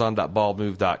on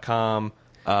Amazon.baldmove.com.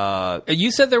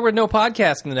 You said there were no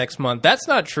podcasts in the next month. That's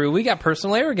not true. We got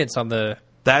Personal Arrogance on the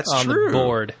true. The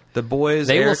board. The boys,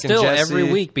 they Eric will still and Jesse,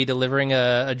 every week be delivering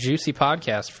a juicy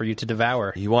podcast for you to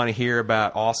devour. You want to hear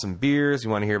about awesome beers. You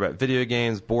want to hear about video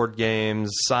games, board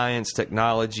games, science,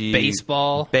 technology,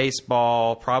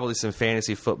 baseball, probably some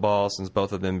fantasy football since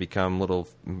both of them become little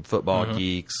football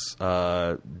geeks.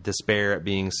 Despair at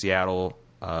being Seattle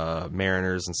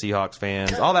Mariners and Seahawks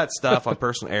fans. All that stuff on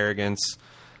Personal Arrogance.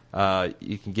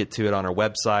 You can get to it on our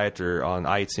website or on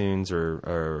iTunes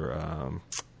or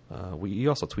you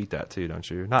also tweet that too, don't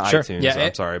you? Not sure. iTunes, Yeah,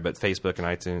 I'm sorry, but Facebook and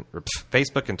iTunes, or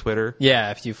Facebook and Twitter.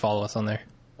 Yeah, if you follow us on there.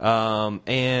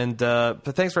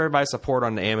 But thanks for everybody's support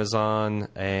on Amazon.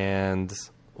 And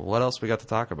what else we got to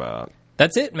talk about?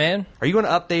 That's it, man. Are you going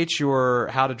to update your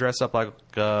how to dress up like?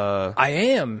 I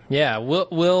am. Yeah, we're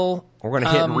going to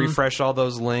hit and refresh all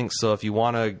those links. So if you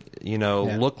want to,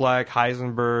 look like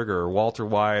Heisenberg or Walter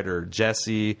White or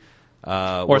Jesse.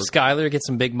 Or Skylar, get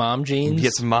some big mom jeans.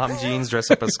 Get some mom jeans, dress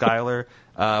up as Skylar.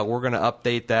 We're going to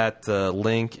update that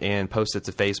link and post it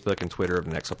to Facebook and Twitter over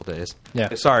the next couple days.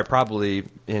 Yeah. Sorry, probably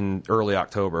in early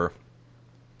October.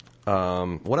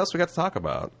 What else we got to talk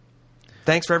about?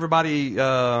 Thanks for everybody,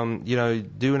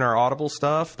 doing our Audible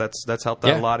stuff. That's helped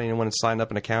out a lot. Anyone who's signed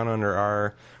up an account under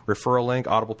our referral link,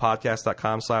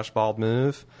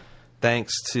 audiblepodcast.com/baldmove.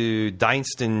 Thanks to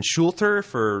Deinston Schulter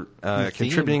for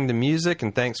contributing the music,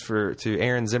 and thanks to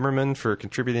Aaron Zimmerman for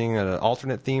contributing an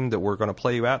alternate theme that we're going to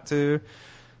play you out to.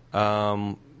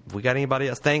 We got anybody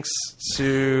else? Thanks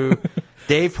to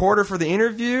Dave Porter for the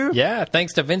interview. Yeah,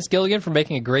 thanks to Vince Gilligan for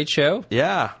making a great show.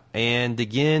 Yeah, and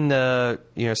again,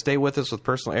 stay with us with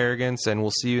Personal Arrogance, and we'll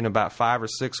see you in about 5 or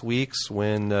 6 weeks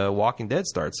when Walking Dead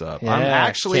starts up. Yeah, I'm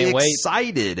actually Wait.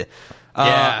 excited.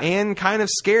 And kind of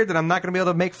scared that I'm not going to be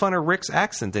able to make fun of Rick's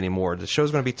accent anymore. The show's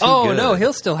going to be too good. Oh, no,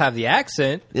 he'll still have the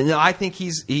accent. No, I think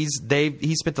he spent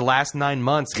the last 9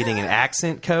 months getting an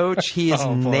accent coach. He is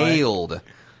nailed.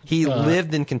 He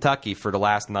lived in Kentucky for the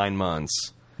last 9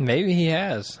 months. Maybe he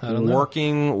has. I don't know.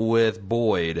 Working with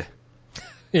Boyd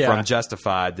from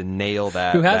Justified to nail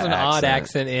that. Who has an odd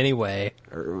accent anyway.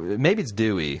 Or maybe it's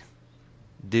Dewey.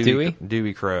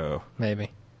 Dewey Crow.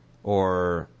 Maybe.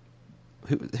 Or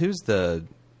who's the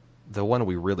one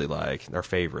we really like, our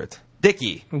favorite?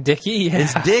 Dickie, yeah.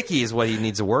 It's Dickie is what he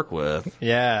needs to work with.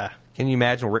 Yeah. Can you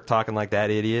imagine Rick talking like that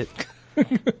idiot?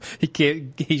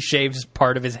 He shaves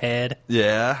part of his head.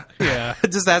 Yeah.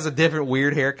 Just has a different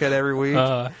weird haircut every week.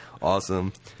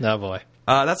 Awesome. Oh, boy.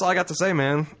 That's all I got to say,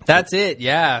 man. That's it,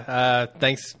 yeah.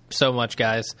 Thanks so much,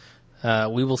 guys.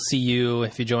 We will see you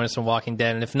if you join us on Walking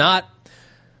Dead. And if not,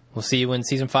 we'll see you when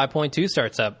Season 5.2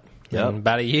 starts up in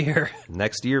about a year.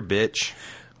 Next year, bitch.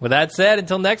 With that said,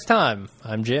 until next time,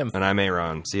 I'm Jim. And I'm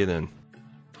Aaron. See you then.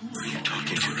 Who are you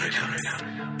talking to right now?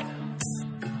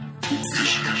 You think you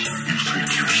see me?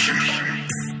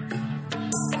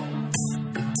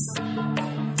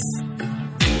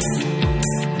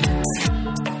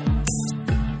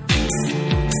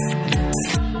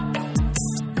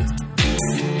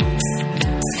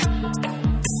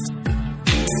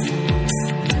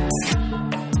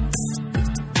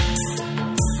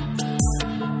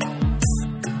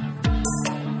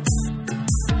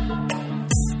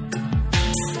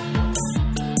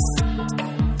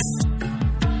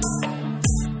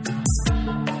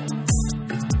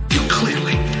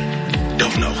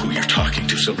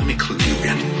 So let me clue you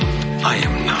in. I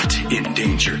am not in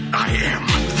danger. I am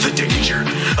the danger.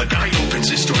 A guy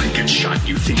opens his door and gets shot.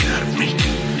 You think that of me?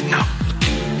 No.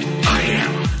 I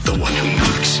am the one who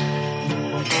knocks.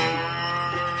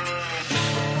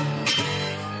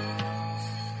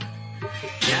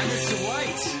 Yeah, Mr.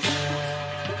 White.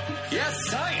 Yes,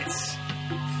 science.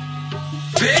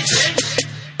 Bitch!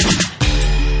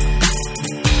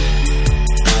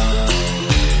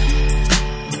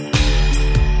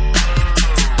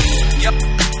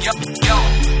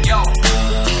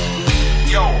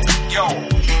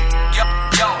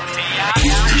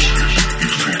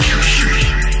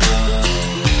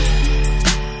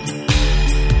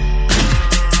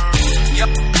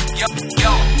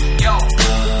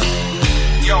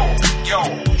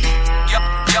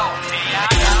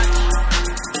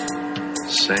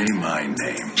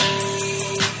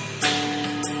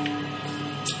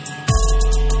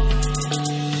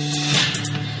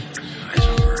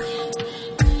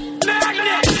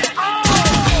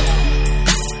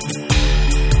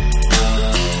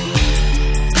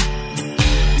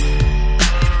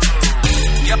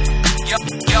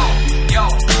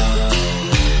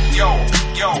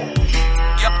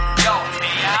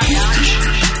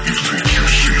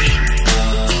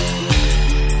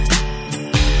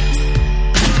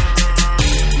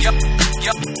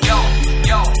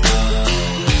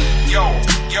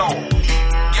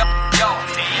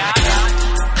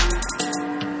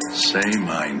 Say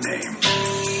my name.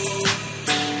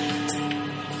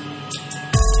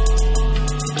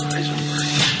 Heisenberg.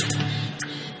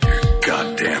 You're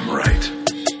goddamn right.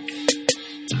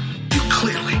 You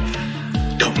clearly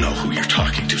don't know who you're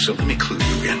talking to, so let me clue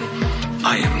you in.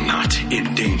 I am not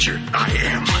in danger. I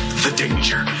am the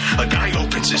danger. A guy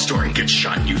opens his door and gets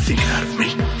shot, and you think that of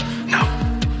me? No.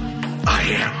 I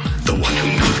am the one who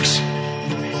knocks.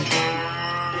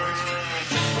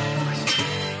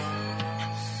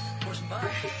 Where's my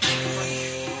money?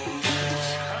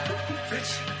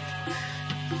 Bitch.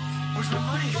 Where's my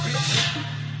money, bitch?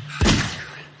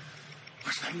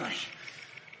 Where's my money?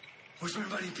 Where's my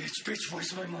money, bitch? Bitch,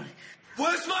 where's my money?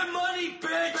 Where's my money,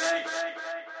 bitch?